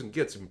goes and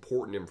gets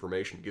important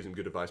information, gives him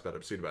good advice about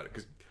it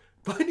because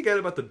finding out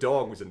about the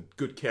dog was a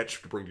good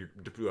catch to bring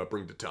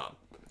to Tom.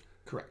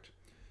 Correct.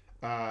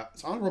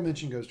 So honorable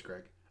mention goes to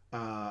Greg.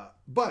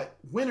 But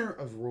winner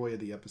of Roy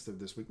of the episode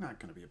this week, not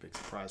going to be a big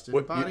surprise to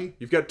anybody.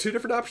 You've got two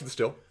different options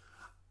still.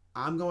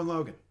 I'm going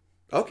Logan.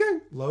 Okay.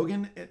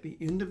 Logan, at the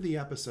end of the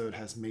episode,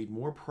 has made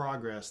more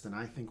progress than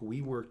I think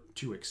we were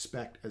to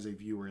expect as a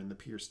viewer in the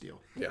Pierce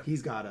deal. Yeah.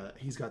 He's got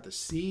the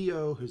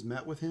CEO who's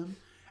met with him,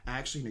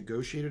 actually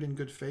negotiated in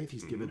good faith.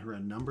 He's given her a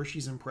number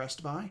she's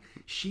impressed by.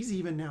 She's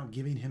even now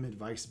giving him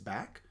advice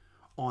back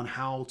on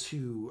how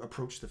to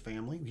approach the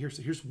family.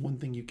 Here's one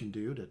thing you can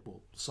do that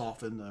will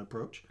soften the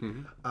approach.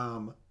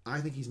 I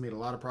think he's made a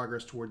lot of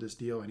progress toward this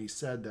deal, and he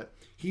said that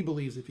he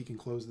believes if he can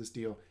close this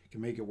deal, he can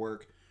make it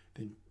work,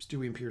 then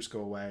Stewie and Pierce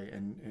go away,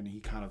 and he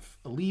kind of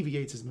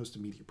alleviates his most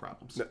immediate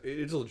problems. No,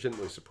 it's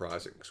legitimately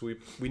surprising because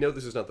we know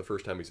this is not the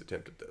first time he's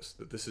attempted this.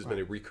 That this has been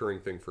a recurring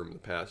thing for him in the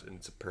past, and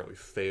it's apparently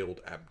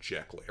failed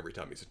abjectly every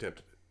time he's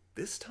attempted it.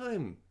 This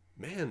time,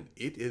 man,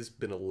 it has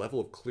been a level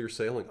of clear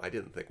sailing I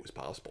didn't think was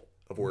possible.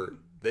 Of where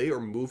they are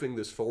moving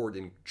this forward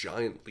in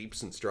giant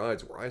leaps and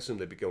strides, where I assume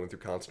they'd be going through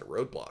constant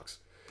roadblocks.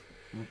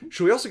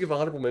 Should we also give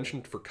honorable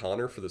mention for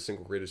Connor for the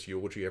single greatest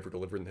eulogy ever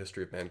delivered in the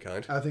history of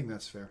mankind? I think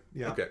that's fair.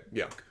 Yeah. Okay.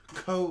 Yeah.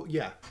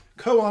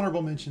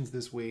 Co-honorable mentions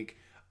this week.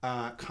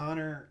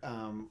 Connor,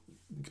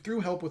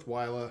 through help with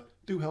Wyla,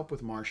 through help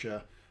with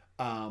Marcia,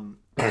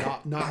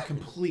 not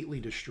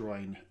completely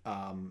destroying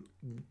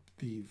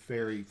the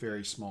very,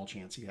 very small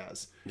chance he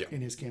has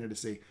in his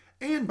candidacy.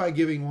 And by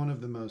giving one of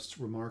the most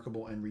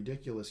remarkable and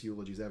ridiculous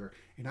eulogies ever.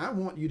 And I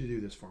want you to do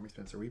this for me,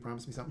 Spencer. Will you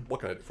promise me something? What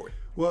can I do for you?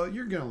 Well,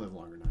 you're going to live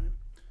longer than I am.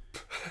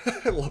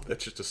 I love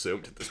that's just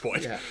assumed at this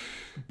point. Yeah.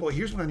 But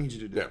here's what I need you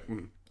to do. Yeah.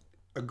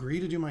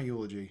 Agree to do my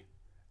eulogy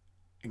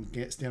and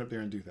stand up there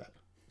and do that.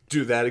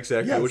 Do that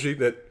exact eulogy?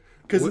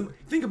 Because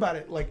think about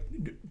it,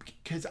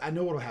 because I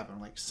know what will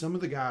happen. Like, some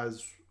of the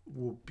guys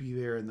will be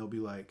there and they'll be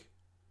like,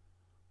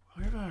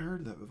 where have I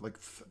heard that? Like,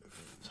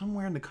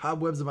 somewhere in the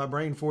cobwebs of my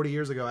brain 40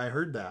 years ago, I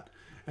heard that.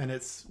 And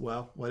it's,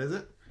 well, what is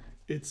it?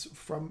 It's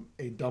from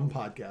a dumb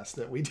podcast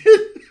that we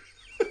did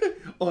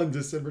on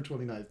December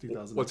 29th,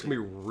 2000. What's going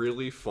to be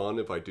really fun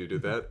if I do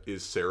that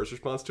is Sarah's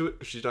response to it,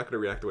 because she's not going to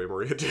react the way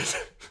Maria did.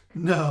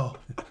 No.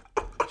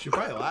 She'll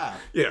probably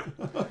laugh. Yeah.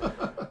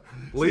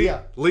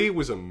 Lee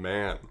was a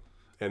man,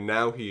 and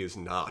now he is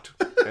not.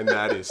 And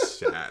that is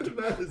sad.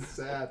 That is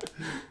sad.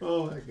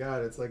 Oh my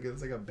God. It's like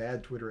a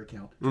bad Twitter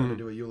account trying to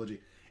do a eulogy.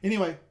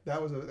 Anyway,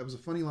 that was a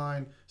funny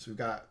line. So we've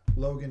got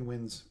Logan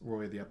wins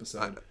Roy of the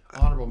episode.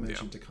 Honorable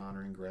mention to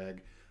Connor and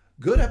Greg.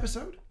 Good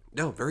episode.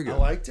 No, very good. I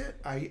liked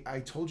it.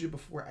 I told you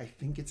before, I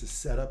think it's a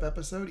setup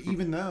episode,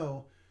 even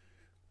though,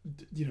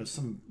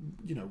 some,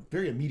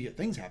 very immediate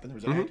things happen.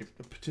 There was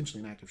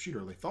potentially an active shooter.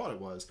 They thought it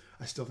was.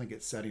 I still think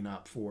it's setting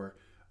up for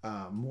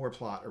more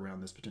plot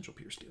around this potential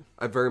Pierce deal.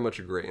 I very much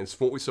agree. And it's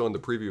what we saw in the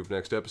preview of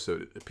next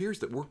episode. It appears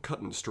that we're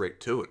cutting straight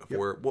to it.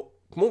 Where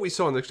from what we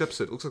saw in the next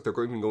episode, it looks like they're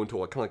going to go into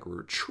kind of like a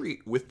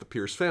retreat with the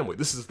Pierce family.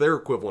 This is their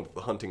equivalent of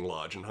the hunting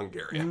lodge in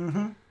Hungary.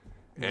 Mm-hmm.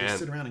 And they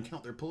sit around and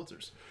count their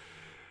Pulitzers.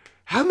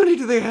 How many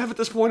do they have at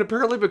this point,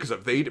 apparently? Because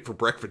if they eat it for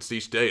breakfast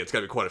each day, it's got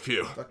to be quite a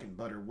few. Fucking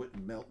butter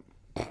wouldn't melt.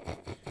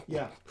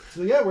 Yeah.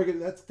 So yeah, we're gonna.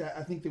 That's that.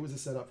 I think there was a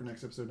setup for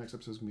next episode. Next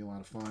episode is gonna be a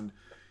lot of fun.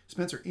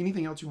 Spencer,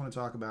 anything else you want to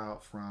talk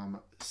about from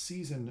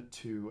season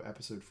 2,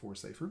 episode 4,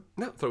 Safer?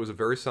 No, I thought it was a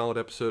very solid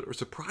episode, or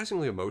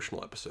surprisingly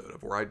emotional episode,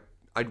 of where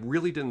I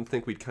really didn't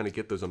think we'd kind of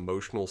get those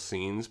emotional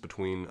scenes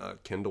between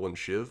Kendall and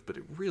Shiv, but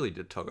it really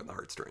did tug on the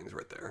heartstrings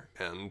right there.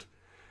 And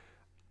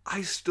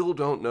I still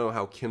don't know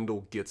how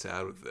Kendall gets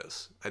out of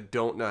this. I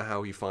don't know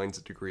how he finds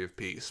a degree of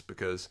peace,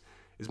 because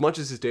as much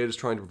as his dad is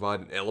trying to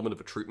provide an element of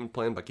a treatment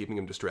plan by keeping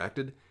him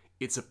distracted,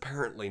 it's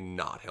apparently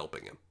not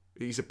helping him.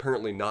 He's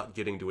apparently not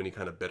getting to any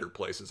kind of better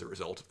place as a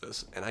result of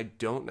this, and I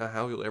don't know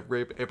how he'll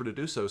ever be able to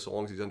do so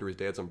long as he's under his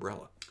dad's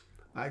umbrella.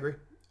 I agree.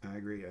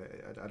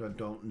 I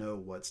don't know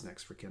what's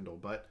next for Kendall,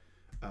 but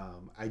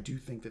I do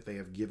think that they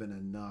have given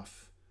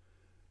enough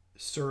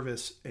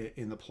service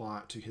in the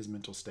plot to his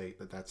mental state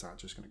that's not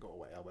just going to go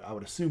away. I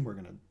would assume we're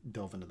going to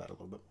delve into that a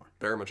little bit more.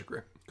 Very much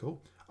agree.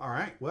 Cool. All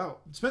right. Well,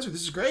 Spencer,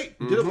 this is great.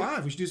 We did it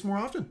live. We should do this more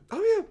often.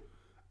 Oh, yeah.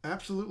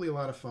 Absolutely a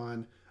lot of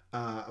fun.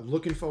 I'm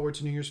looking forward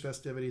to New Year's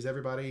festivities.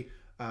 Everybody,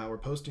 we're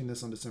posting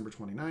this on December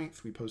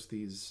 29th. We post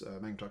these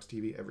Magnum Talks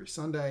TV every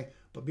Sunday.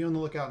 But be on the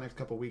lookout next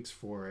couple of weeks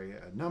for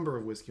a number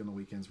of Whiskey on the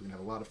Weekends. We're going to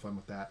have a lot of fun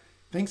with that.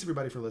 Thanks,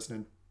 everybody, for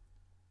listening.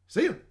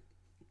 See you.